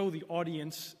show the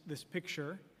audience this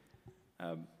picture.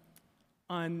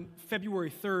 On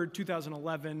February 3rd,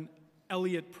 2011,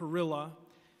 Elliot Perilla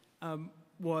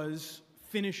was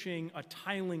finishing a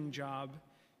tiling job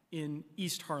in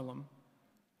East Harlem.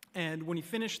 And when he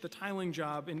finished the tiling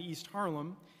job in East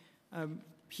Harlem,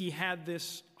 he had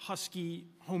this Husky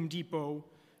Home Depot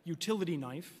utility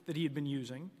knife that he had been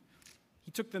using.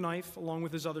 He took the knife along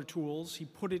with his other tools, he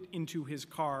put it into his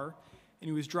car, and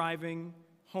he was driving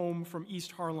home from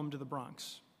East Harlem to the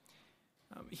Bronx.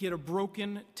 He had a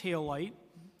broken taillight,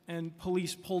 and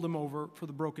police pulled him over for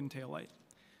the broken taillight.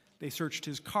 They searched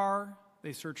his car,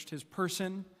 they searched his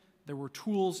person, there were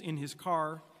tools in his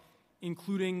car,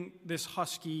 including this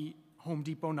Husky Home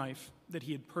Depot knife that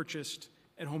he had purchased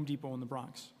at Home Depot in the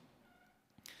Bronx.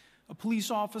 A police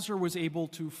officer was able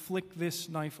to flick this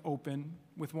knife open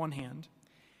with one hand,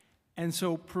 and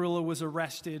so Perilla was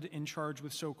arrested and charged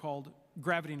with so-called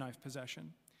gravity knife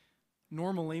possession.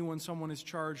 Normally, when someone is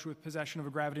charged with possession of a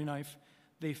gravity knife,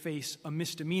 they face a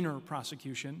misdemeanor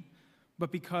prosecution,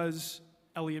 but because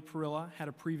Elliot Perilla had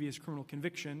a previous criminal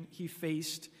conviction, he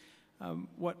faced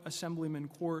what Assemblyman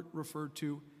Court referred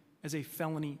to as a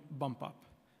felony bump-up.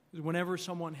 Whenever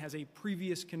someone has a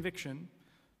previous conviction,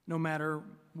 no matter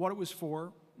what it was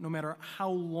for, no matter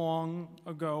how long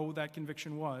ago that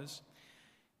conviction was,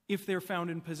 if they're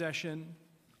found in possession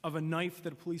of a knife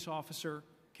that a police officer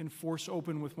can force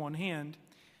open with one hand,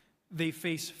 they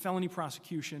face felony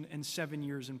prosecution and 7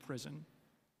 years in prison.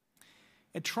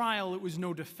 At trial, it was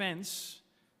no defense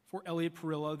for Elliot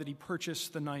Perilla that he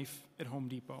purchased the knife at Home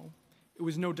Depot. It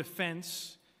was no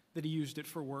defense that he used it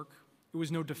for work. It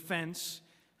was no defense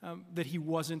that he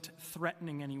wasn't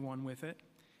threatening anyone with it.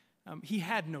 He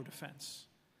had no defense.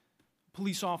 A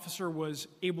police officer was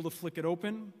able to flick it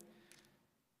open.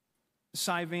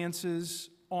 Cy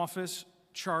Vance's office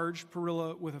charged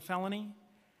Perilla with a felony.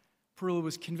 Perilla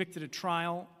was convicted at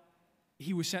trial.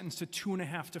 He was sentenced to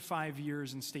 2.5 to 5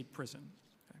 years in state prison.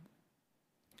 Okay.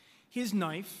 His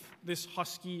knife, this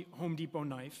Husky Home Depot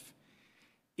knife,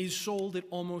 is sold at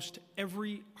almost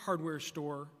every hardware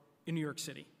store in New York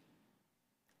City.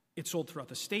 It's sold throughout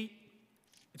the state.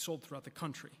 It's sold throughout the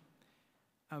country.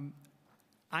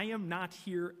 I am not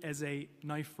here as a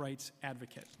knife rights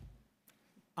advocate.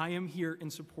 I am here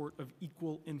in support of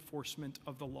equal enforcement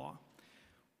of the law.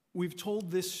 We've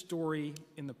told this story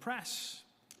in the press.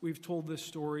 We've told this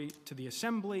story to the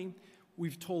Assembly.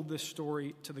 We've told this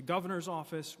story to the governor's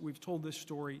office. We've told this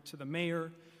story to the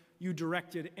mayor. You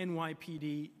directed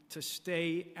NYPD to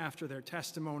stay after their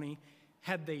testimony.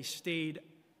 Had they stayed,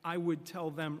 I would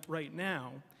tell them right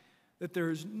now that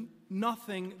there's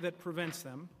nothing that prevents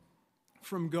them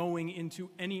from going into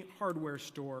any hardware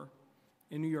store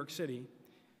in New York City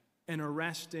and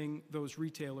arresting those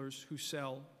retailers who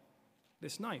sell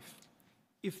this knife,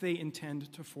 if they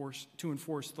intend to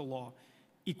enforce the law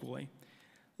equally.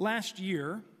 Last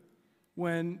year,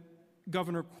 when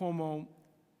Governor Cuomo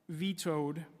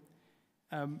vetoed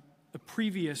a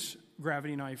previous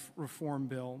gravity knife reform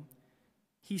bill,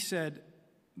 he said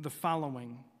the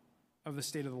following of the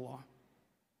state of the law.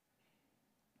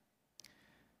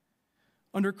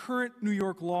 Under current New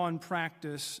York law and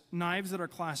practice, knives that are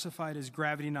classified as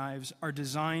gravity knives are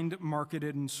designed,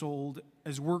 marketed, and sold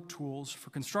as work tools for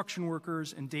construction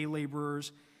workers and day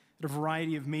laborers at a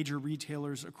variety of major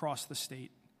retailers across the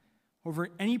state. However,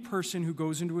 any person who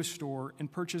goes into a store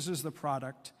and purchases the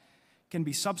product can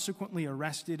be subsequently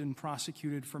arrested and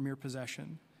prosecuted for mere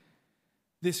possession.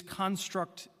 This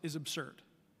construct is absurd.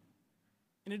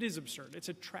 And it is absurd. It's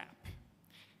a trap.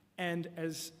 And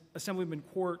as Assemblyman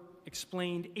Court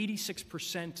explained,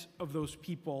 86% of those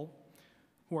people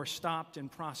who are stopped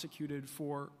and prosecuted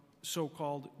for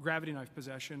so-called gravity knife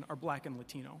possession are black and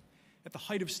Latino. At the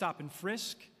height of stop and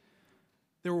frisk,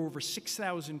 there were over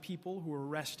 6,000 people who were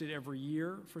arrested every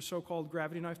year for so-called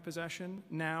gravity knife possession.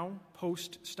 Now,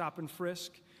 post-stop and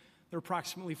frisk, there are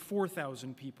approximately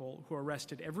 4,000 people who are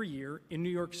arrested every year in New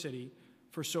York City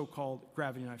for so-called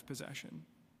gravity knife possession.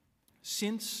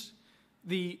 Since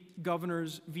the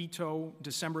governor's veto,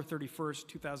 December 31st,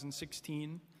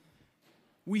 2016,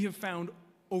 we have found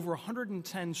over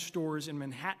 110 stores in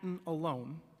Manhattan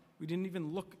alone. We didn't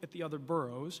even look at the other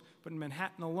boroughs, but in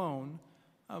Manhattan alone,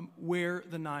 where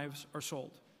the knives are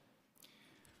sold.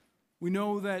 We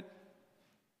know that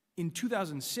in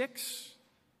 2006,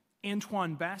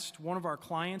 Antoine Best, one of our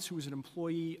clients who was an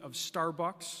employee of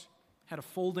Starbucks, had a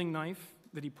folding knife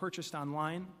that he purchased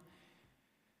online.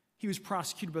 He was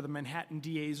prosecuted by the Manhattan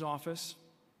DA's office.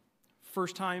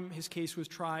 First time his case was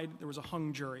tried, there was a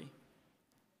hung jury.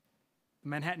 The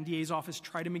Manhattan DA's office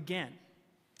tried him again.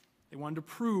 They wanted to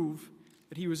prove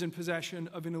that he was in possession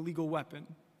of an illegal weapon,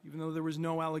 even though there was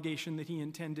no allegation that he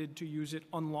intended to use it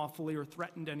unlawfully or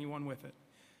threatened anyone with it.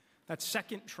 That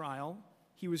second trial,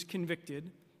 he was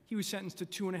convicted. He was sentenced to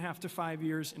 2.5 to 5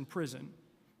 years in prison.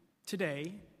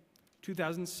 Today,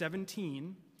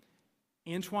 2017,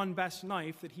 Antoine Best's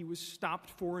knife that he was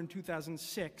stopped for in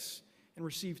 2006 and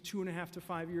received 2.5 to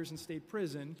 5 years in state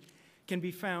prison can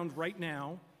be found right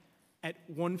now at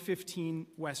 115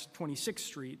 West 26th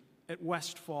Street at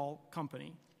Westfall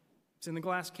Company. It's in the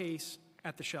glass case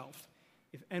at the shelf.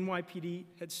 If NYPD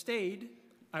had stayed,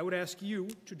 I would ask you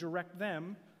to direct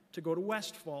them to go to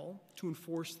Westfall to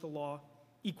enforce the law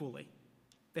equally.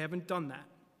 They haven't done that.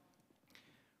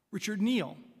 Richard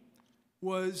Neal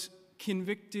was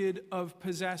convicted of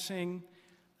possessing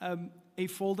a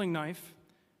folding knife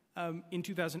in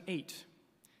 2008.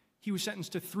 He was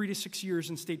sentenced to 3 to 6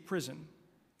 years in state prison.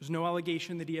 There's no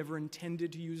allegation that he ever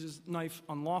intended to use his knife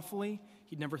unlawfully.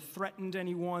 He'd never threatened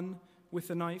anyone with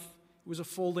a knife. It was a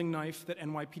folding knife that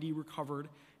NYPD recovered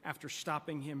after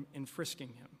stopping him and frisking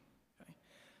him. Okay?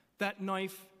 That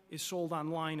knife is sold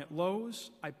online at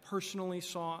Lowe's. I personally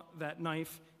saw that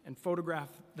knife and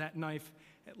photographed that knife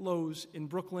at Lowe's in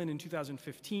Brooklyn in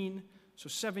 2015. So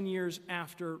 7 years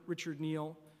after Richard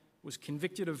Neal was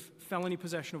convicted of felony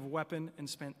possession of a weapon and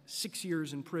spent 6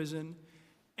 years in prison,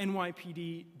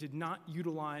 NYPD did not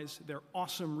utilize their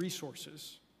awesome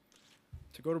resources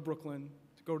to go to Brooklyn,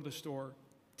 to go to the store,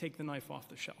 take the knife off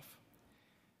the shelf.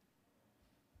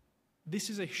 This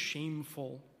is a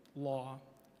shameful law.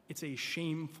 It's a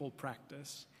shameful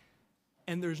practice.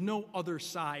 And there's no other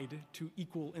side to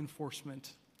equal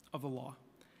enforcement of the law.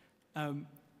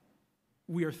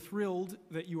 We are thrilled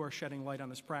that you are shedding light on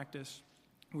this practice.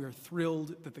 We are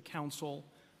thrilled that the council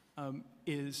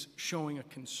is showing a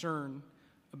concern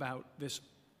about this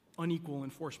unequal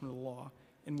enforcement of the law,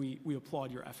 and we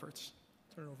applaud your efforts.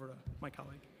 Turn it over to my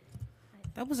colleague.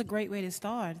 That was a great way to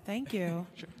start. Thank you.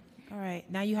 Sure. All right,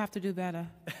 now you have to do better.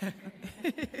 I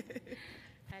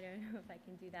don't know if I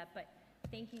can do that, but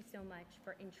thank you so much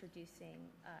for introducing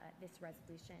this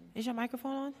resolution. Is your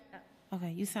microphone on? Oh.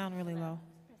 Okay, you sound really low.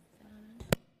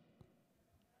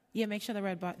 Yeah, make sure the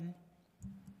red button.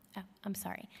 Oh, I'm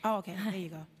sorry. Oh, okay, there you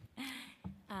go.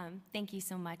 Thank you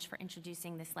so much for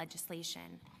introducing this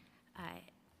legislation.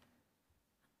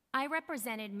 I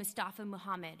represented Mustafa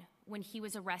Muhammad when he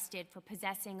was arrested for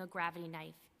possessing a gravity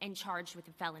knife and charged with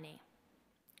a felony.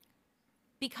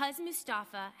 Because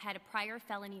Mustafa had a prior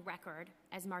felony record,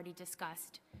 as Marty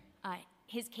discussed,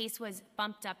 his case was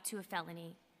bumped up to a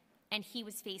felony, and he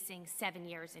was facing 7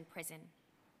 years in prison.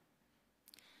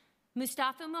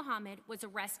 Mustafa Muhammad was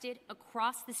arrested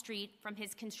across the street from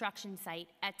his construction site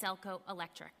at Delco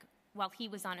Electric while he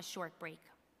was on a short break.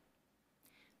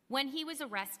 When he was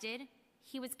arrested,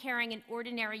 he was carrying an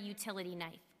ordinary utility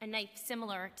knife, a knife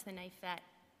similar to the knife that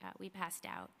we passed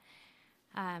out,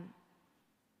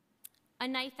 a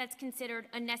knife that's considered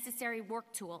a necessary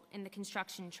work tool in the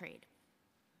construction trade.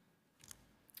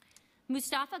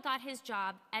 Mustafa got his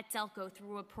job at Delco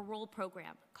through a parole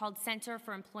program called Center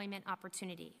for Employment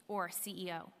Opportunity, or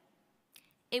CEO.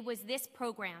 It was this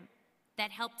program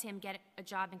that helped him get a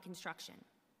job in construction.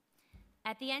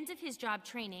 At the end of his job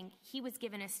training, he was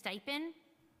given a stipend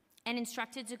and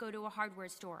instructed to go to a hardware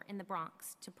store in the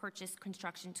Bronx to purchase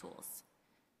construction tools.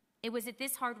 It was at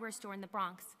this hardware store in the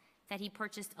Bronx that he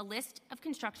purchased a list of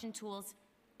construction tools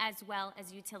as well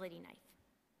as a utility knife.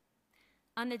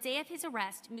 On the day of his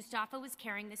arrest, Mustafa was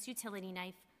carrying this utility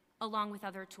knife along with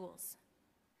other tools.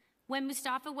 When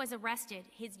Mustafa was arrested,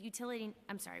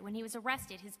 when he was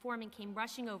arrested, his foreman came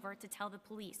rushing over to tell the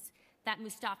police that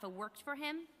Mustafa worked for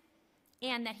him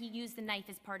and that he used the knife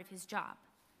as part of his job.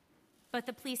 But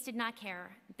the police did not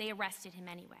care. They arrested him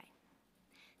anyway.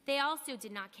 They also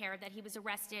did not care that he was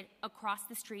arrested across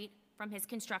the street from his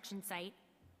construction site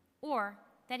or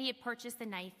that he had purchased the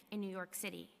knife in New York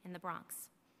City in the Bronx.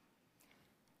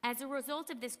 As a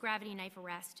result of this gravity knife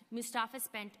arrest, Mustafa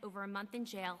spent over a month in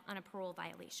jail on a parole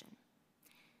violation.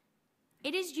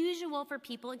 It is usual for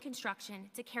people in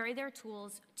construction to carry their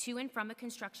tools to and from a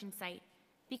construction site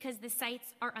because the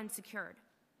sites are unsecured.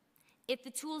 If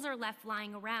the tools are left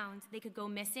lying around, they could go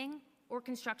missing, or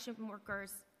construction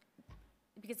workers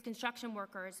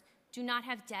do not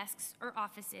have desks or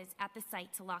offices at the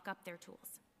site to lock up their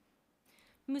tools.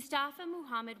 Mustafa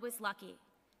Muhammad was lucky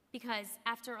because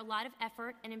after a lot of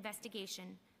effort and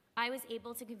investigation, I was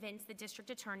able to convince the district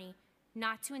attorney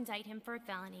not to indict him for a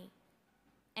felony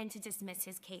and to dismiss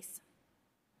his case.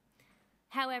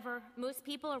 However, most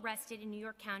people arrested in New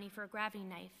York County for a gravity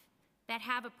knife that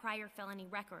have a prior felony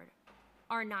record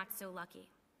are not so lucky.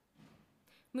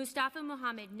 Mustafa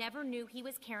Muhammad never knew he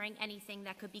was carrying anything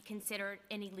that could be considered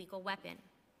an illegal weapon.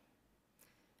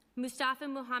 Mustafa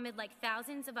Muhammad, like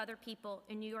thousands of other people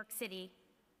in New York City,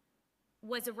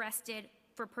 was arrested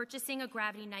for purchasing a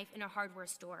gravity knife in a hardware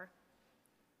store,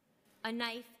 a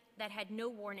knife that had no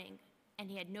warning,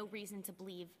 and he had no reason to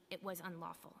believe it was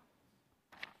unlawful.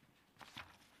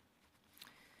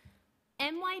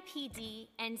 NYPD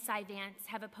and Cy-Vance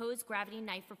have opposed gravity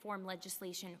knife reform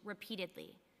legislation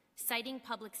repeatedly, citing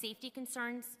public safety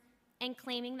concerns and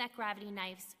claiming that gravity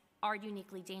knives are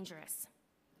uniquely dangerous.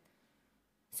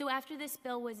 So after this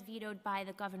bill was vetoed by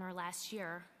the governor last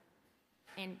year,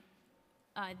 and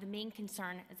the main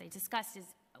concern, as I discussed,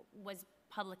 was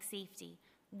public safety,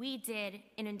 we did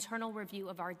an internal review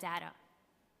of our data.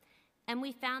 And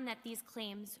we found that these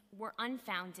claims were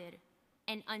unfounded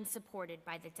and unsupported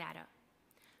by the data.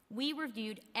 We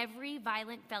reviewed every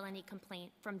violent felony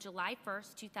complaint from July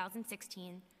 1st,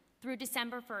 2016 through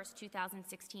December 1st,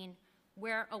 2016,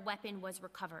 where a weapon was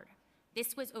recovered.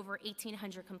 This was over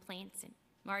 1,800 complaints, and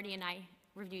Marty and I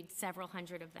reviewed several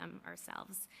hundred of them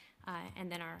ourselves,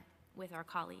 and then with our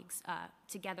colleagues.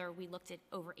 Together, we looked at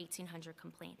over 1,800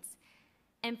 complaints.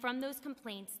 And from those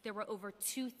complaints, there were over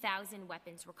 2,000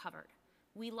 weapons recovered.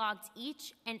 We logged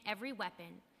each and every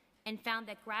weapon and found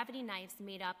that gravity knives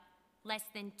made up less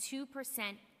than 2%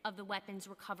 of the weapons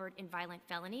recovered in violent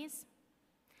felonies,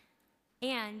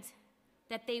 and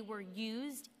that they were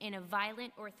used in a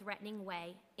violent or threatening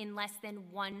way in less than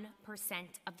 1%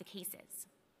 of the cases.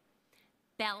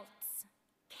 Belts,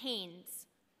 canes,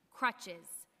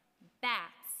 crutches,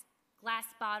 bats, glass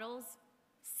bottles,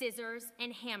 scissors,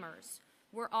 and hammers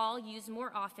were all used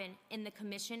more often in the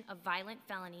commission of violent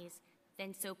felonies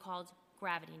than so-called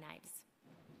gravity knives.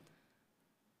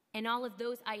 And all of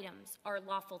those items are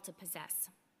lawful to possess.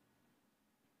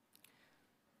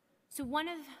 So one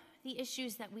of the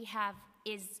issues that we have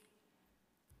is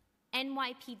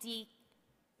NYPD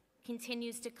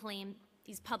continues to claim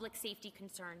these public safety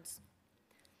concerns.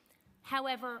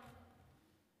 However,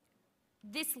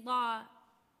 this law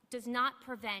does not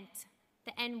prevent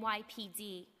the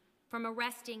NYPD from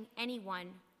arresting anyone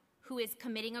who is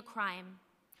committing a crime,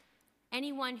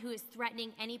 anyone who is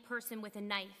threatening any person with a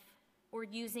knife or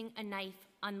using a knife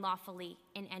unlawfully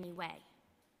in any way.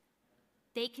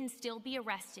 They can still be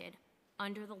arrested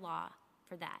under the law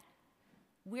for that.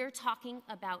 We're talking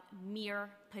about mere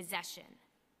possession.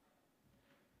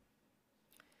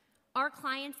 Our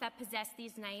clients that possess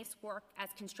these knives work as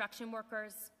construction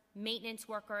workers, maintenance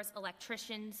workers,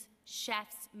 electricians,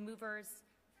 chefs, movers,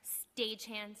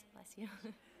 stagehands, bless you,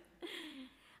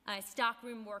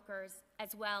 stockroom workers,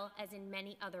 as well as in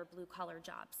many other blue-collar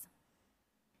jobs.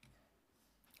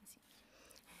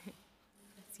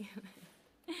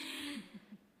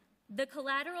 The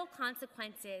collateral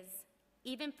consequences,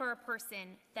 even for a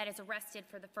person that is arrested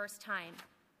for the first time,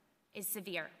 is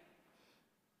severe.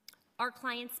 Our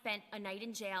clients spent a night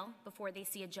in jail before they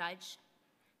see a judge.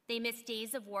 They miss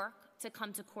days of work to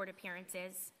come to court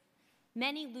appearances.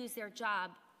 Many lose their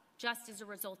job just as a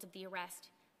result of the arrest,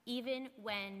 even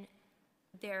when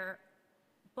their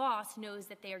boss knows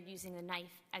that they are using the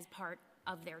knife as part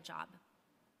of their job.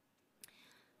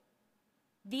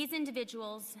 These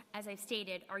individuals, as I've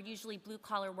stated, are usually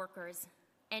blue-collar workers,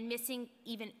 and missing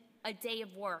even a day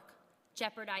of work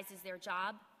jeopardizes their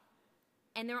job.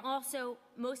 And they're also,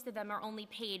 most of them are only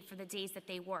paid for the days that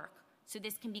they work. So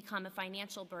this can become a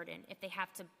financial burden if they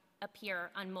have to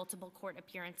appear on multiple court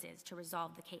appearances to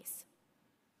resolve the case.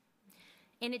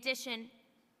 In addition,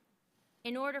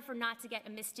 in order for not to get a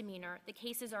misdemeanor, the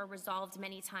cases are resolved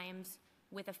many times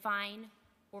with a fine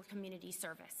or community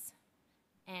service.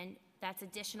 And that's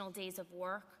additional days of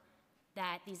work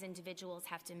that these individuals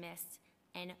have to miss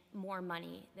and more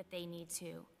money that they need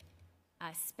to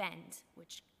spend,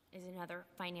 which is another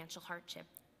financial hardship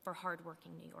for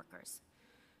hardworking New Yorkers.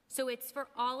 So it's for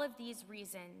all of these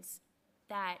reasons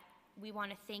that we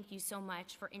want to thank you so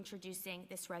much for introducing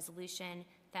this resolution,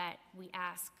 that we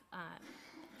ask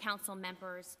council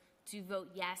members to vote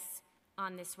yes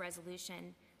on this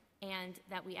resolution, and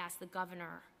that we ask the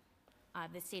governor,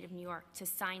 the state of New York, to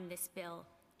sign this bill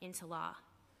into law.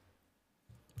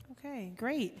 Okay,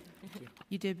 great.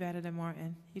 You did better than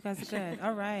Martin. You guys are good.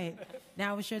 All right.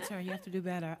 Now it's your turn. You have to do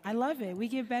better. I love it. We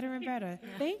get better and better.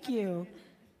 Thank you.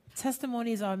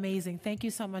 Testimonies are amazing. Thank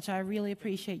you so much. I really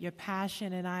appreciate your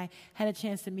passion, and I had a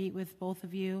chance to meet with both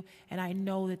of you, and I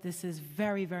know that this is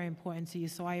very, very important to you,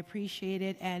 so I appreciate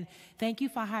it, and thank you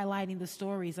for highlighting the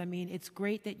stories. I mean, it's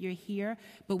great that you're here,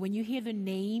 but when you hear the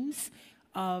names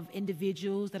of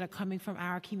individuals that are coming from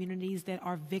our communities that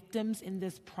are victims in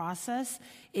this process,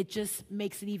 it just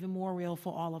makes it even more real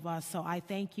for all of us. So I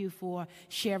thank you for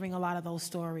sharing a lot of those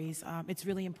stories. It's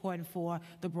really important for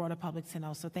the broader public to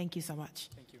know, so thank you so much.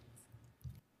 Thank you.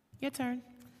 Your turn.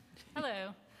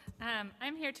 Hello.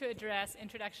 I'm here to address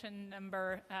introduction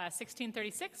number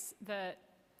 1636, the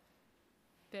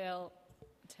bill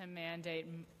to mandate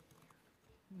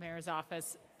Mayor's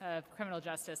Office of Criminal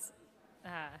Justice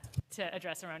to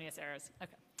address erroneous errors.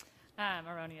 Okay.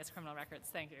 Erroneous criminal records.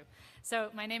 Thank you. So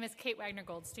my name is Kate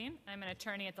Wagner-Goldstein. I'm an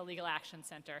attorney at the Legal Action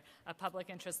Center, a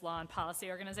public interest law and policy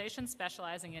organization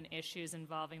specializing in issues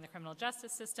involving the criminal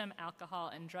justice system, alcohol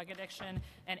and drug addiction,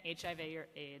 and HIV or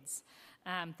AIDS.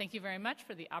 Thank you very much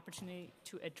for the opportunity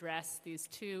to address these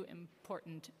two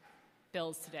important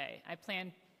bills today. I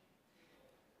plan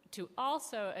to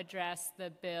also address the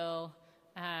bill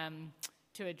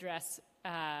to address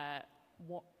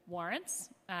warrants.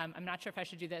 I'm not sure if I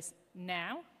should do this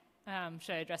now.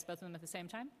 Should I address both of them at the same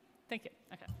time? Thank you.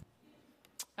 Okay.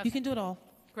 You can do it all.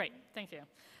 Great. Thank you.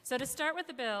 So to start with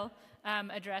the bill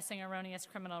addressing erroneous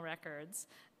criminal records,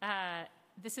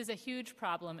 this is a huge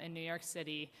problem in New York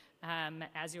City,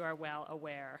 as you are well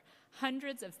aware.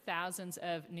 Hundreds of thousands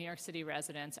of New York City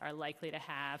residents are likely to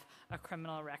have a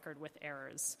criminal record with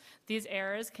errors. These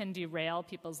errors can derail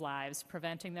people's lives,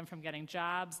 preventing them from getting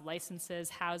jobs, licenses,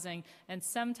 housing, and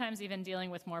sometimes even dealing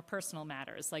with more personal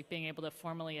matters, like being able to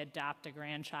formally adopt a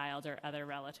grandchild or other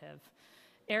relative.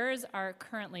 Errors are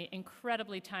currently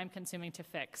incredibly time-consuming to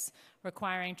fix,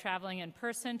 requiring traveling in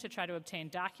person to try to obtain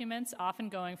documents, often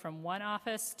going from one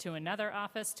office to another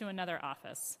office to another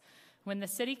office. When the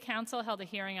City Council held a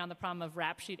hearing on the problem of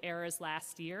rap sheet errors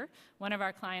last year, one of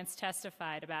our clients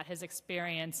testified about his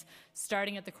experience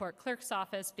starting at the court clerk's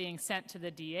office, being sent to the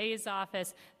DA's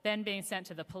office, then being sent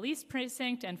to the police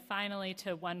precinct, and finally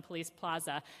to One Police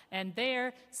Plaza. And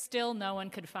there, still no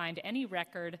one could find any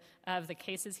record of the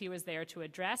cases he was there to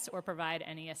address or provide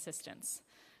any assistance.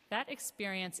 That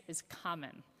experience is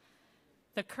common.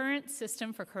 The current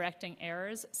system for correcting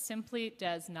errors simply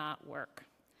does not work.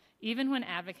 Even when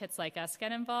advocates like us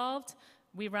get involved,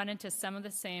 we run into some of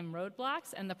the same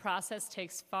roadblocks, and the process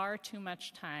takes far too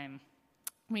much time.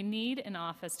 We need an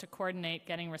office to coordinate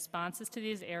getting responses to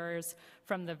these errors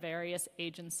from the various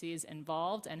agencies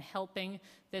involved and helping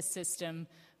this system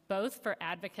both for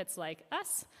advocates like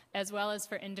us, as well as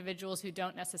for individuals who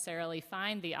don't necessarily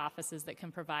find the offices that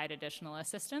can provide additional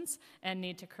assistance and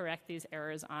need to correct these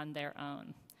errors on their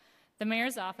own. The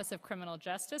Mayor's Office of Criminal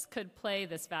Justice could play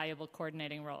this valuable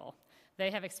coordinating role. They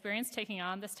have experience taking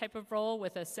on this type of role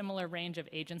with a similar range of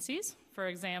agencies. For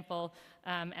example,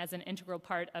 as an integral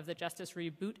part of the Justice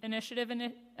Reboot Initiative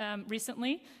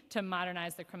recently to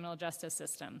modernize the criminal justice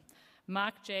system.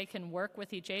 MOCJ can work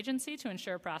with each agency to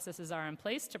ensure processes are in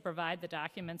place to provide the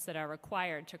documents that are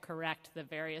required to correct the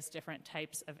various different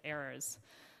types of errors.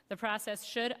 The process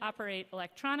should operate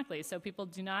electronically, so people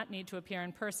do not need to appear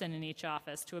in person in each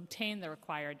office to obtain the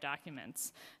required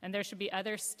documents. And there should be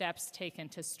other steps taken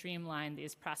to streamline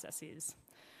these processes.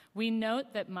 We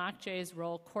note that MOCJ's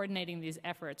role coordinating these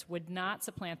efforts would not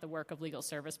supplant the work of legal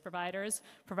service providers.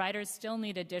 Providers still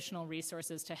need additional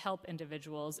resources to help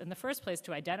individuals, in the first place,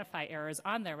 to identify errors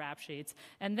on their rap sheets,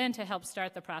 and then to help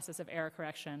start the process of error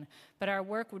correction. But our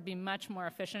work would be much more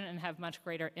efficient and have much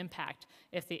greater impact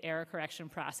if the error correction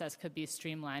process could be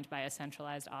streamlined by a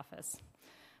centralized office.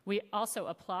 We also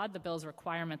applaud the bill's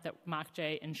requirement that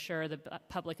MOCJ ensure the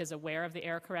public is aware of the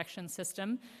error correction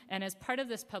system. And as part of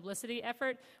this publicity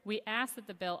effort, we ask that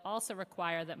the bill also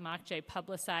require that MOCJ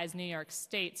publicize New York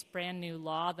State's brand new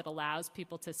law that allows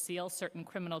people to seal certain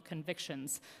criminal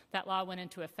convictions. That law went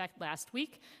into effect last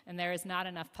week, and there is not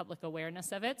enough public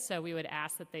awareness of it, so we would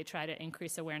ask that they try to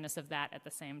increase awareness of that at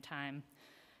the same time.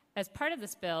 As part of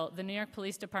this bill, the New York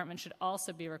Police Department should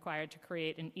also be required to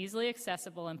create an easily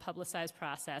accessible and publicized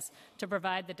process to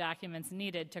provide the documents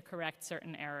needed to correct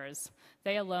certain errors.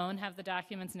 They alone have the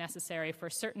documents necessary for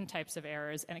certain types of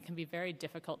errors, and it can be very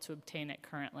difficult to obtain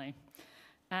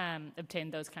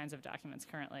those kinds of documents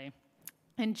currently.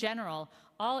 In general,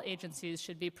 all agencies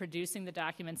should be producing the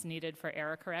documents needed for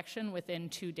error correction within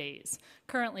 2 days.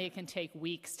 Currently, it can take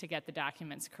weeks to get the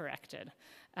documents corrected.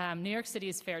 New York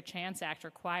City's Fair Chance Act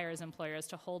requires employers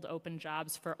to hold open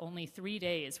jobs for only 3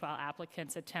 days while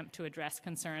applicants attempt to address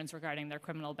concerns regarding their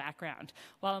criminal background.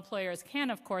 While employers can,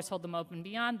 of course, hold them open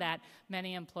beyond that,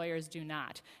 many employers do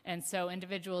not. And so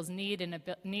individuals need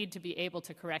to be able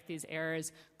to correct these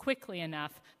errors quickly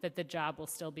enough that the job will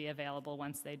still be available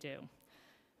once they do.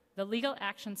 The Legal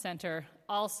Action Center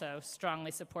also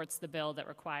strongly supports the bill that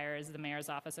requires the Mayor's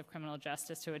Office of Criminal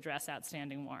Justice to address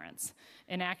outstanding warrants.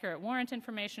 Inaccurate warrant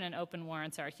information and open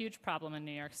warrants are a huge problem in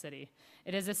New York City.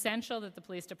 It is essential that the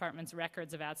police department's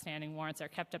records of outstanding warrants are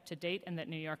kept up to date and that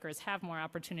New Yorkers have more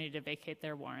opportunity to vacate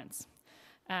their warrants.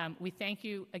 We thank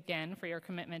you again for your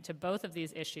commitment to both of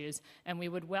these issues, and we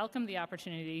would welcome the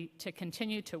opportunity to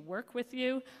continue to work with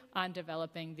you on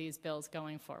developing these bills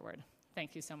going forward.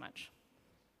 Thank you so much.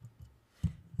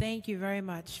 Thank you very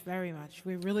much, very much.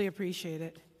 We really appreciate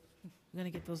it. We're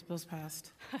going to get those bills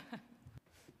passed.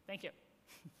 Thank you.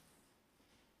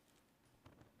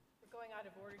 We're going out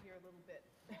of order here a little bit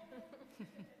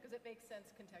because it makes sense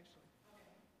contextually.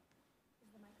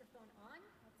 Is the microphone on?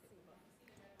 Let's see.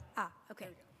 Okay.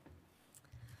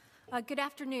 Good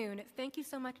afternoon. Thank you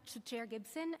so much to Chair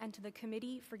Gibson and to the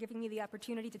committee for giving me the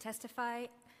opportunity to testify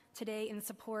today in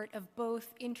support of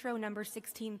both Intro number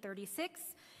 1636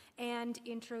 and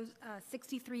Intro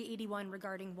 6381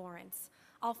 regarding warrants.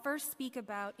 I'll first speak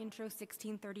about Intro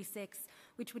 1636,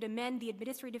 which would amend the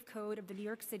Administrative Code of New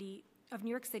York City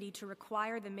to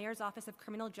require the Mayor's Office of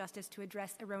Criminal Justice to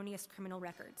address erroneous criminal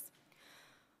records.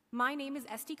 My name is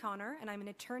Esty Connor, and I'm an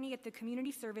attorney at the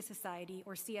Community Service Society,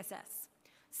 or CSS.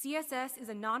 CSS is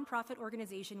a nonprofit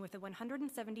organization with a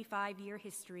 175-year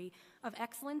history of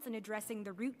excellence in addressing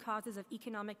the root causes of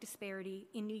economic disparity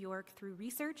in New York through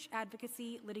research,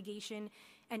 advocacy, litigation,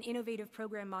 and innovative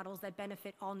program models that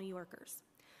benefit all New Yorkers.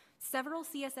 Several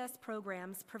CSS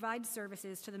programs provide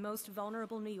services to the most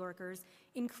vulnerable New Yorkers,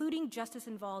 including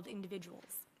justice-involved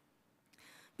individuals.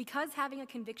 Because having a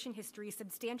conviction history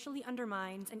substantially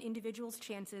undermines an individual's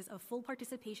chances of full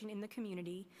participation in the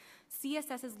community,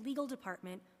 CSS's legal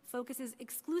department focuses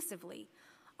exclusively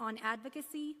on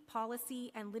advocacy,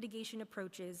 policy, and litigation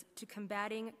approaches to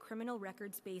combating criminal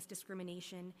records-based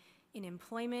discrimination in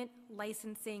employment,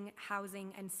 licensing,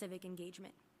 housing, and civic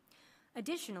engagement.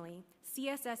 Additionally,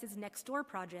 CSS's Next Door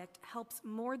project helps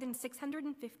more than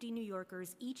 650 New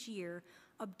Yorkers each year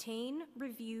obtain,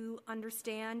 review,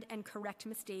 understand, and correct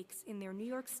mistakes in their New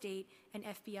York State and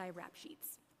FBI rap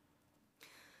sheets.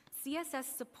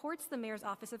 CSS supports the Mayor's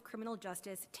Office of Criminal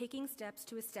Justice taking steps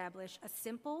to establish a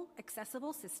simple,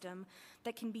 accessible system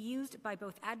that can be used by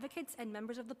both advocates and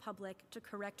members of the public to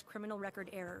correct criminal record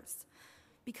errors.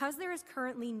 Because there is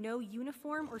currently no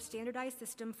uniform or standardized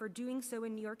system for doing so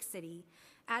in New York City,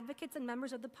 advocates and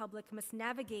members of the public must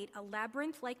navigate a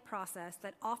labyrinth-like process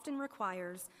that often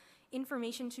requires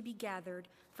information to be gathered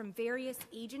from various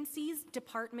agencies,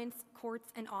 departments,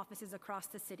 courts, and offices across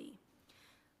the city.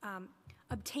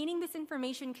 Obtaining this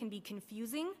information can be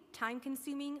confusing,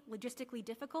 time-consuming, logistically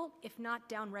difficult, if not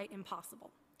downright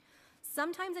impossible.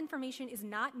 Sometimes information is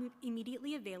not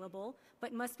immediately available,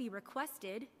 but must be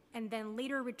requested and then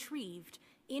later retrieved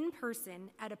in person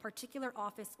at a particular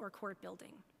office or court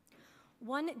building.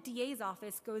 One DA's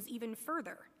office goes even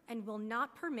further and will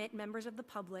not permit members of the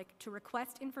public to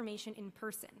request information in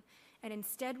person, and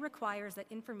instead requires that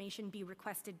information be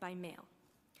requested by mail.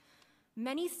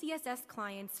 Many CSS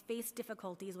clients face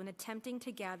difficulties when attempting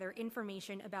to gather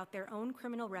information about their own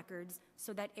criminal records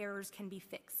so that errors can be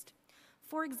fixed.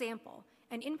 For example,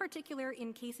 and in particular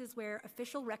in cases where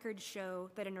official records show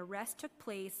that an arrest took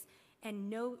place and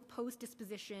no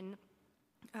post-disposition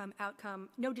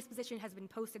no disposition has been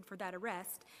posted for that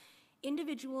arrest,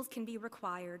 individuals can be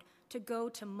required to go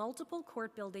to multiple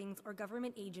court buildings or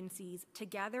government agencies to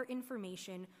gather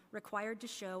information required to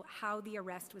show how the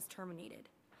arrest was terminated.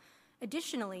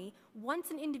 Additionally, once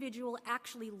an individual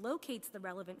actually locates the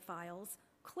relevant files,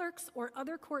 clerks or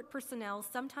other court personnel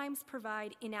sometimes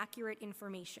provide inaccurate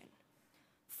information.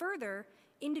 Further,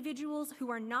 individuals who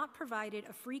are not provided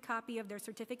a free copy of their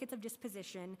certificates of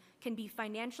disposition can be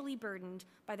financially burdened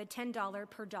by the $10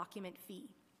 per document fee.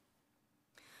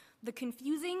 The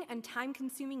confusing and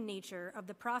time-consuming nature of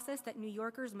the process that New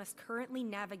Yorkers must currently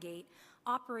navigate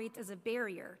operates as a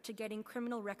barrier to getting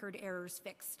criminal record errors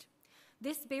fixed.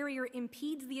 This barrier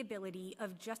impedes the ability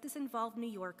of justice-involved New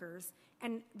Yorkers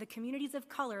and the communities of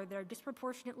color that are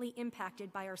disproportionately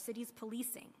impacted by our city's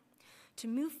policing to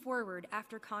move forward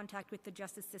after contact with the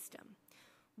justice system.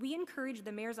 We encourage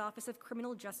the Mayor's Office of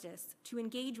Criminal Justice to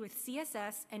engage with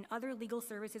CSS and other legal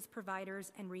services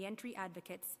providers and reentry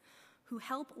advocates who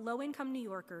help low-income New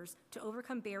Yorkers to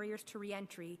overcome barriers to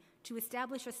reentry to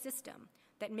establish a system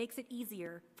that makes it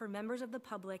easier for members of the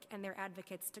public and their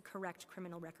advocates to correct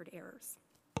criminal record errors.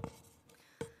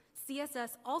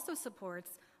 CSS also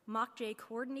supports MOCJ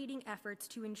coordinating efforts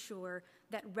to ensure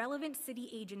that relevant city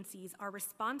agencies are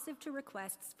responsive to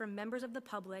requests from members of the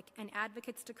public and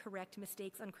advocates to correct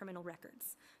mistakes on criminal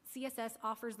records. CSS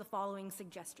offers the following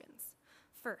suggestions.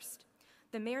 First,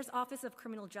 the Mayor's Office of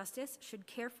Criminal Justice should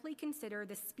carefully consider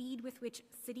the speed with which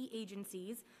city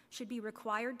agencies should be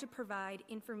required to provide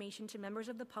information to members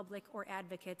of the public or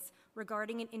advocates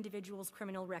regarding an individual's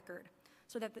criminal record,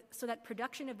 so that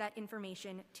production of that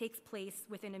information takes place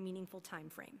within a meaningful time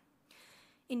frame.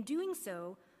 In doing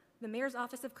so, the Mayor's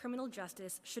Office of Criminal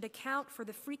Justice should account for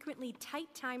the frequently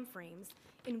tight time frames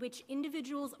in which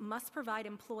individuals must provide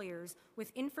employers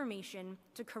with information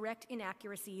to correct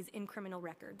inaccuracies in criminal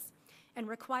records, and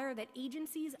require that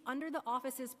agencies under the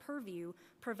office's purview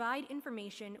provide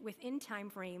information within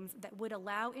timeframes that would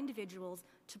allow individuals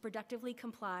to productively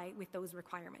comply with those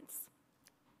requirements.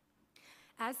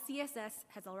 As CSS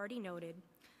has already noted,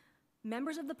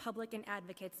 members of the public and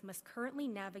advocates must currently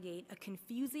navigate a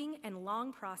confusing and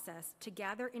long process to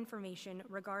gather information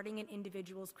regarding an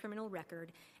individual's criminal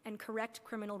record and correct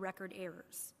criminal record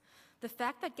errors. The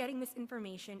fact that getting this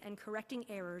information and correcting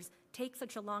errors takes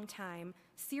such a long time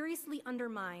seriously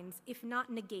undermines, if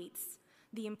not negates,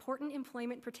 the important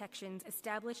employment protections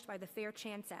established by the Fair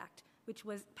Chance Act, which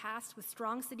was passed with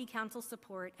strong City Council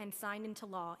support and signed into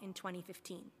law in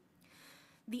 2015.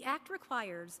 The Act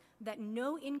requires that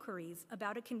no inquiries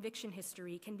about a conviction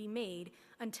history can be made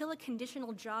until a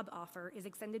conditional job offer is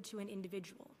extended to an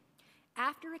individual.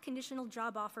 After a conditional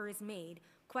job offer is made,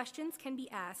 questions can be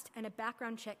asked and a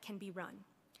background check can be run.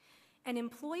 An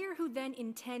employer who then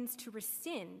intends to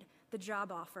rescind the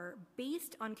job offer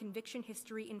based on conviction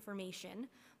history information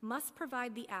must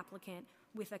provide the applicant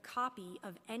with a copy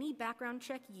of any background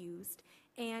check used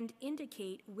and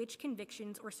indicate which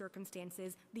convictions or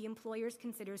circumstances the employer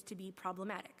considers to be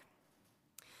problematic.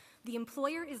 The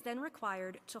employer is then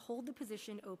required to hold the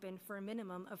position open for a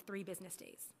minimum of 3 business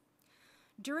days.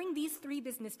 During these 3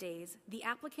 business days, the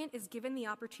applicant is given the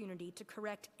opportunity to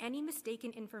correct any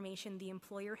mistaken information the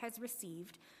employer has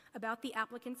received about the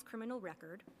applicant's criminal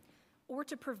record, or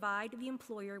to provide the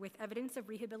employer with evidence of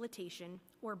rehabilitation,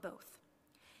 or both.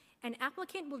 An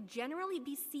applicant will generally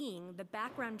be seeing the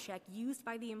background check used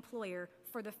by the employer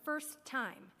for the first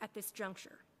time at this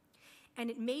juncture,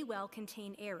 and it may well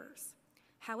contain errors.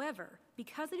 However,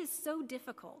 because it is so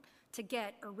difficult to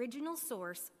get original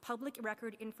source public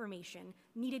record information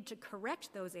needed to correct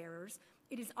those errors,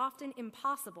 it is often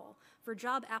impossible for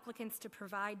job applicants to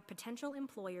provide potential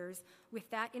employers with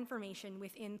that information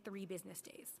within 3 business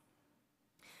days.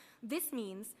 This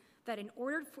means that in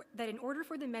order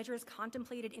for the measures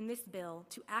contemplated in this bill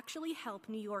to actually help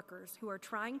New Yorkers who are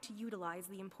trying to utilize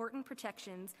the important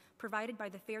protections provided by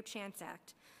the Fair Chance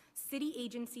Act, city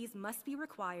agencies must be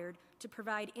required to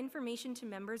provide information to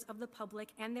members of the public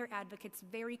and their advocates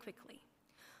very quickly.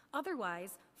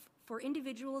 Otherwise, for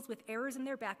individuals with errors in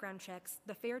their background checks,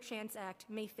 the Fair Chance Act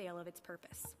may fail of its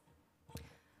purpose.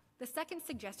 The second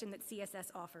suggestion that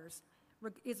CSS offers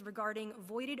is regarding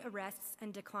voided arrests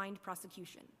and declined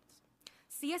prosecutions.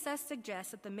 CSS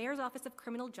suggests that the Mayor's Office of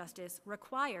Criminal Justice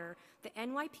require the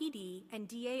NYPD and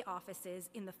DA offices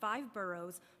in the 5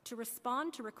 boroughs to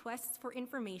respond to requests for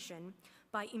information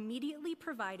by immediately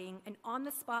providing an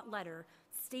on-the-spot letter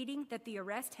stating that the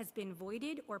arrest has been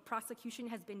voided or prosecution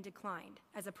has been declined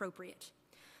as appropriate.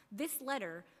 This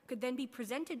letter could then be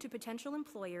presented to potential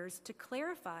employers to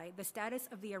clarify the status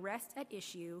of the arrest at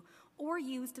issue or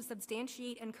used to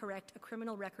substantiate and correct a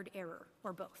criminal record error,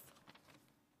 or both.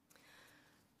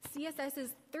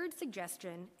 CSS's third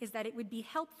suggestion is that it would be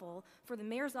helpful for the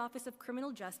Mayor's Office of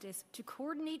Criminal Justice to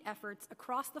coordinate efforts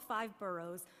across the 5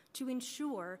 boroughs to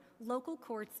ensure local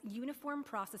courts' uniform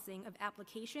processing of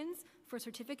applications for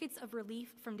certificates of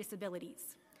relief from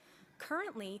disabilities.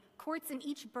 Currently, courts in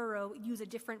each borough use a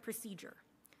different procedure.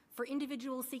 For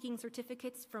individuals seeking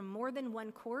certificates from more than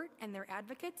one court and their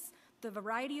advocates, the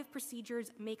variety of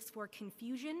procedures makes for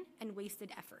confusion and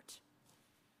wasted effort.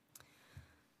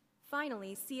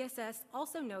 Finally, CSS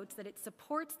also notes that it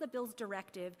supports the bill's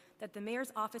directive that the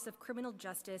Mayor's Office of Criminal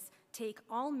Justice take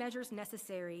all measures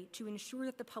necessary to ensure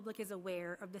that the public is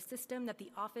aware of the system that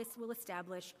the office will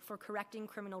establish for correcting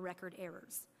criminal record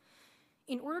errors.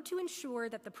 In order to ensure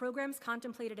that the programs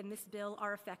contemplated in this bill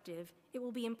are effective, it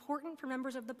will be important for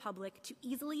members of the public to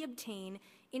easily obtain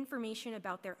information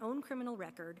about their own criminal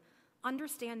record,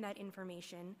 understand that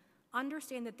information,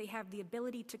 understand that they have the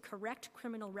ability to correct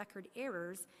criminal record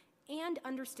errors, and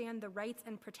understand the rights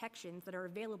and protections that are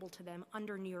available to them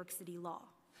under New York City law.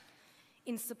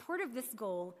 In support of this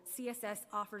goal, CSS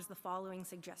offers the following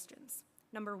suggestions.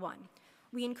 Number 1,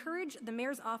 we encourage the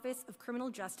Mayor's Office of Criminal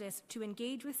Justice to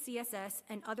engage with CSS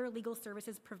and other legal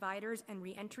services providers and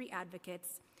reentry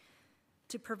advocates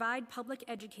to provide public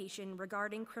education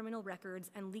regarding criminal records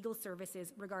and legal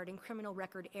services regarding criminal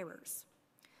record errors.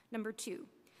 Number 2,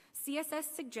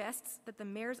 CSS suggests that the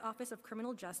Mayor's Office of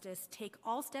Criminal Justice take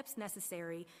all steps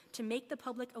necessary to make the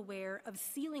public aware of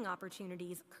sealing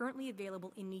opportunities currently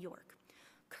available in New York.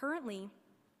 Currently,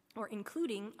 or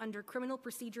including under Criminal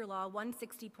Procedure Law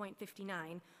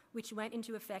 160.59, which went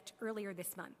into effect earlier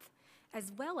this month,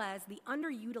 as well as the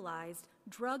underutilized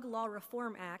Drug Law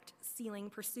Reform Act sealing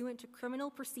pursuant to Criminal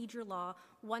Procedure Law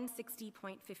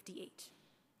 160.58.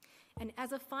 And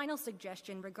as a final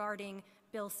suggestion regarding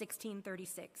Bill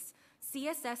 1636,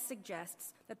 CSS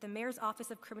suggests that the Mayor's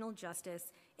Office of Criminal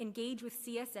Justice engage with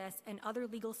CSS and other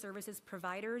legal services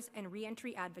providers and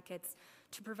reentry advocates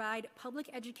to provide public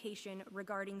education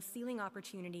regarding sealing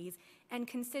opportunities and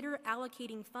consider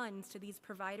allocating funds to these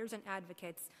providers and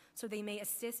advocates so they may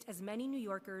assist as many New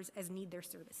Yorkers as need their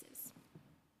services.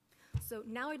 So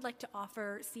now I'd like to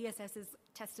offer CSS's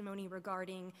testimony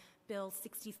regarding Bill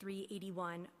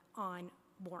 6381 on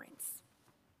warrants.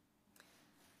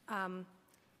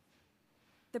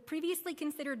 The previously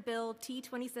considered Bill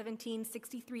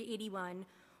T-2017-6381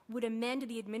 would amend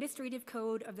the Administrative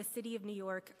Code of the City of New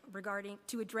York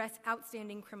to address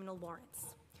outstanding criminal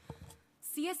warrants.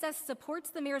 CSS supports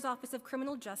the Mayor's Office of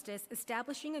Criminal Justice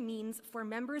establishing a means for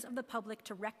members of the public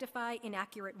to rectify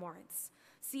inaccurate warrants.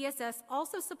 CSS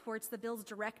also supports the bill's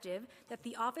directive that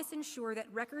the office ensure that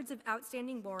records of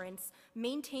outstanding warrants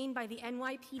maintained by the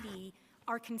NYPD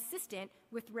are consistent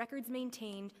with records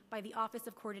maintained by the Office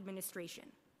of Court Administration.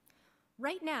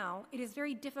 Right now, it is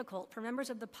very difficult for members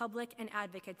of the public and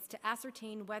advocates to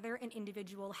ascertain whether an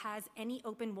individual has any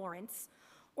open warrants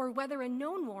or whether a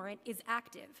known warrant is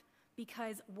active,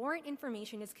 because warrant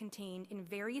information is contained in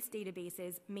various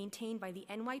databases maintained by the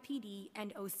NYPD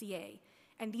and OCA,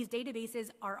 and these databases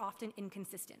are often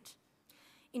inconsistent.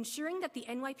 Ensuring that the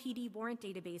NYPD warrant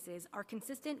databases are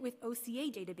consistent with OCA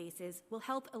databases will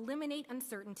help eliminate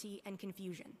uncertainty and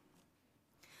confusion.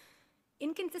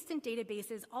 Inconsistent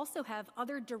databases also have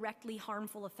other directly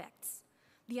harmful effects.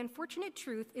 The unfortunate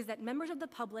truth is that members of the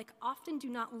public often do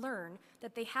not learn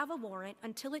that they have a warrant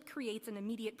until it creates an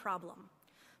immediate problem.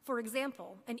 For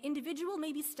example, an individual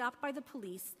may be stopped by the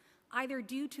police either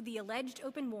due to the alleged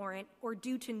open warrant or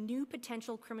due to new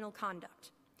potential criminal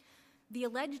conduct. The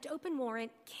alleged open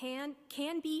warrant can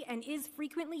be and is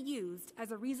frequently used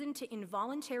as a reason to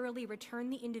involuntarily return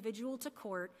the individual to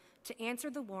court to answer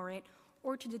the warrant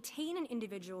or to detain an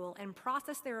individual and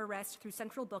process their arrest through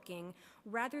central booking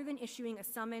rather than issuing a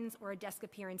summons or a desk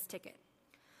appearance ticket.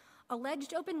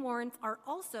 Alleged open warrants are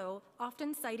also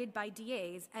often cited by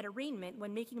DAs at arraignment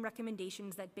when making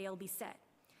recommendations that bail be set.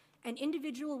 An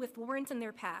individual with warrants in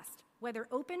their past, whether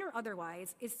open or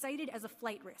otherwise, is cited as a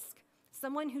flight risk,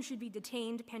 someone who should be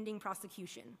detained pending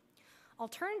prosecution.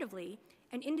 Alternatively,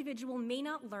 an individual may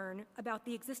not learn about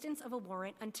the existence of a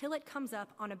warrant until it comes up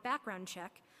on a background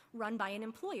check run by an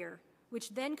employer, which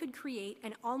then could create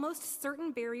an almost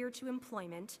certain barrier to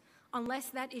employment unless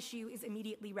that issue is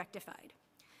immediately rectified.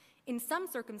 In some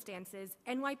circumstances,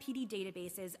 NYPD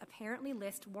databases apparently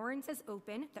list warrants as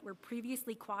open that were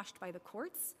previously quashed by the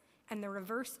courts, and the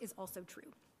reverse is also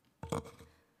true.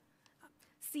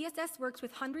 CSS works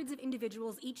with hundreds of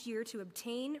individuals each year to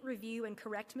obtain, review, and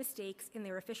correct mistakes in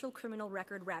their official criminal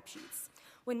record rap sheets.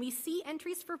 When we see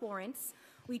entries for warrants,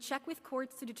 we check with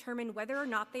courts to determine whether or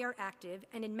not they are active,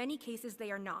 and in many cases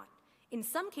they are not. In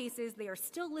some cases, they are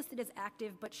still listed as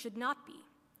active but should not be.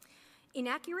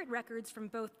 Inaccurate records from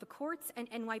both the courts and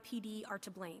NYPD are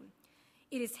to blame.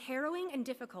 It is harrowing and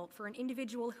difficult for an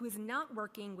individual who is not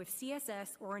working with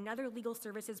CSS or another legal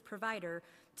services provider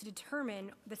to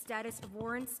determine the status of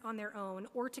warrants on their own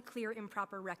or to clear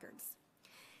improper records.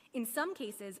 In some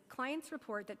cases, clients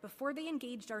report that before they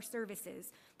engaged our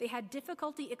services, they had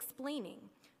difficulty explaining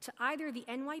to either the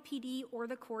NYPD or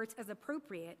the courts as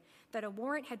appropriate that a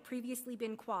warrant had previously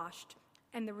been quashed,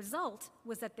 and the result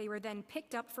was that they were then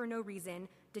picked up for no reason,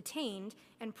 detained,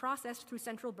 and processed through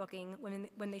central booking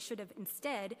when they should have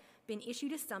instead been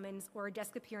issued a summons or a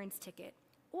desk appearance ticket,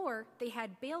 or they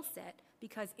had bail set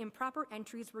because improper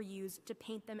entries were used to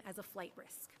paint them as a flight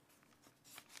risk.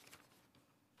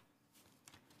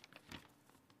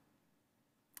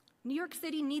 New York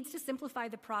City needs to simplify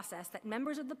the process that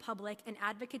members of the public and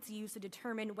advocates use to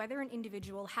determine whether an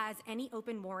individual has any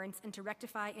open warrants and to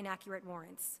rectify inaccurate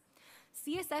warrants.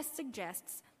 CSS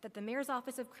suggests that the Mayor's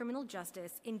Office of Criminal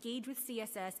Justice engage with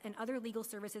CSS and other legal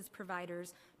services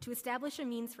providers to establish a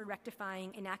means for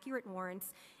rectifying inaccurate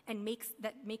warrants and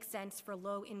that makes sense for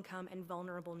low-income and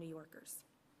vulnerable New Yorkers.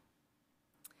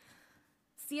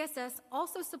 CSS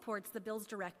also supports the bill's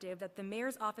directive that the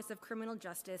Mayor's Office of Criminal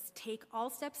Justice take all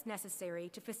steps necessary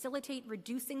to facilitate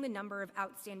reducing the number of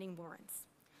outstanding warrants.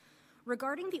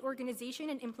 Regarding the organization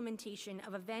and implementation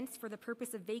of events for the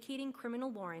purpose of vacating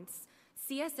criminal warrants,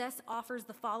 CSS offers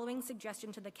the following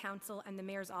suggestion to the Council and the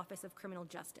Mayor's Office of Criminal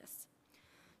Justice.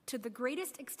 To the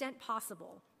greatest extent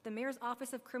possible, the Mayor's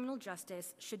Office of Criminal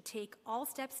Justice should take all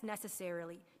steps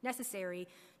necessary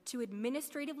to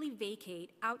administratively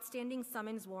vacate outstanding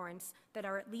summons warrants that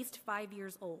are at least 5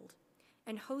 years old,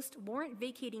 and host warrant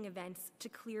vacating events to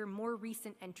clear more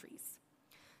recent entries.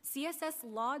 CSS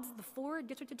lauds the 4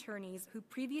 district attorneys who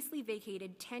previously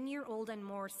vacated 10-year-old and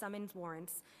more summons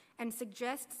warrants and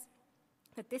suggests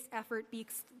that this effort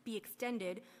be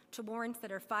extended to warrants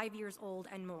that are 5 years old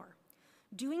and more.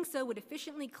 Doing so would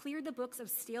efficiently clear the books of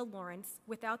stale warrants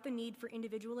without the need for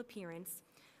individual appearance,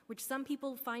 which some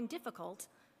people find difficult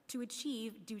to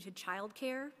achieve due to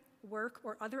childcare, work,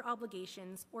 or other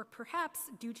obligations, or perhaps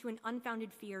due to an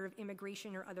unfounded fear of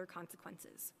immigration or other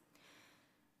consequences.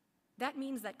 That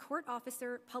means that court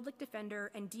officer, public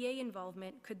defender, and DA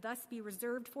involvement could thus be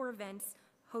reserved for events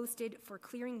hosted for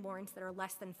clearing warrants that are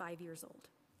less than 5 years old.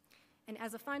 And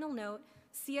as a final note,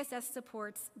 CSS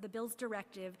supports the bill's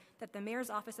directive that the Mayor's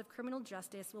Office of Criminal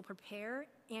Justice will prepare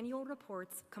annual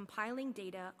reports compiling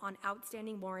data on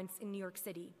outstanding warrants in New York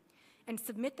City and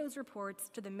submit those reports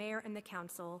to the Mayor and the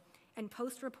Council and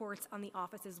post reports on the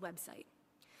office's website.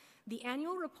 The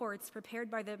annual reports prepared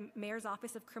by the Mayor's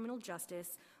Office of Criminal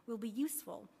Justice will be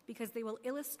useful because they will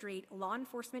illustrate law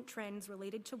enforcement trends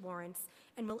related to warrants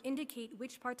and will indicate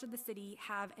which parts of the city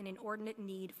have an inordinate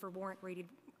need for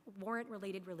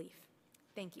warrant-related relief.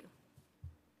 Thank you.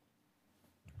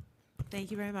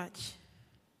 Thank you very much.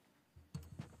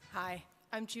 Hi,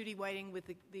 I'm Judy Whiting with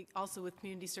also with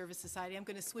Community Service Society. I'm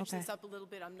going to switch this up a little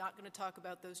bit. I'm not going to talk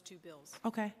about those 2 bills.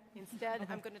 Okay. Instead,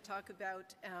 I'm going to talk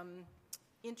about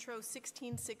Intro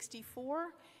 1664.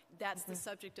 That's the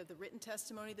subject of the written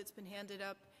testimony that's been handed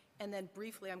up. And then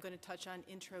briefly, I'm going to touch on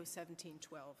Intro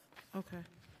 1712. Okay.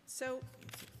 So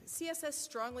CSS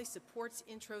strongly supports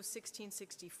Intro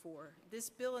 1664. This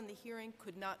bill and the hearing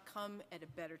could not come at a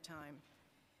better time.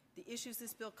 The issues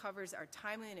this bill covers are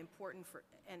timely and important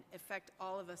and affect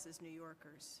all of us as New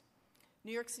Yorkers.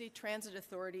 New York City Transit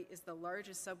Authority is the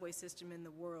largest subway system in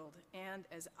the world, and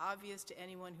as obvious to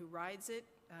anyone who rides it,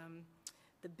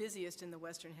 the busiest in the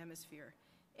Western Hemisphere.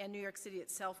 And New York City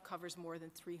itself covers more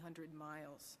than 300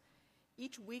 miles.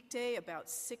 Each weekday, about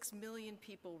 6 million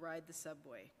people ride the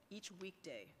subway, each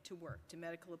weekday, to work, to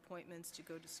medical appointments, to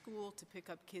go to school, to pick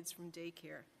up kids from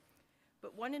daycare.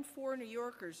 But 1 in 4 New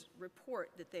Yorkers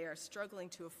report that they are struggling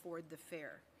to afford the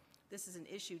fare. This is an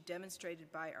issue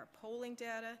demonstrated by our polling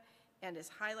data and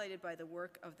is highlighted by the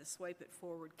work of the Swipe It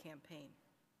Forward campaign.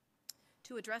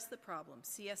 To address the problem,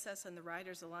 CSS and the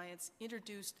Riders Alliance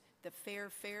introduced the Fair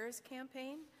Fares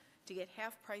campaign to get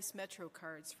half-price Metro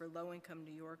cards for low-income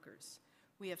New Yorkers.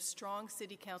 We have strong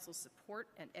City Council support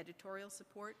and editorial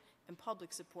support and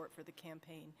public support for the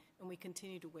campaign, and we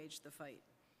continue to wage the fight.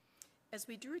 As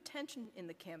we drew attention in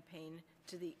the campaign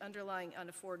to the underlying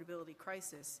unaffordability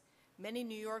crisis, many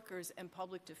New Yorkers and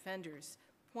public defenders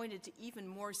pointed to even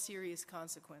more serious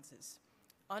consequences.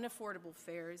 Unaffordable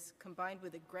fares, combined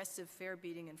with aggressive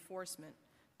fare-beating enforcement,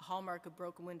 a hallmark of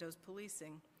broken windows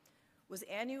policing, was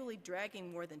annually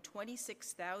dragging more than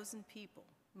 26,000 people,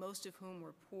 most of whom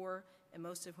were poor and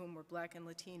most of whom were Black and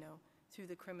Latino, through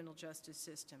the criminal justice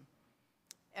system.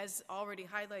 As already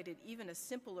highlighted, even a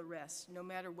simple arrest, no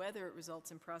matter whether it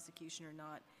results in prosecution or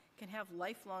not, can have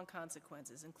lifelong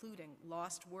consequences, including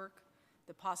lost work,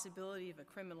 the possibility of a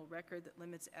criminal record that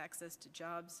limits access to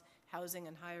jobs, housing,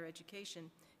 and higher education,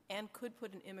 and could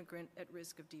put an immigrant at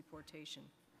risk of deportation.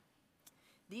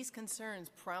 These concerns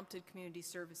prompted Community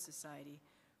Service Society,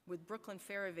 with Brooklyn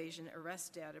fare evasion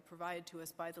arrest data provided to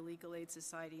us by the Legal Aid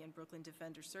Society and Brooklyn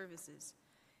Defender Services,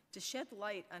 to shed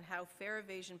light on how fare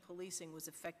evasion policing was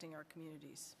affecting our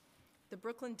communities. The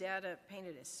Brooklyn data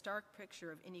painted a stark picture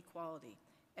of inequality,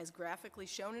 as graphically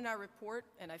shown in our report,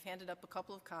 and I've handed up a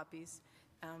couple of copies.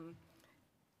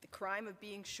 The crime of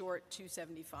being short,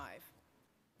 $275.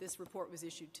 This report was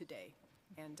issued today,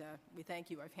 and we thank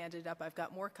you. I've handed it up. I've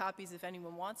got more copies if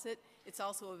anyone wants it. It's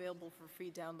also available for free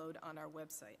download on our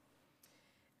website.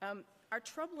 Our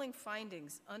troubling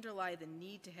findings underlie the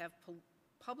need to have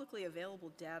publicly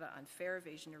available data on fare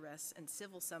evasion arrests and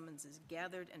civil summonses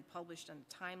gathered and published on a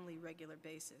timely, regular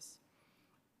basis.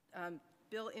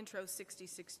 Bill Intro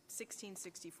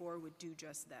 1664 would do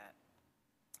just that.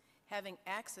 Having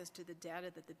access to the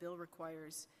data that the bill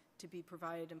requires to be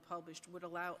provided and published would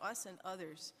allow us and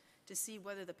others to see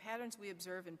whether the patterns we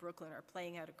observe in Brooklyn are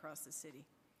playing out across the city.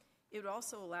 It would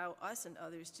also allow us and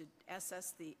others to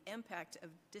assess the impact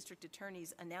of district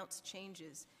attorneys' announced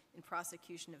changes in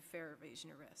prosecution of fare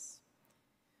evasion arrests.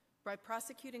 By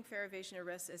prosecuting fare evasion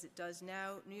arrests as it does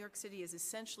now, New York City is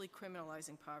essentially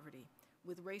criminalizing poverty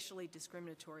with racially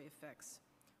discriminatory effects.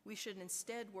 We should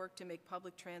instead work to make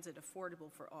public transit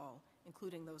affordable for all,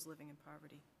 including those living in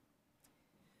poverty.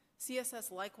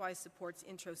 CSS likewise supports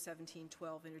Intro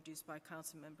 1712, introduced by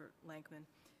Councilmember Lankman,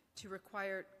 to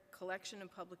require collection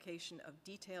and publication of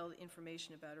detailed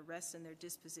information about arrests and their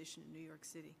disposition in New York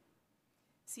City.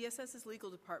 CSS's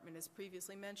legal department, as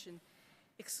previously mentioned,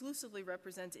 exclusively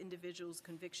represents individuals'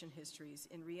 conviction histories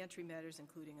in reentry matters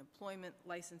including employment,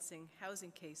 licensing,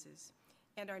 housing cases,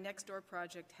 and our Next Door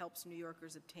project helps New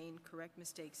Yorkers obtain, correct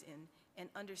mistakes in, and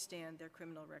understand their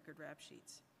criminal record rap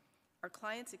sheets. Our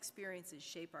clients' experiences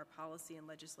shape our policy and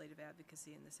legislative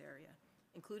advocacy in this area,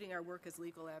 including our work as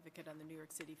legal advocate on the New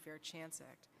York City Fair Chance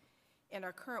Act, and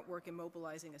our current work in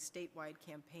mobilizing a statewide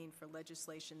campaign for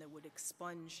legislation that would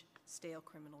expunge stale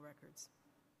criminal records.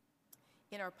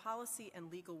 In our policy and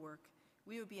legal work,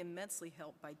 we would be immensely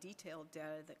helped by detailed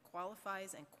data that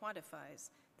qualifies and quantifies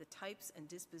the types and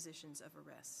dispositions of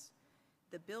arrests.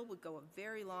 The bill would go a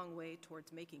very long way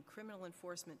towards making criminal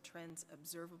enforcement trends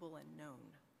observable and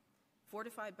known.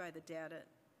 Fortified by the data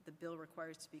the bill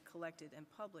requires to be collected and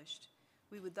published,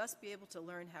 we would thus be able to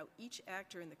learn how each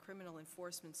actor in the criminal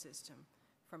enforcement system,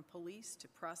 from police to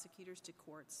prosecutors to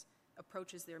courts,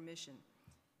 approaches their mission,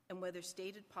 and whether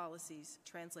stated policies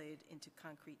translated into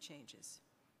concrete changes.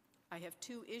 I have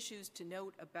two issues to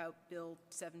note about Bill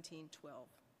 1712.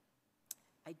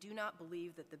 I do not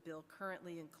believe that the bill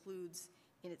currently includes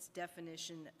in its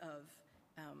definition of,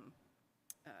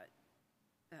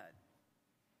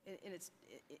 in its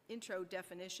intro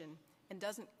definition, and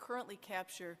doesn't currently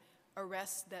capture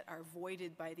arrests that are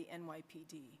voided by the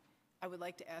NYPD. I would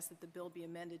like to ask that the bill be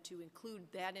amended to include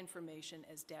that information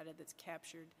as data that's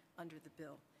captured under the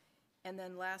bill. And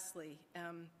then lastly,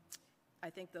 I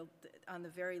think on the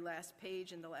very last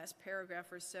page, in the last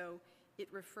paragraph or so, it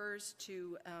refers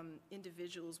to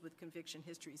individuals with conviction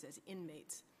histories as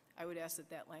inmates. I would ask that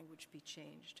that language be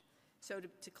changed. So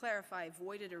to clarify,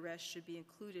 voided arrests should be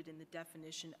included in the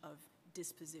definition of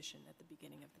disposition at the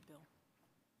beginning of the bill.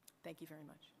 Thank you very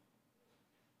much.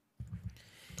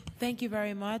 Thank you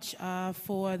very much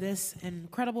for this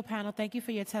incredible panel. Thank you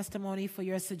for your testimony, for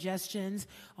your suggestions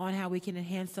on how we can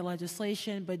enhance the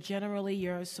legislation, but generally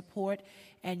your support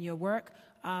and your work.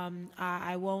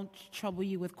 I won't trouble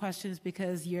you with questions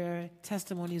because your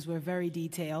testimonies were very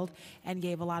detailed and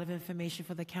gave a lot of information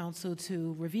for the council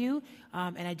to review.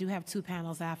 And I do have 2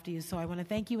 panels after you. So I want to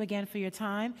thank you again for your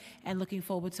time and looking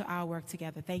forward to our work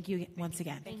together. Thank you once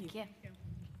again. Thank you.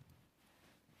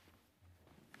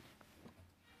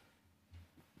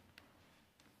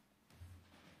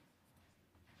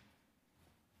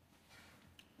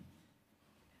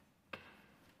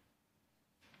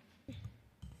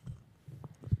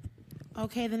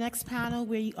 Okay, the next panel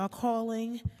we are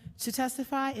calling to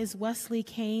testify is Wesley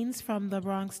Caines from the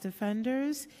Bronx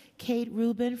Defenders, Kate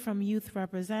Rubin from Youth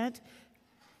Represent,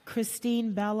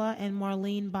 Christine Bella and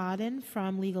Marlene Bodden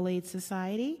from Legal Aid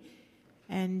Society,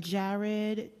 and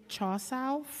Jared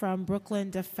Chausow from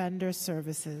Brooklyn Defender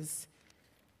Services.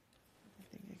 I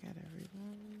think I got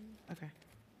everyone. Okay.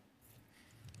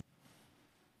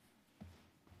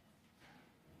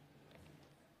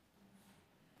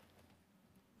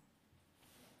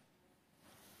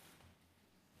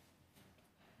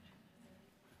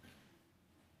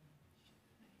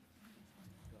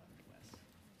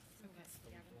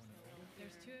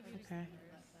 Okay.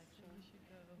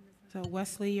 So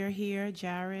Wesley, you're here.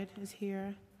 Jared is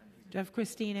here. Do you have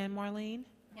Christine and Marlene?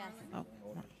 Yes. Oh,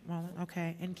 Marlene.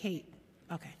 Okay. And Kate.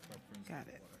 Okay. Got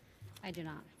it. I do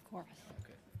not, of course.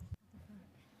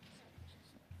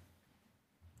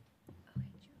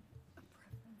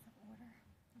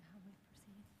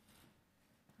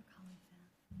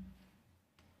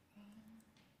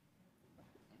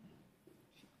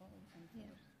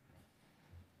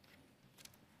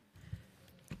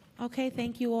 Okay,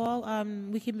 thank you all.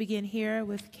 We can begin here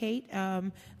with Kate.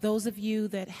 Those of you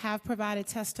that have provided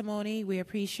testimony, we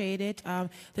appreciate it.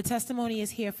 The testimony is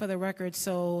here for the record,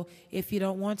 so if you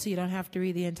don't want to, you don't have to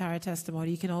read the entire testimony.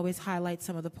 You can always highlight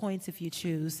some of the points if you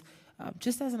choose,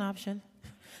 just as an option.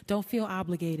 Don't feel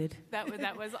obligated.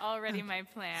 That was already my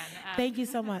plan. Thank you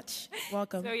so much.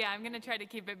 Welcome. So yeah, I'm going to try to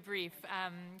keep it brief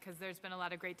because there's been a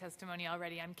lot of great testimony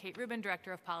already. I'm Kate Rubin,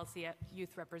 Director of Policy at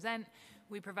Youth Represent.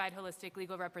 We provide holistic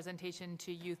legal representation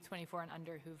to youth 24 and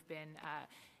under who've been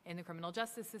in the criminal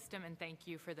justice system, and thank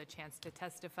you for the chance to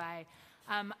testify.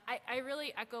 I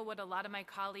really echo what a lot of my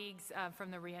colleagues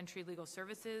from the reentry legal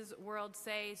services world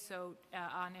say. So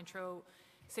on Intro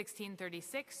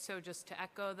 1636, so just to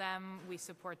echo them, we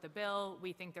support the bill.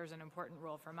 We think there's an important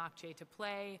role for MOCJ to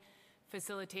play,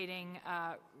 facilitating,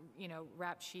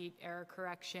 rap sheet error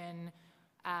correction.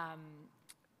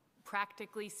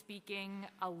 Practically speaking,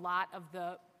 a lot of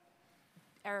the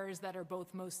errors that are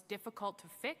both most difficult to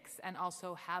fix and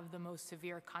also have the most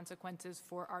severe consequences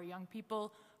for our young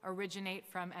people originate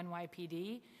from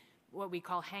NYPD, what we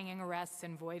call hanging arrests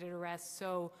and voided arrests.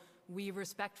 So we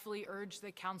respectfully urge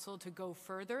the council to go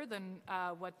further than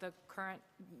what the current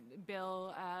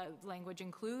bill language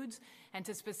includes, and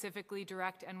to specifically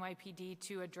direct NYPD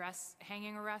to address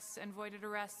hanging arrests and voided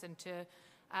arrests, and to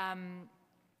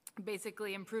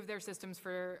basically improve their systems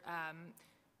for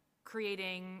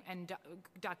creating and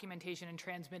documentation and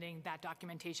transmitting that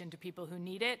documentation to people who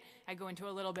need it. I go into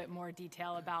a little bit more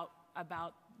detail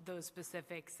about those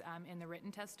specifics in the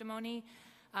written testimony.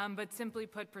 But simply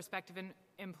put, prospective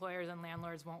employers and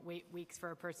landlords won't wait weeks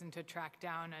for a person to track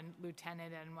down a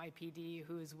lieutenant at NYPD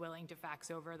who is willing to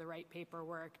fax over the right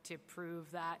paperwork to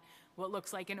prove that what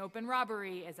looks like an open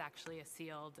robbery is actually a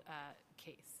sealed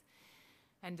case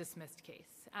and dismissed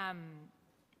case.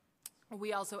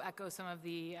 We also echo some of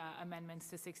the amendments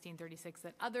to 1636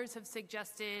 that others have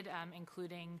suggested,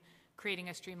 including creating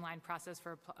a streamlined process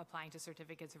for applying to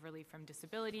certificates of relief from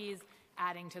disabilities,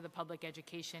 adding to the public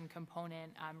education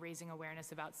component, raising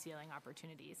awareness about sealing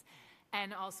opportunities.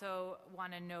 And also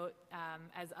want to note,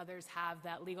 as others have,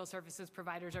 that legal services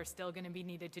providers are still going to be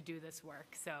needed to do this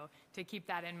work. So to keep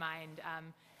that in mind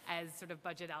as sort of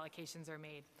budget allocations are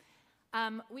made.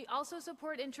 We also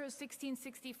support Intro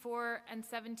 1664 and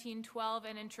 1712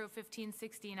 and Intro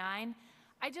 1569.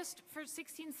 For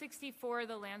 1664,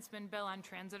 the Landsman bill on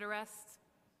transit arrests,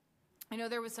 I know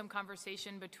there was some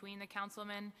conversation between the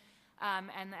councilman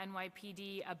and the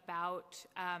NYPD about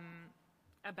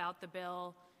the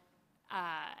bill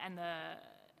and the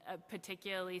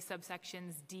particularly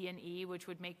subsections D and E, which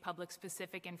would make public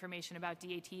specific information about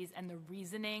DATs and the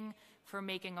reasoning for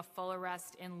making a full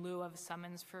arrest in lieu of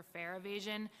summons for fare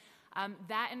evasion.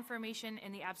 That information,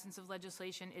 in the absence of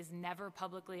legislation, is never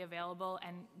publicly available,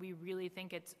 and we really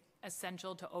think it's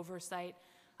essential to oversight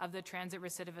of the transit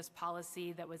recidivist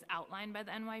policy that was outlined by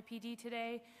the NYPD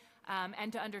today.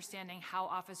 and to understanding how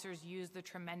officers use the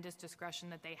tremendous discretion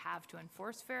that they have to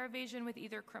enforce fare evasion with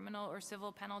either criminal or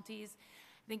civil penalties.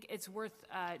 I think it's worth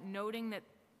noting that,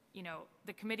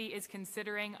 the committee is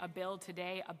considering a bill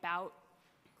today about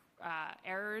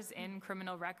errors in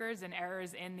criminal records and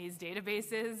errors in these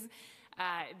databases.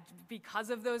 Because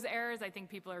of those errors, I think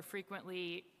people are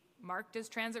frequently marked as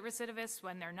transit recidivists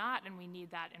when they're not, and we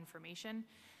need that information.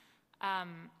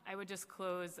 I would just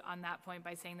close on that point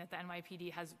by saying that the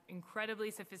NYPD has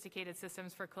incredibly sophisticated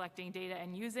systems for collecting data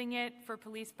and using it for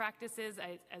police practices.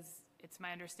 As it's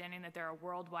my understanding that they're a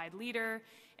worldwide leader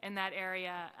in that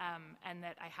area, and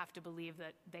that I have to believe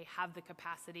that they have the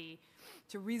capacity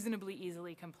to reasonably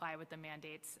easily comply with the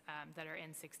mandates that are in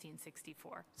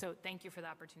 1664. So thank you for the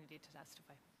opportunity to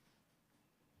testify.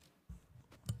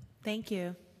 Thank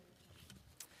you.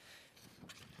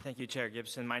 Thank you, Chair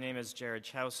Gibson. My name is Jared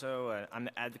Chauso. I'm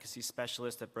the Advocacy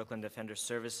Specialist at Brooklyn Defender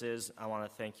Services. I want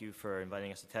to thank you for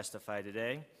inviting us to testify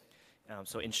today.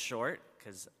 So in short,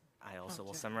 because I also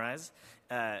will summarize,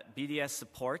 BDS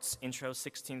supports Intro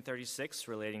 1636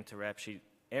 relating to rap sheet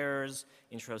errors,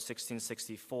 Intro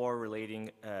 1664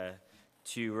 relating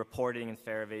to reporting and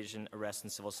fare evasion, arrests,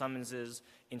 and civil summonses,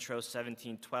 Intro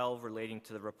 1712 relating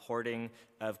to the reporting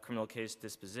of criminal case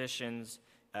dispositions,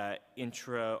 T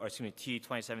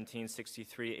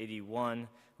 2017-6381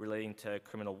 relating to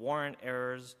criminal warrant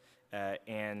errors,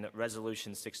 and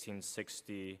Resolution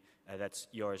 1660, that's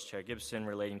yours, Chair Gibson,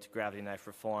 relating to gravity knife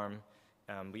reform.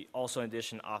 We also, in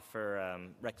addition, offer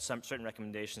some certain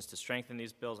recommendations to strengthen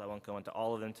these bills. I won't go into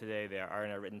all of them today. They are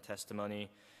in our written testimony.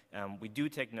 We do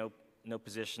take no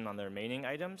position on the remaining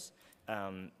items,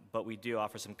 but we do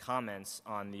offer some comments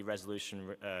on the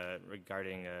resolution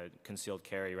regarding concealed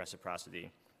carry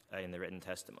reciprocity in the written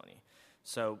testimony.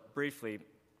 So briefly,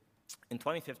 in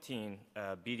 2015,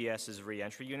 BDS's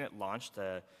reentry unit launched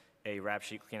a rap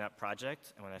sheet cleanup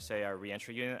project. And when I say our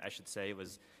reentry unit, I should say it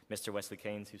was Mr. Wesley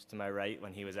Keynes, who's to my right,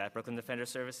 when he was at Brooklyn Defender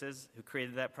Services, who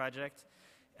created that project,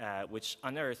 which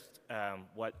unearthed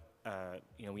what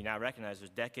we now recognize was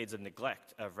decades of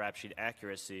neglect of rap sheet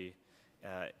accuracy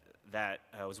that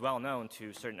was well known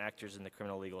to certain actors in the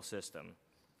criminal legal system.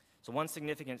 So one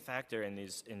significant factor in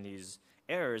these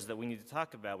errors that we need to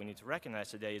talk about, we need to recognize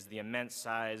today, is the immense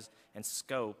size and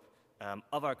scope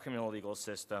of our criminal legal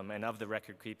system and of the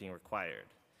record keeping required.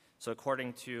 So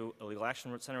according to a Legal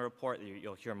Action Center report that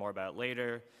you'll hear more about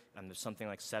later, there's something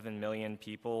like 7 million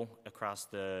people across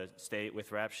the state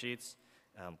with rap sheets.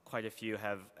 Quite a few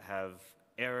have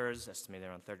errors, estimated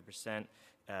around 30%.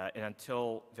 And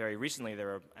until very recently, there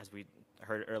were, as we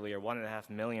heard earlier, 1.5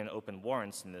 million open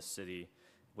warrants in this city,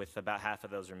 with about half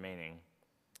of those remaining.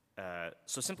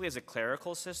 So simply as a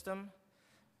clerical system,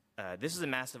 this is a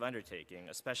massive undertaking,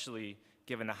 especially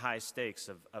given the high stakes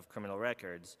of criminal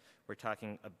records. We're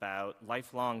talking about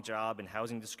lifelong job and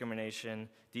housing discrimination,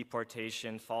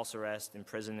 deportation, false arrest,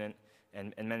 imprisonment,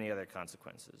 and many other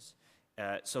consequences.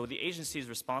 So the agencies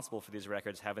responsible for these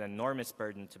records have an enormous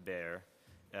burden to bear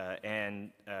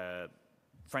and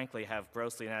frankly have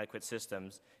grossly inadequate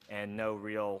systems and no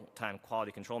real-time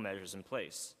quality control measures in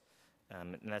place.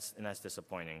 And that's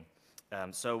disappointing.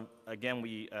 So again,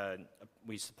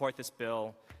 we support this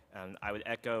bill. I would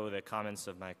echo the comments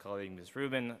of my colleague, Ms.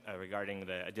 Rubin, regarding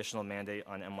the additional mandate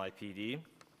on NYPD.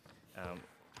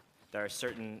 There are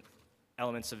certain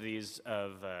elements of these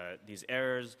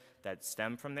errors that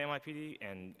stem from the NYPD,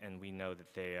 and we know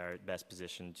that they are best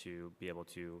positioned to be able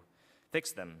to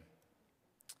fix them.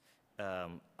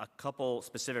 A couple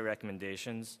specific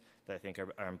recommendations that I think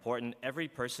are important. Every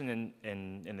person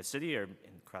in the city or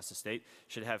across the state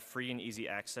should have free and easy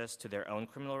access to their own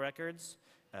criminal records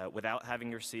without having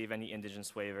to receive any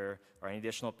indigence waiver or any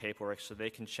additional paperwork, so they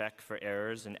can check for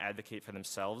errors and advocate for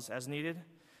themselves as needed.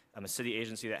 A city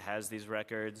agency that has these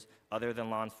records, other than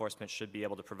law enforcement, should be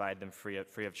able to provide them free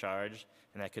of charge,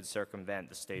 and that could circumvent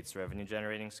the state's revenue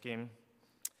generating scheme.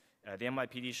 The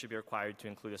NYPD should be required to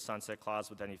include a sunset clause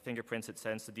with any fingerprints it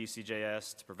sends to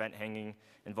DCJS to prevent hanging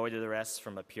and voided arrests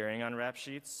from appearing on rap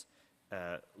sheets.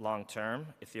 Long term,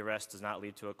 if the arrest does not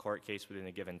lead to a court case within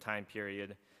a given time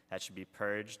period, that should be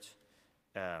purged.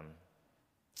 I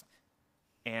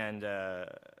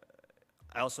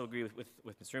also agree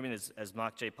with Ms. Rubin, as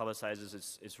MOCJ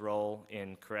publicizes its role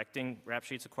in correcting rap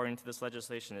sheets according to this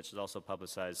legislation, it should also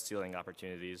publicize sealing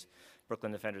opportunities.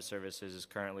 Brooklyn Defender Services is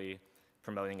currently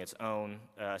promoting its own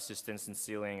assistance in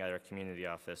sealing at our community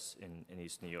office in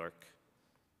East New York.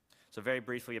 So very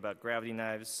briefly about gravity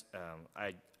knives.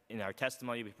 In our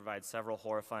testimony, we provide several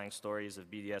horrifying stories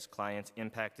of BDS clients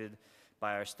impacted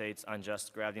by our state's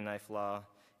unjust gravity knife law,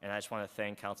 And I just want to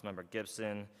thank Councilmember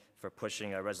Gibson for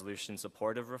pushing a resolution in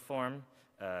support of reform,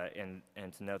 and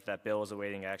to note that bill is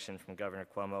awaiting action from Governor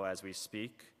Cuomo as we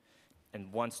speak.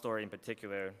 And one story in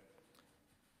particular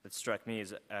that struck me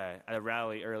is at a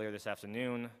rally earlier this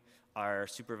afternoon, our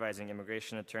supervising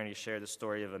immigration attorney shared the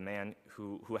story of a man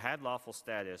who had lawful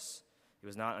status. He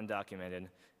was not undocumented,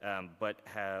 but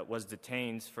was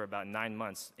detained for about 9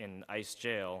 months in ICE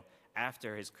jail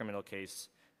after his criminal case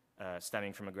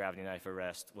stemming from a gravity knife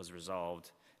arrest was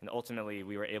resolved. And ultimately,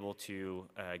 we were able to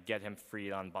get him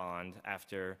freed on bond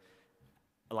after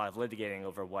a lot of litigating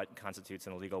over what constitutes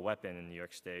an illegal weapon in New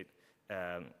York State.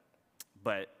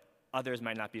 But others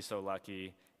might not be so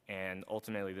lucky, and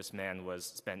ultimately this man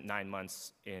spent 9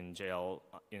 months in jail,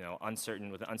 with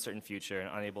an uncertain future and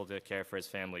unable to care for his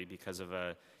family because of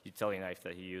a utility knife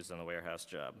that he used on a warehouse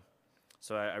job.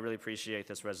 So I really appreciate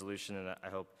this resolution, and I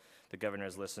hope the governor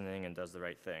is listening and does the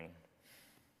right thing.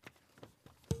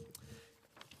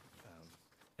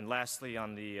 And lastly,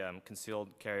 on the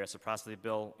concealed carry reciprocity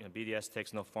bill, BDS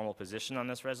takes no formal position on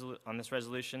this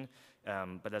resolution,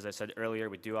 but as I said earlier,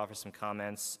 we do offer some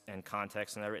comments and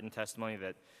context in our written testimony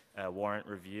that warrant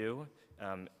review.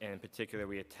 And in particular,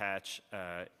 we attach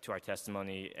to our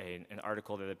testimony an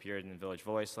article that appeared in the Village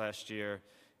Voice last year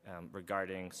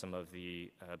regarding some of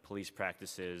the police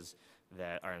practices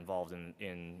that are involved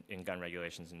in gun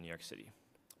regulations in New York City.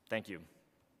 Thank you.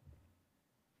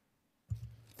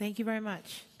 Thank you very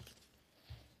much.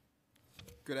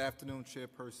 Good afternoon,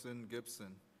 Chairperson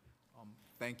Gibson.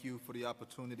 Thank you for the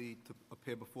opportunity to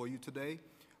appear before you today.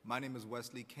 My name is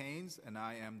Wesley Keynes, and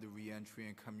I am the Reentry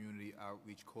and Community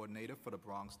Outreach Coordinator for the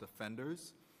Bronx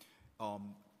Defenders.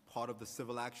 Part of the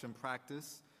civil action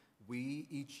practice, we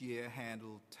each year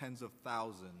handle tens of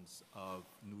thousands of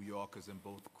New Yorkers in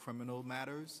both criminal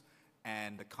matters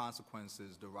and the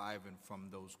consequences deriving from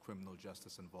those criminal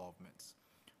justice involvements.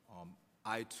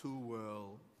 I too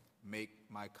will make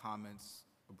my comments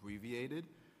abbreviated.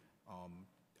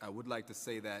 I would like to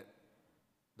say that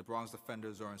the Bronx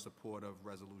Defenders are in support of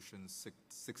Resolutions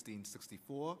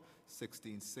 1664,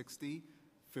 1660,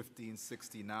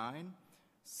 1569,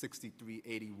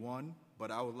 6381, but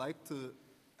I would like to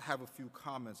have a few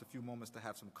moments to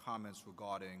have some comments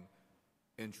regarding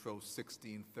Intro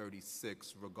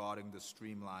 1636 regarding the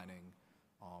streamlining,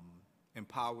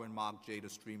 empowering Mark J. to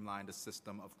streamline the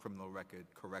system of criminal record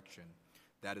correction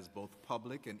that is both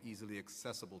public and easily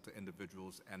accessible to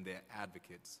individuals and their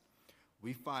advocates.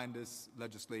 We find this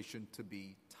legislation to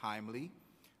be timely.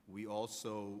 We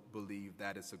also believe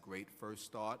that it's a great first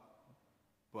start,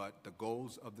 but the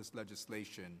goals of this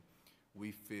legislation,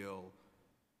 we feel,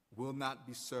 will not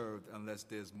be served unless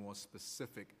there's more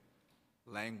specific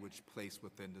language placed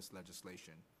within this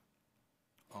legislation.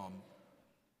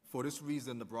 For this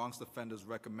reason, the Bronx Defenders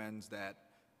recommends that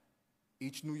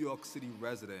each New York City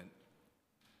resident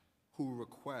who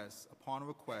requests, upon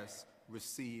request,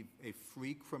 receive a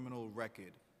free criminal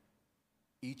record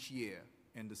each year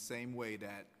in the same way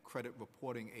that credit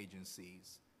reporting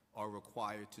agencies are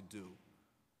required to do.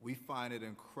 We find it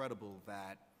incredible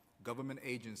that government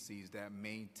agencies that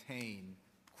maintain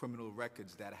criminal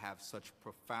records that have such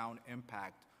profound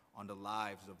impact on the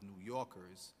lives of New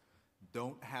Yorkers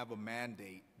don't have a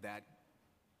mandate that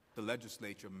the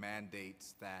legislature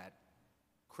mandates that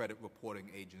credit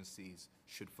reporting agencies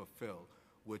should fulfill,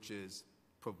 which is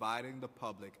providing the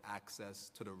public access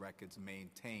to the records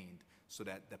maintained so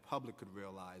that the public could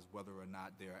realize whether or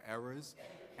not there are errors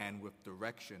and with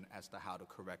direction as to how to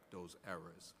correct those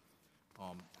errors.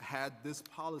 Had this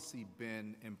policy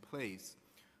been in place,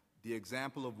 the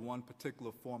example of one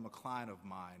particular former client of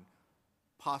mine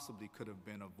possibly could have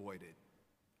been avoided.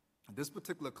 This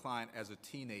particular client, as a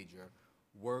teenager,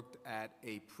 worked at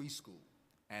a preschool,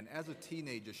 and as a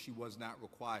teenager, she was not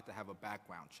required to have a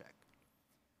background check.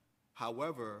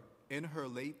 However, in her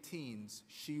late teens,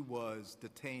 she was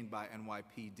detained by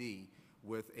NYPD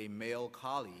with a male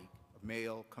colleague, a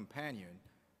male companion,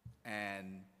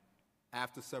 and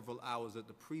after several hours at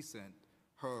the precinct,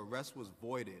 her arrest was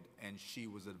voided and she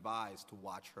was advised to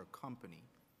watch her company.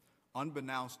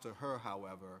 Unbeknownst to her,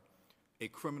 however, a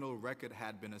criminal record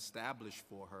had been established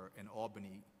for her in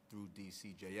Albany through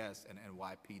DCJS and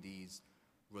NYPD's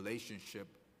relationship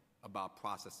about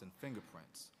processing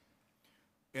fingerprints.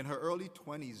 In her early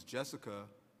 20s, Jessica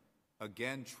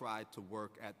again tried to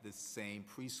work at this same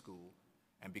preschool,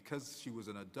 and because she was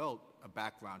an adult, a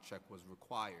background check was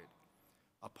required.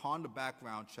 Upon the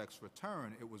background check's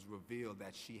return, it was revealed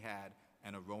that she had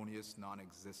an erroneous,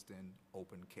 non-existent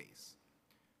open case.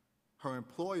 Her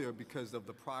employer, because of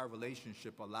the prior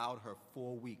relationship, allowed her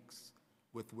 4 weeks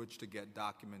with which to get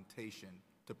documentation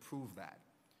to prove that.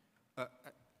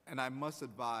 And I must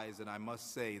advise and I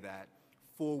must say that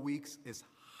 4 weeks is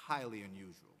highly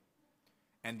unusual.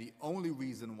 And the only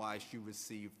reason why she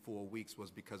received 4 weeks was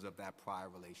because of that prior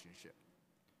relationship.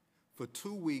 For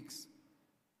 2 weeks,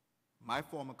 my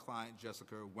former client,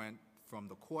 Jessica, went from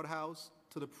the courthouse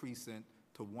to the precinct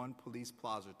to one police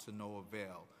plaza to no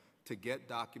avail to get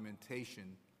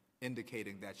documentation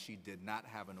indicating that she did not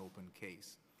have an open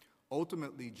case.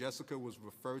 Ultimately, Jessica was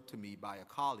referred to me by a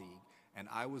colleague, and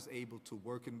I was able to,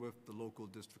 working with the local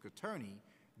district attorney,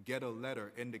 get a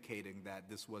letter indicating that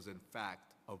this was in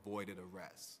fact avoided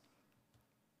arrest.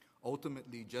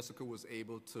 Ultimately, Jessica was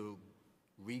able to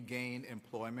regain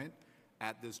employment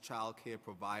at this child care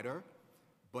provider,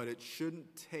 but it shouldn't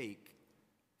take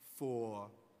for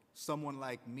someone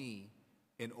like me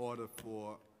in order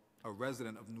for a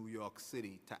resident of New York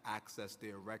City to access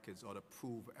their records or to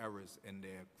prove errors in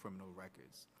their criminal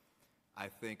records. I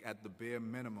think at the bare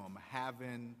minimum,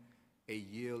 having a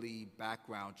yearly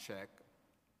background check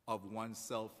of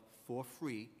oneself for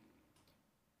free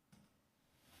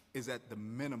is at the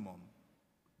minimum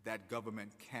that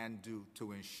government can do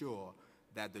to ensure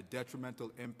that the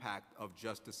detrimental impact of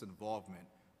justice involvement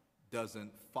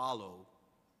doesn't follow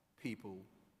people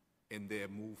in their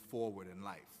move forward in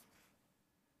life.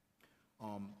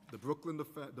 The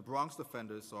Bronx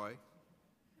defenders, sorry.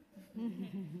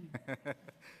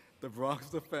 The Bronx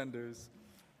defenders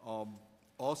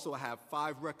also have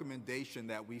 5 recommendations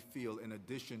that we feel, in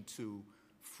addition to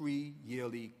free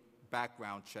yearly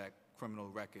background check criminal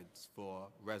records for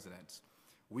residents.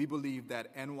 We believe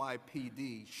that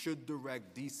NYPD should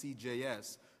direct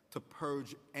DCJS to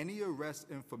purge any arrest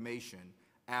information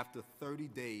after 30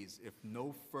 days if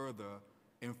no further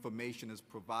information is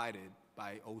provided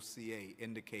by OCA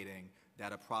indicating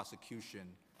that a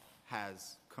prosecution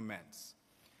has commenced.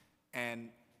 And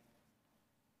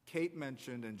Kate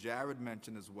mentioned and Jared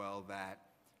mentioned as well that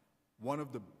one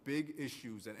of the big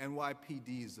issues, and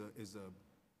NYPD is a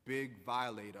big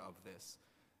violator of this,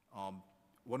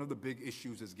 one of the big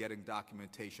issues is getting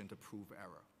documentation to prove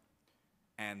error.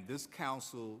 And this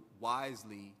council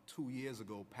wisely 2 years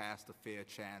ago passed the Fair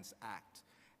Chance Act.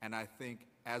 And I think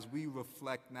as we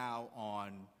reflect now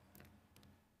on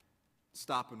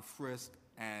stop and frisk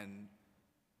and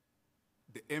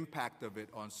the impact of it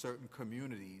on certain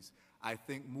communities, I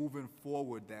think moving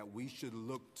forward that we should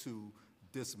look to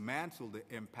dismantle the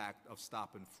impact of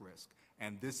stop and frisk.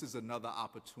 And this is another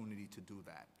opportunity to do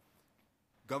that.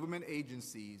 Government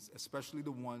agencies, especially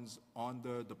the ones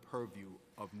under the purview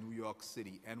of New York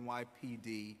City,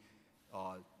 NYPD,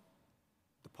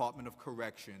 Department of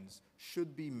Corrections,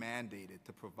 should be mandated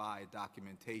to provide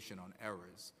documentation on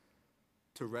errors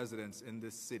to residents in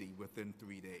this city within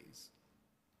 3 days.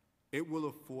 It will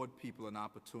afford people an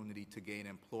opportunity to gain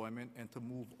employment and to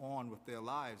move on with their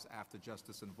lives after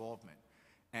justice involvement.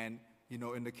 And, you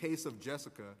know, in the case of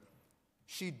Jessica,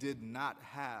 she did not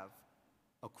have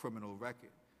a criminal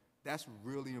record. That's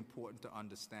really important to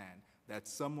understand, that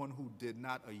someone who did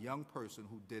not, a young person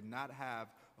who did not have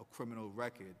a criminal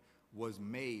record was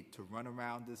made to run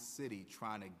around this city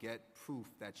trying to get proof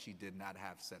that she did not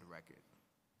have said record.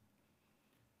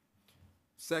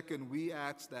 Second, we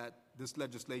ask that this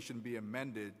legislation be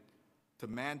amended to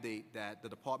mandate that the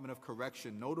Department of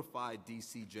Correction notify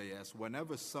DCJS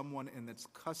whenever someone in its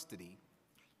custody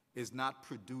is not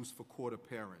produced for court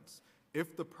appearance,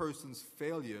 if the person's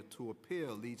failure to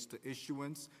appear leads to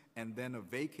issuance and then a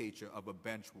vacatur of a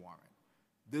bench warrant.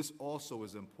 This also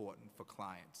is important for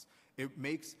clients. It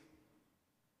makes,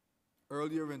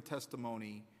 earlier in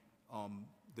testimony,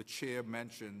 the chair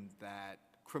mentioned that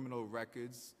criminal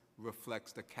records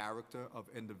reflects the character of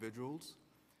individuals.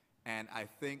 And I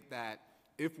think that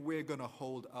if we're going to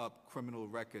hold up criminal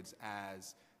records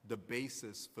as the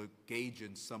basis for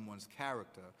gauging someone's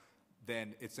character,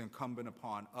 then it's incumbent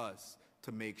upon us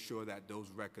to make sure that those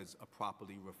records are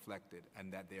properly reflected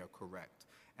and that they are correct.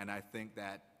 And I think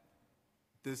that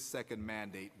this second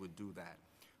mandate would do that.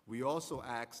 We also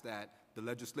ask that the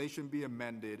legislation be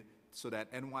amended so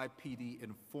that NYPD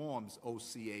informs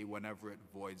OCA whenever it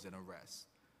voids an arrest.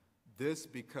 This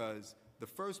because the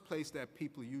first place that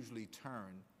people usually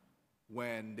turn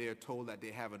when they're told that they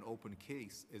have an open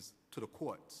case is to the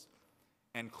courts.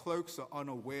 And clerks are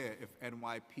unaware if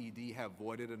NYPD have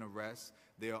voided an arrest.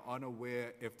 They are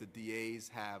unaware if the DAs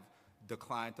have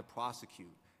declined to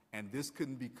prosecute. And this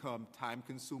can become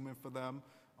time-consuming for them.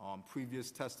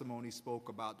 Previous testimony spoke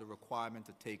about the requirement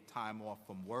to take time off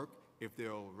from work if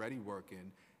they're already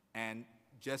working, and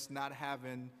just not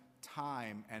having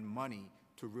time and money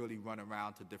to really run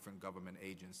around to different government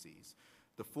agencies.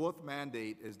 The fourth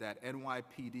mandate is that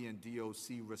NYPD and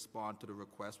DOC respond to the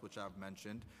request, which I've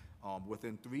mentioned.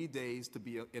 within 3 days to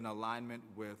be in alignment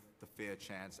with the Fair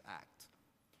Chance Act.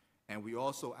 And we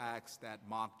also ask that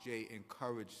Mark J.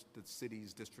 encourage the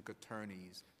city's district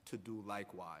attorneys to do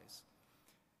likewise.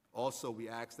 Also, we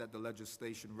ask that the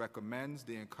legislation recommends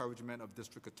the encouragement of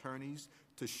district attorneys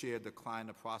to share, decline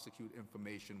to prosecute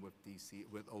information with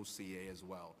OCA as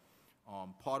well.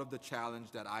 Part of the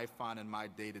challenge that I find in my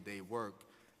day-to-day work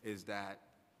is that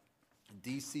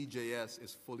DCJS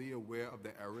is fully aware of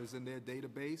the errors in their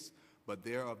database, but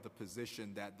they're of the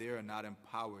position that they are not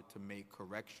empowered to make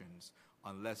corrections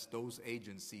unless those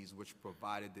agencies which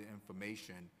provided the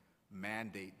information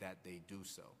mandate that they do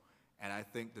so. And I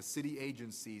think the city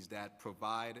agencies that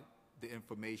provide the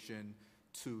information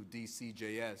to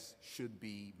DCJS should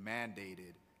be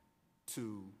mandated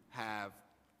to have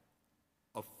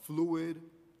a fluid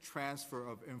transfer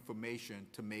of information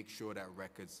to make sure that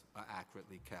records are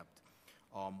accurately kept.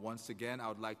 Once again, I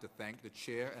would like to thank the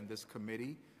chair and this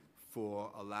committee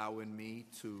for allowing me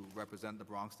to represent the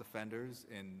Bronx Defenders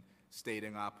in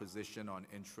stating our position on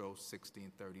Intro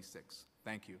 1636.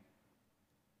 Thank you.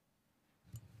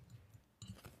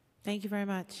 Thank you very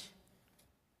much.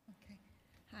 Okay.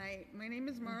 Hi, my name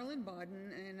is Marlon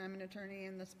Bodden, and I'm an attorney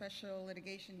in the Special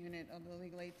Litigation Unit of the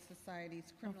Legal Aid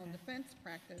Society's Criminal Defense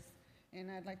Practice. And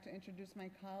I'd like to introduce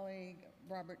my colleague,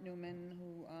 Robert Newman,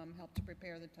 who helped to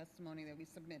prepare the testimony that we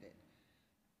submitted.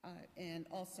 And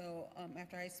also,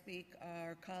 after I speak,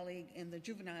 our colleague in the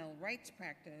Juvenile Rights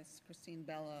Practice, Christine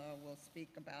Bella, will speak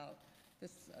about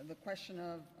this, the question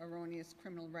of erroneous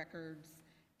criminal records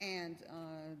and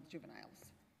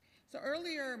juveniles. So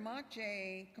earlier, Mark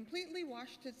J. completely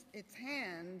washed its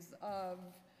hands of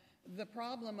the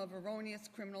problem of erroneous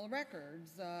criminal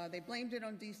records. They blamed it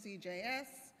on DCJS,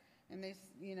 and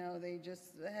they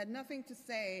just had nothing to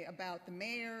say about the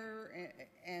mayor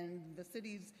and the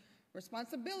city's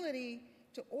responsibility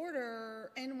to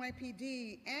order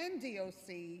NYPD and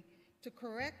DOC to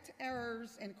correct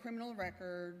errors in criminal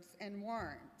records and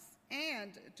warrants,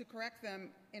 and to correct them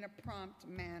in a prompt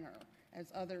manner,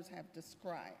 as others have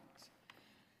described.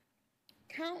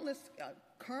 Countless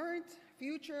current,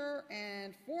 future,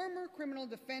 and former criminal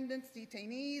defendants,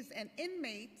 detainees, and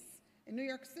inmates in New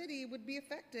York City would be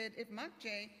affected if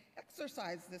MACJ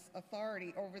exercised this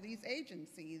authority over these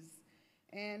agencies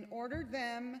and ordered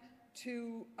them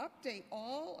to update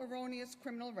all erroneous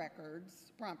criminal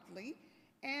records promptly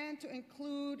and to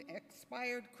include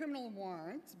expired criminal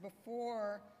warrants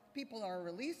before people are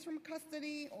released from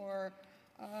custody or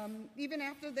even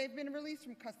after they've been released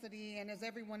from custody, and as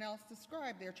everyone else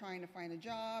described, they're trying to find a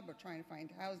job or trying to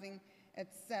find housing,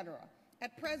 etc.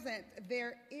 At present,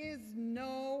 there is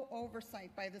no oversight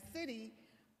by the city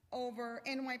over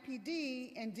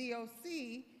NYPD and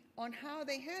DOC on how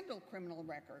they handle criminal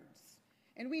records.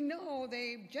 And we know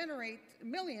they generate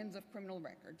millions of criminal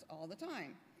records all the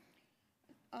time.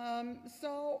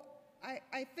 So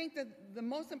I think that the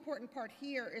most important part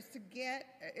here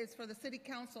is for the city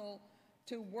council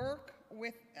to work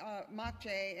with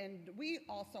MACJ, and we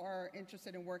also are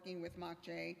interested in working with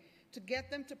MACJ to get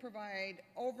them to provide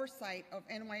oversight of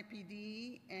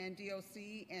NYPD and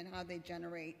DOC and how they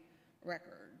generate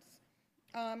records.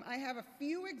 I have a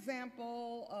few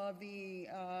examples of the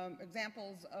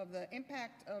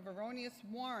impact of erroneous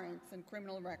warrants in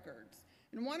criminal records.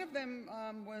 And one of them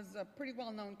was a pretty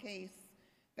well-known case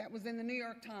that was in the New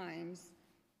York Times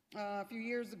a few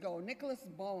years ago, Nicholas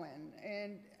Bowen.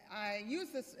 And I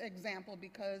use this example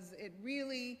because it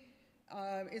really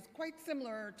is quite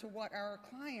similar to what our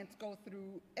clients go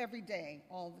through every day,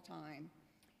 all the time.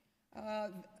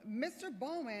 Mr.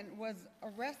 Bowen was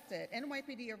arrested,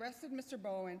 NYPD arrested Mr.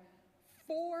 Bowen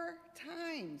 4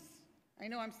 times. I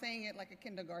know I'm saying it like a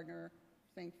kindergartner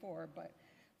saying 4, but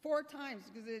 4 times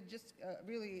because it just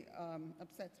really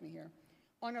upsets me here.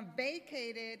 On a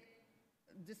vacated,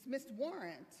 dismissed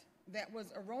warrant that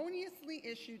was erroneously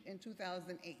issued in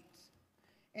 2008.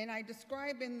 And I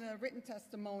describe in the written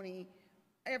testimony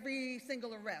every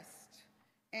single arrest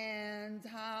and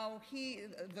how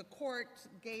the court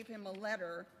gave him a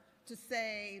letter to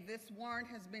say this warrant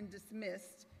has been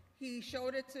dismissed. He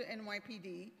showed it to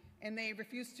NYPD and they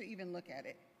refused to even look at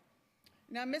it.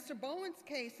 Now, Mr. Bowen's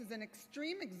case is an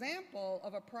extreme example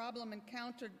of a problem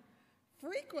encountered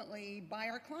frequently by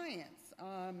our clients.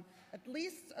 At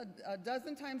least a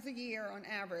dozen times a year on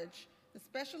average, the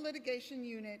Special Litigation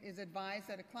Unit is advised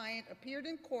that a client appeared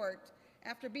in court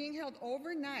after being held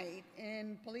overnight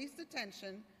in police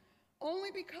detention only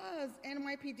because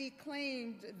NYPD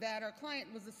claimed that our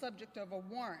client was the subject of a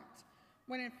warrant,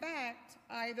 when in fact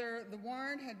either the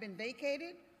warrant had been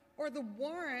vacated or the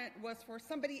warrant was for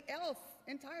somebody else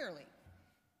entirely.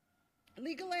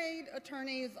 Legal aid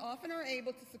attorneys often are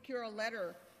able to secure a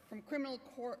letter from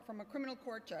a criminal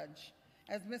court judge,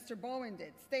 as Mr. Bowen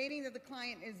did, stating that the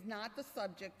client is not the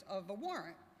subject of a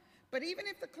warrant. But even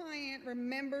if the client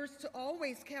remembers to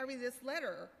always carry this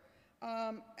letter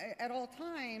at all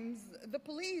times, the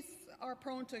police are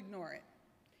prone to ignore it.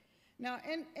 Now,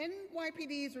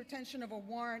 NYPD's retention of a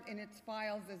warrant in its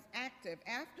files is active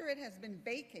after it has been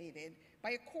vacated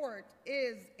by a court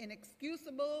is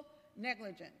inexcusable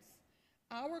negligence.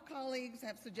 Our colleagues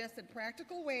have suggested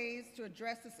practical ways to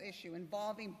address this issue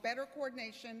involving better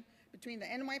coordination between the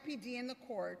NYPD and the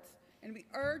courts, and we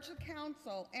urge the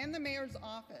council and the mayor's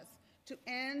office to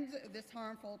end this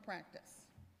harmful practice.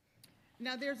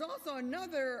 Now, there's also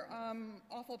another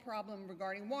awful problem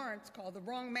regarding warrants called the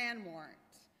wrong man warrant,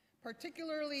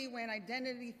 particularly when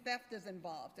identity theft is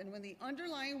involved and when the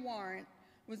underlying warrant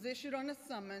was issued on a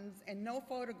summons and no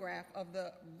photograph of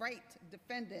the right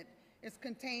defendant is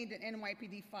contained in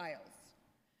NYPD files.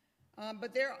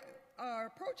 But there are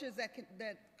approaches that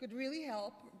could really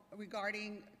help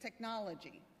regarding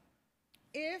technology.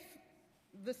 If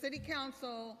the city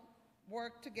council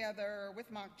worked together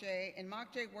with MOCJ and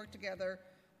MOCJ worked together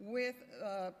with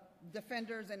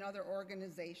defenders and other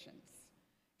organizations,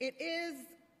 it is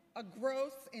a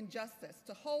gross injustice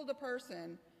to hold a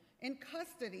person in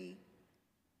custody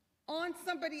on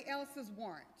somebody else's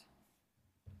warrant.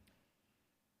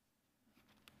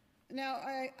 Now,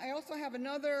 I also have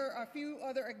a few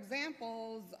other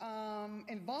examples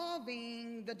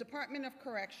involving the Department of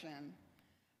Correction.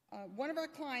 One of our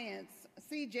clients,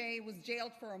 CJ, was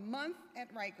jailed for a month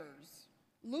at Rikers,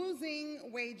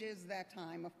 losing wages that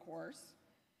time, of course,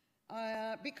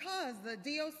 because the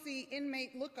DOC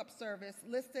inmate lookup service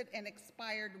listed an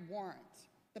expired warrant.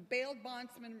 The bail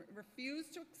bondsman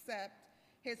refused to accept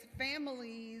his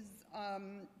family's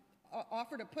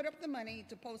offer to put up the money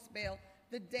to post bail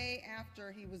the day after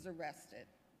he was arrested.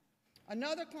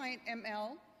 Another client,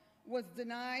 ML, was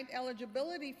denied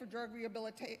eligibility for drug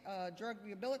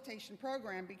rehabilitation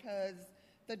program because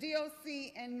the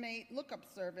DOC inmate lookup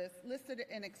service listed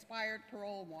an expired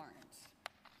parole warrant.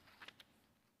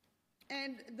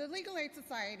 And the Legal Aid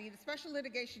Society, the Special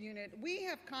Litigation Unit, we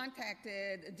have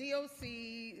contacted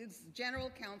DOC's General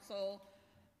Counsel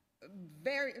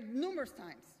numerous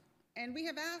times, and we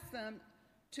have asked them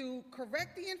to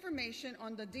correct the information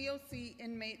on the DOC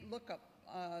inmate lookup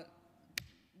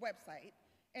website,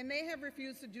 and they have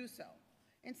refused to do so.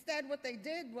 Instead, what they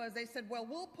did was they said, well,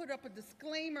 we'll put up a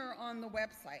disclaimer on the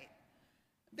website.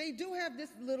 They do have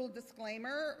this little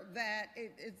disclaimer that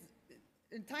it is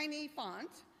in tiny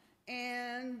font,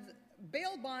 and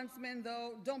bail bondsmen,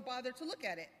 though, don't bother to look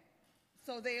at it.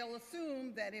 So they'll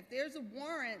assume that if there's a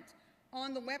warrant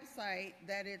on the website,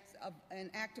 that it's an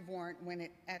active warrant when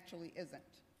it actually isn't.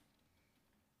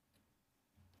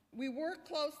 We work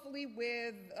closely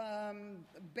with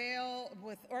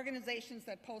with organizations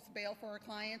that post bail for our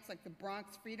clients, like the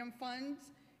Bronx Freedom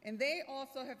Funds, and they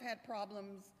also have had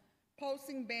problems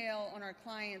posting bail on our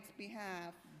clients'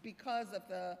 behalf because of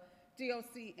the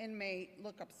DOC inmate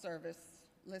lookup service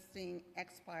listing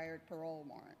expired parole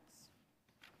warrants.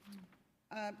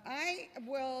 I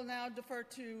will now defer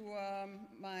to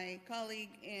my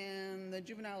colleague in the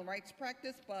juvenile rights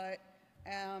practice, but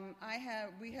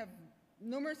we have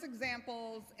numerous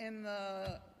examples in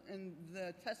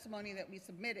the testimony that we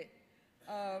submitted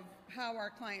of how our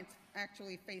clients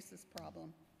actually face this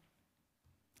problem.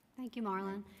 Thank you,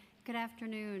 Marlon. Good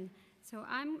afternoon. So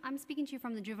I'm speaking to you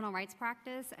from the juvenile rights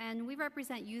practice, and we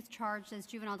represent youth charged as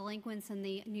juvenile delinquents in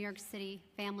the New York City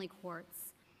family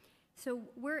courts. So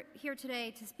we're here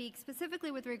today to speak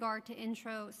specifically with regard to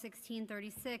Intro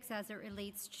 1636 as it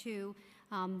relates to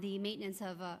the maintenance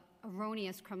of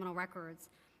erroneous criminal records.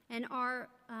 And our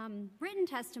written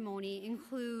testimony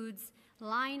includes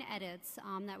line edits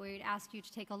that we would ask you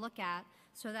to take a look at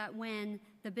so that when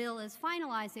the bill is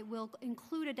finalized, it will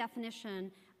include a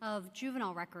definition of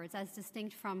juvenile records as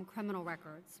distinct from criminal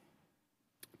records.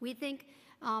 We think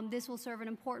this will serve an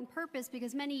important purpose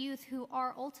because many youth who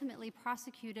are ultimately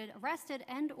prosecuted, arrested,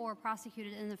 and or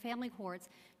prosecuted in the family courts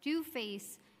do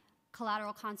face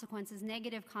collateral consequences,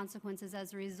 negative consequences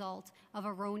as a result of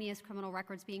erroneous criminal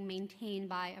records being maintained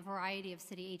by a variety of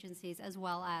city agencies as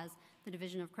well as the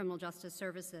Division of Criminal Justice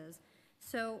Services.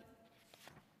 So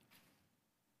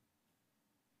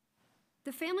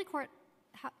the family court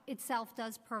itself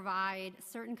does provide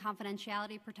certain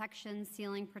confidentiality protections,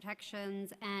 sealing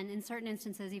protections, and in certain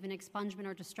instances even expungement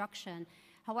or destruction.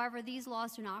 However, these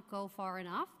laws do not go far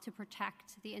enough to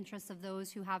protect the interests of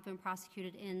those who have been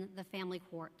prosecuted in the family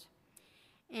court.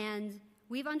 And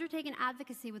We've undertaken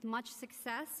advocacy with much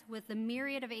success with the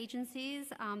myriad of agencies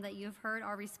that you've heard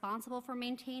are responsible for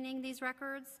maintaining these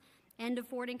records and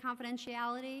affording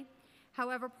confidentiality.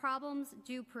 However, problems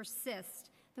do persist.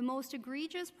 The most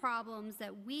egregious problems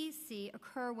that we see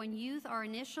occur when youth are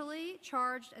initially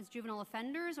charged as juvenile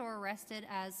offenders or arrested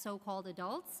as so-called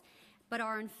adults, but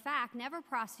are in fact never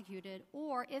prosecuted,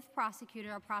 or if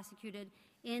prosecuted, are prosecuted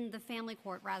in the family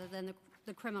court rather than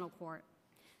the criminal court.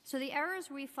 So the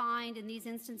errors we find in these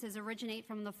instances originate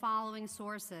from the following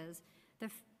sources.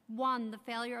 One, the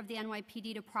failure of the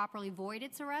NYPD to properly void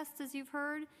its arrests, as you've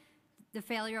heard, the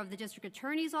failure of the district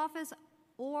attorney's office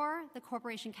or the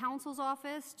corporation counsel's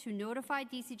office to notify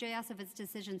DCJS of its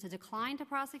decision to decline to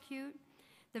prosecute,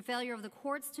 the failure of the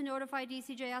courts to notify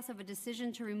DCJS of a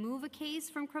decision to remove a case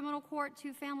from criminal court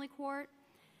to family court,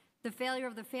 the failure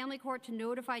of the family court to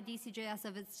notify DCJS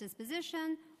of its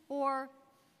disposition, or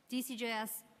DCJS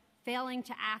failing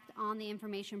to act on the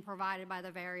information provided by the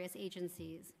various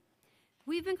agencies.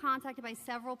 We've been contacted by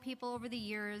several people over the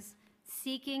years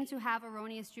seeking to have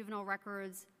erroneous juvenile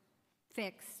records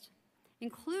fixed,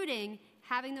 including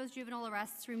having those juvenile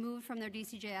arrests removed from their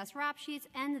DCJS rap sheets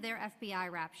and their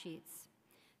FBI rap sheets.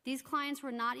 These clients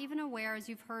were not even aware, as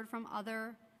you've heard from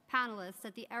other panelists,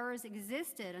 that the errors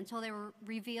existed until they were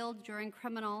revealed during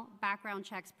criminal background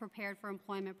checks prepared for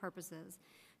employment purposes.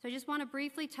 So I just want to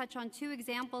briefly touch on two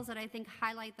examples that I think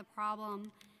highlight the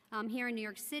problem here in New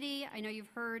York City. I know you've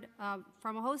heard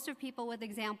from a host of people with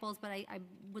examples, but I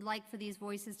would like for these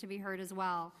voices to be heard as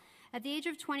well. At the age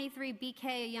of 23, BK,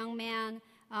 a young man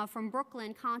from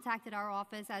Brooklyn, contacted our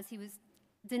office as he was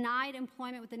denied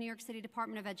employment with the New York City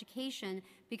Department of Education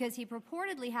because he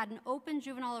purportedly had an open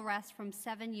juvenile arrest from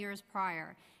 7 years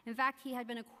prior. In fact, he had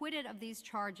been acquitted of these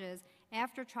charges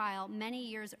after trial many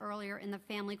years earlier in the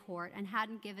family court and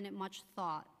hadn't given it much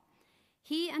thought.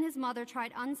 He and his mother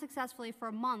tried unsuccessfully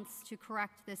for months to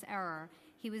correct this error.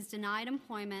 He was denied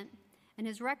employment, and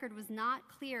his record was not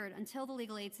cleared until the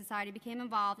Legal Aid Society became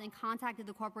involved and contacted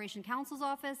the Corporation Counsel's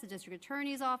Office, the District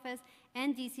Attorney's Office,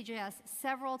 and DCJS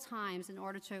several times in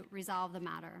order to resolve the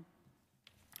matter.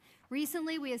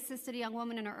 Recently, we assisted a young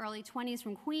woman in her early 20s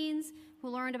from Queens who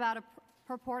learned about a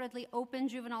purportedly open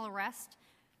juvenile arrest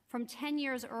from 10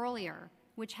 years earlier,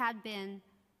 which had been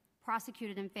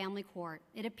prosecuted in family court.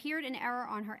 It appeared in error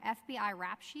on her FBI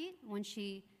rap sheet when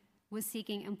she was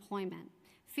seeking employment.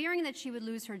 Fearing that she would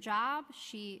lose her job,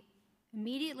 she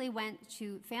immediately went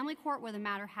to family court where the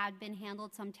matter had been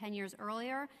handled some 10 years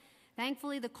earlier.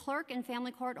 Thankfully, the clerk in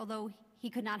family court, although he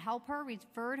could not help her,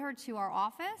 referred her to our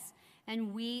office,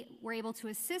 and we were able to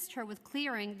assist her with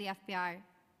clearing the FBI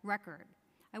record.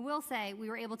 I will say we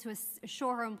were able to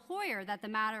assure her employer that the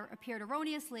matter appeared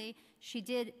erroneously. She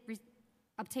did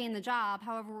obtain the job.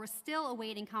 However, we're still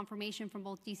awaiting confirmation from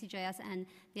both DCJS and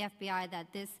the FBI that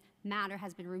this matter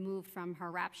has been removed from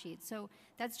her rap sheet. So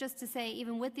that's just to say,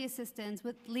 even with the assistance,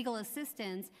 with legal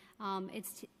assistance,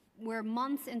 we're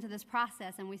months into this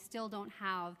process and we still don't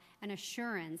have an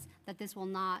assurance that this will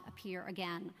not appear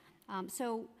again.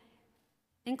 So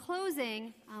in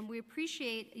closing, we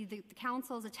appreciate the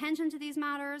Council's attention to these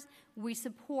matters. We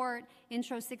support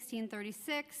Intro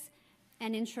 1636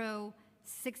 and Intro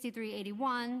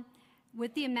 6381.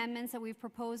 With the amendments that we've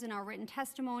proposed in our written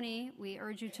testimony, we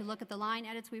urge you to look at the line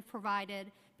edits we've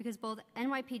provided because both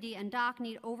NYPD and DOC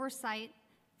need oversight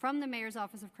from the Mayor's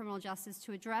Office of Criminal Justice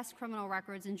to address criminal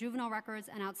records and juvenile records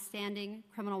and outstanding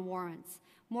criminal warrants.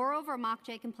 Moreover,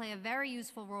 MOCJ can play a very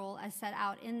useful role as set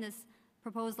out in this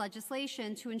proposed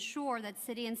legislation to ensure that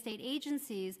city and state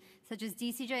agencies such as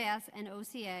DCJS and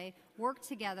OCA work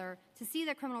together to see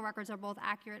that criminal records are both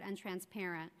accurate and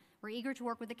transparent. We're eager to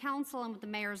work with the Council and with the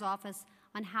Mayor's Office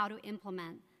on how to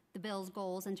implement the bill's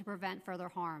goals and to prevent further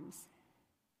harms.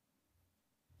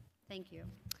 Thank you.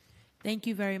 Thank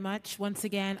you very much. Once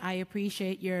again, I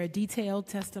appreciate your detailed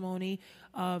testimony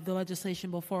of the legislation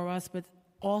before us, but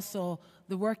also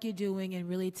the work you're doing and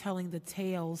really telling the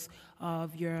tales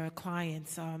of your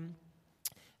clients.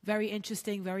 Very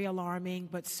interesting, very alarming,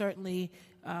 but certainly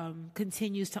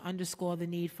continues to underscore the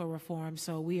need for reform.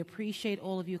 So we appreciate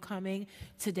all of you coming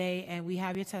today, and we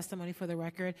have your testimony for the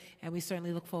record, and we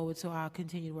certainly look forward to our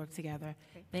continued work together.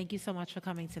 Okay. Thank you so much for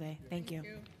coming today. Thank you.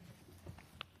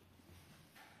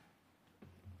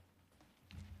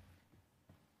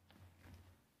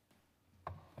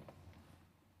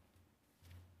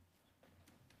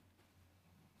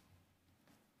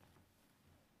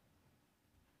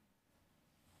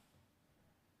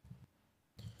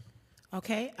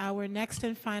 Okay, our next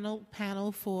and final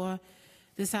panel for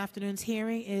This afternoon's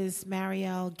hearing is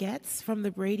Marielle Getz from the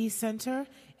Brady Center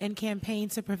and Campaign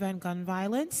to Prevent Gun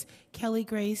Violence, Kelly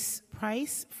Grace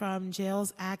Price from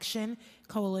Jails Action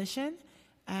Coalition,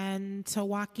 and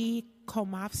Tawaki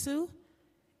Komatsu.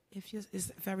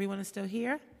 If everyone is still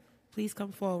here, please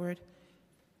come forward.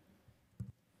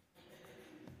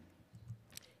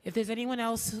 If there's anyone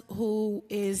else who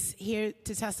is here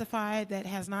to testify that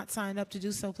has not signed up to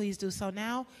do so, please do so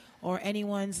now. Or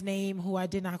anyone's name who I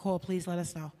did not call, please let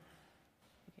us know.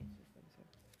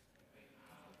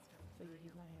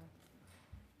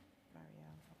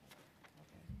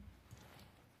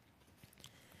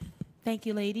 Thank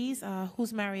you, ladies.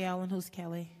 Who's Marielle and who's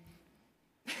Kelly?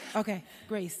 Okay,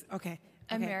 Grace. Okay.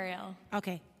 I'm Marielle.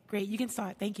 Okay, great. You can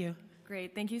start. Thank you.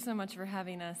 Great. Thank you so much for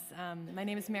having us. My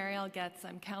name is Marielle Getz.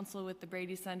 I'm counsel with the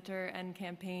Brady Center and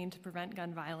Campaign to Prevent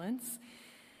Gun Violence.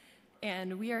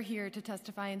 And we are here to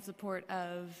testify in support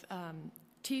of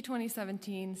T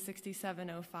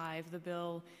 2017-6705, the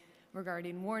bill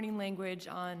regarding warning language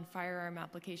on firearm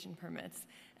application permits.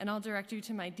 And I'll direct you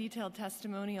to my detailed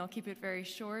testimony. I'll keep it very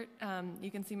short.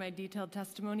 You can see my detailed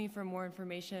testimony for more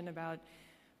information about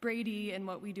Brady and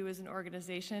what we do as an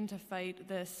organization to fight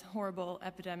this horrible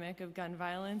epidemic of gun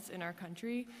violence in our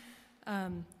country.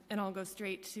 And I'll go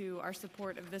straight to our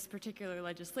support of this particular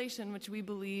legislation, which we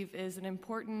believe is an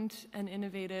important and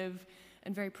innovative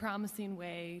and very promising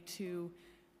way to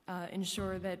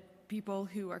ensure that people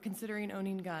who are considering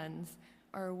owning guns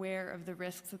are aware of the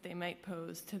risks that they might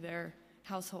pose to their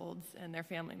households and their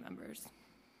family members.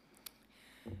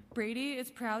 Brady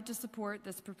is proud to support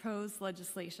this proposed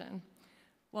legislation.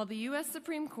 While the U.S.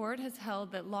 Supreme Court has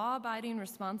held that law-abiding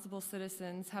responsible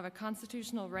citizens have a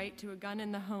constitutional right to a gun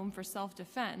in the home for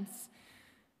self-defense,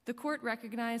 the court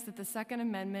recognized that the Second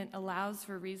Amendment allows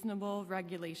for reasonable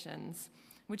regulations,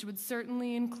 which would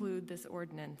certainly include this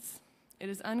ordinance. It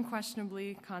is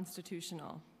unquestionably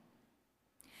constitutional.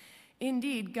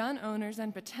 Indeed, gun owners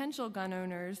and potential gun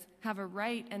owners have a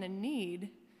right and a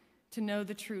need to know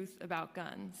the truth about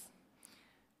guns.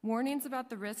 Warnings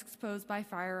about the risks posed by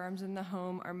firearms in the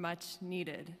home are much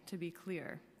needed, to be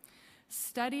clear.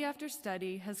 Study after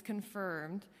study has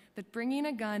confirmed that bringing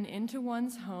a gun into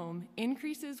one's home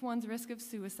increases one's risk of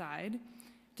suicide,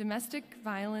 domestic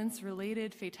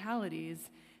violence-related fatalities,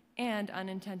 and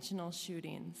unintentional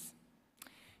shootings.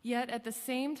 Yet at the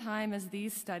same time as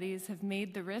these studies have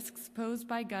made the risks posed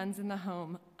by guns in the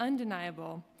home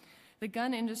undeniable, the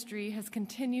gun industry has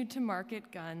continued to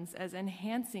market guns as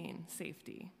enhancing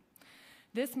safety.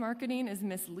 This marketing is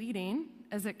misleading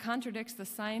as it contradicts the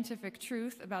scientific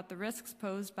truth about the risks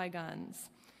posed by guns.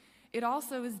 It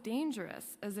also is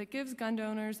dangerous as it gives gun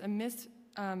owners a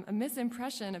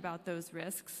misimpression about those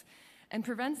risks and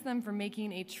prevents them from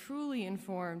making a truly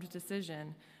informed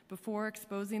decision before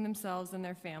exposing themselves and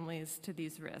their families to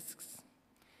these risks.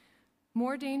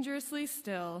 More dangerously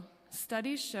still,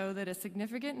 studies show that a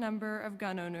significant number of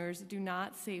gun owners do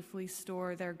not safely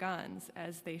store their guns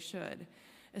as they should,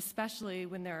 especially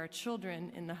when there are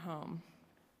children in the home.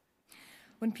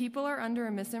 When people are under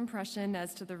a misimpression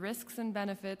as to the risks and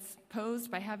benefits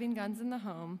posed by having guns in the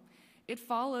home, it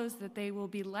follows that they will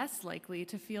be less likely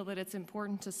to feel that it's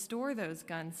important to store those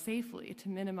guns safely to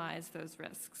minimize those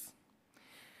risks.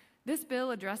 This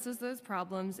bill addresses those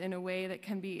problems in a way that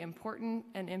can be important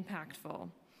and impactful.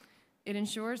 It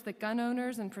ensures that gun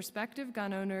owners and prospective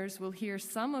gun owners will hear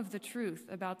some of the truth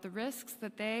about the risks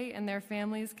that they and their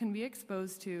families can be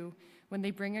exposed to when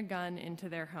they bring a gun into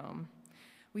their home.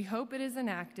 We hope it is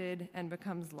enacted and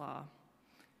becomes law.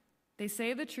 They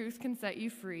say the truth can set you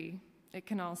free. It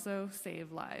can also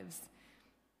save lives.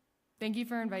 Thank you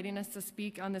for inviting us to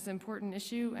speak on this important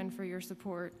issue and for your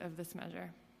support of this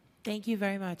measure. Thank you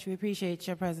very much. We appreciate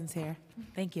your presence here.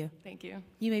 Thank you. Thank you.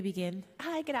 You may begin.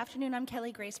 Hi, good afternoon. I'm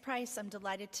Kelly Grace Price. I'm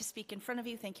delighted to speak in front of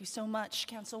you. Thank you so much,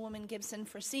 Councilwoman Gibson,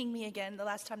 for seeing me again. The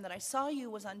last time that I saw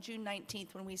you was on June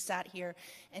 19th when we sat here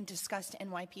and discussed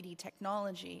NYPD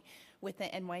technology with the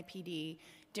NYPD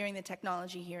during the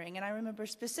technology hearing. And I remember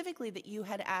specifically that you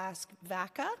had asked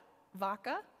Vaca,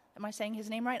 am I saying his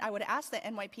name right? I would ask the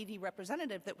NYPD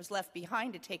representative that was left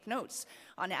behind to take notes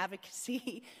on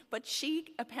advocacy, but she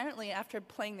apparently, after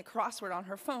playing the crossword on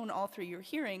her phone all through your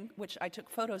hearing, which I took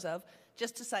photos of,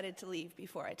 just decided to leave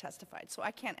before I testified. So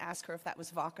I can't ask her if that was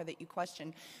Vaca that you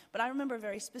questioned. But I remember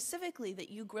very specifically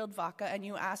that you grilled Vaca and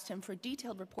you asked him for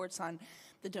detailed reports on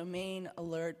the Domain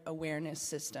Alert Awareness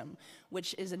System,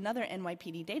 which is another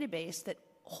NYPD database that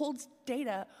holds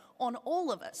data on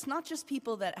all of us, not just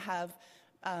people that have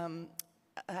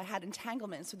had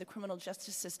entanglements with the criminal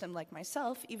justice system like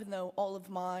myself, even though all of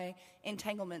my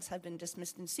entanglements have been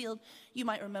dismissed and sealed. You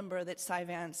might remember that Cy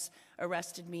Vance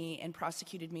arrested me and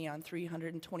prosecuted me on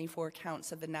 324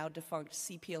 counts of the now defunct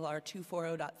CPLR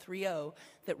 240.30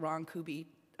 that Ron Kuby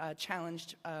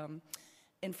challenged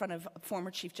in front of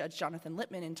former Chief Judge Jonathan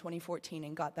Lippman in 2014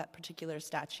 and got that particular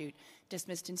statute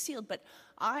dismissed and sealed. But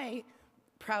I,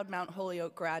 proud Mount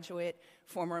Holyoke graduate,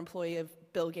 former employee of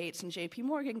Bill Gates and JP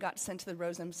Morgan, got sent to the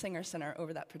Rose M. Singer Center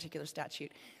over that particular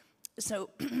statute. So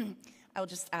I'll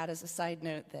just add as a side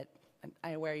note that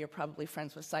I'm aware you're probably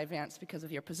friends with Cy Vance because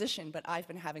of your position, but I've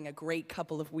been having a great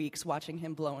couple of weeks watching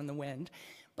him blow in the wind.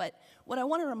 But what I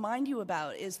want to remind you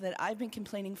about is that I've been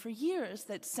complaining for years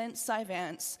that since Cy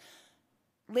Vance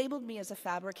labeled me as a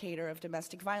fabricator of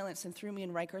domestic violence and threw me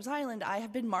in Rikers Island, I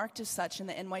have been marked as such in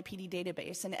the NYPD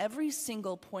database, and every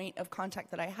single point of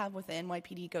contact that I have with the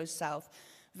NYPD goes south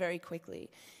very quickly.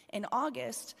 In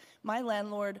August, my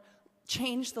landlord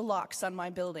changed the locks on my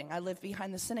building. I live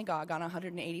behind the synagogue on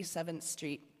 187th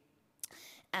Street.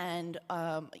 And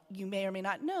you may or may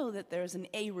not know that there's an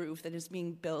A roof that is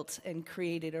being built and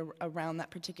created around that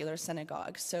particular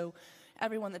synagogue. So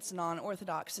everyone that's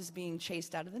non-Orthodox is being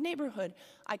chased out of the neighborhood.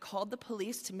 I called the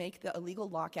police to make the illegal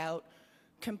lockout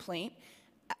complaint.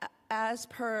 As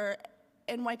per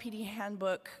NYPD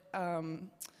handbook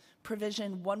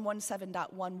provision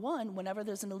 117.11, whenever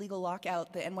there's an illegal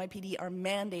lockout, the NYPD are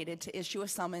mandated to issue a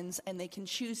summons and they can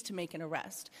choose to make an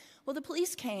arrest. Well, the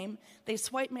police came, they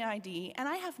swiped my ID, and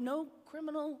I have no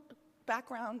criminal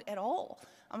background at all.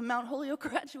 I'm a Mount Holyoke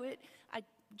graduate. I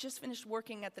just finished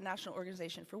working at the National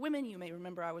Organization for Women. You may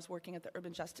remember I was working at the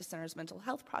Urban Justice Center's Mental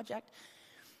Health Project.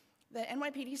 The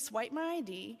NYPD swiped my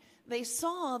ID. They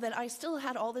saw that I still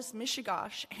had all this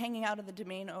mishigosh hanging out of the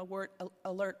domain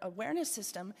alert awareness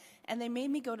system, and they made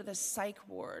me go to the psych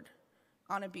ward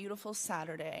on a beautiful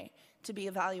Saturday to be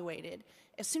evaluated.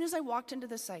 As soon as I walked into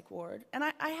the psych ward, and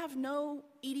I have no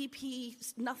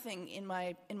EDP, nothing in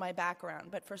my background,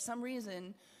 but for some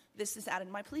reason, this is added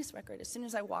to my police record. As soon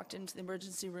as I walked into the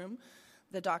emergency room,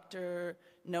 the doctor,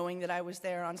 knowing that I was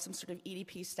there on some sort of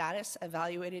EDP status,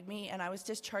 evaluated me, and I was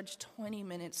discharged 20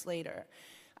 minutes later.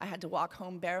 I had to walk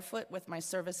home barefoot with my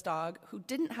service dog, who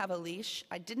didn't have a leash.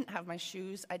 I didn't have my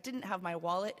shoes. I didn't have my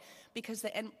wallet, because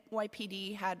the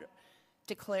NYPD had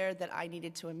declared that I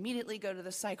needed to immediately go to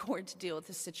the psych ward to deal with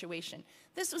this situation.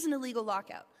 This was an illegal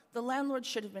lockout. The landlord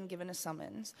should have been given a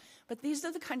summons. But these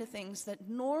are the kind of things that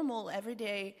normal,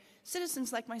 everyday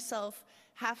citizens like myself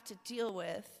have to deal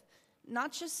with.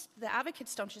 Not just, the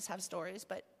advocates don't just have stories,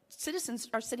 but citizens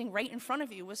are sitting right in front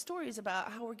of you with stories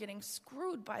about how we're getting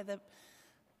screwed by the,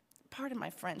 pardon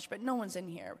my French, but no one's in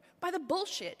here, by the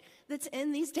bullshit that's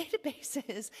in these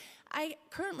databases. I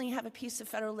currently have a piece of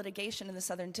federal litigation in the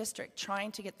Southern District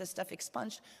trying to get this stuff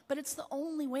expunged, but it's the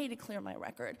only way to clear my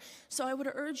record. So I would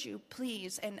urge you,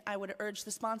 please, and I would urge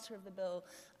the sponsor of the bill,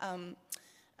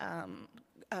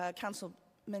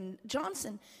 Councilman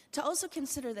Johnson, to also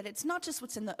consider that it's not just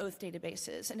what's in the oath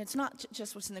databases, and it's not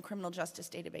just what's in the criminal justice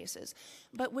databases,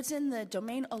 but what's in the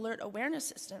domain alert awareness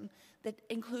system that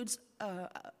includes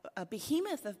a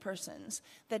behemoth of persons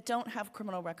that don't have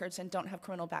criminal records and don't have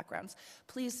criminal backgrounds.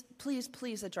 Please, please,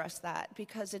 please address that,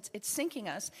 because it's sinking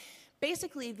us.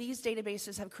 Basically, these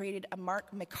databases have created a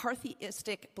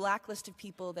McCarthyistic blacklist of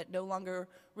people that no longer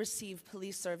receive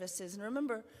police services. And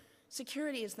remember,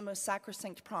 security is the most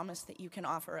sacrosanct promise that you can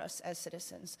offer us as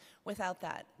citizens. Without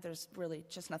that, there's really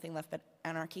just nothing left but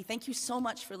anarchy. Thank you so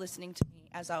much for listening to me,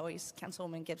 as always,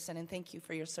 Councilwoman Gibson, and thank you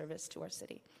for your service to our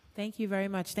city. Thank you very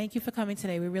much. Thank you for coming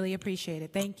today. We really appreciate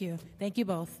it. Thank you. Thank you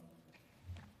both.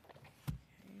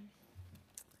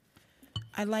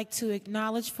 I'd like to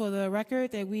acknowledge for the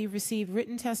record that we received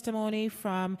written testimony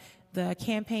from the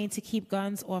Campaign to Keep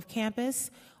Guns Off Campus,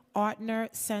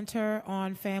 Artner Center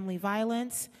on Family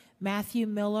Violence, Matthew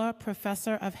Miller,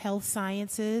 Professor of Health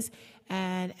Sciences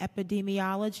and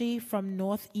Epidemiology from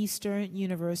Northeastern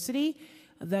University,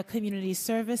 the Community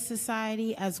Service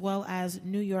Society, as well as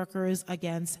New Yorkers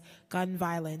Against Gun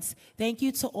Violence. Thank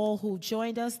you to all who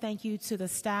joined us. Thank you to the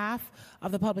staff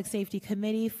of the Public Safety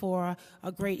Committee for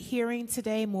a great hearing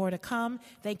today. More to come.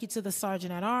 Thank you to the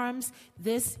Sergeant at Arms.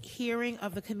 This hearing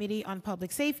of the Committee on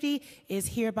Public Safety is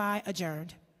hereby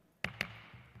adjourned.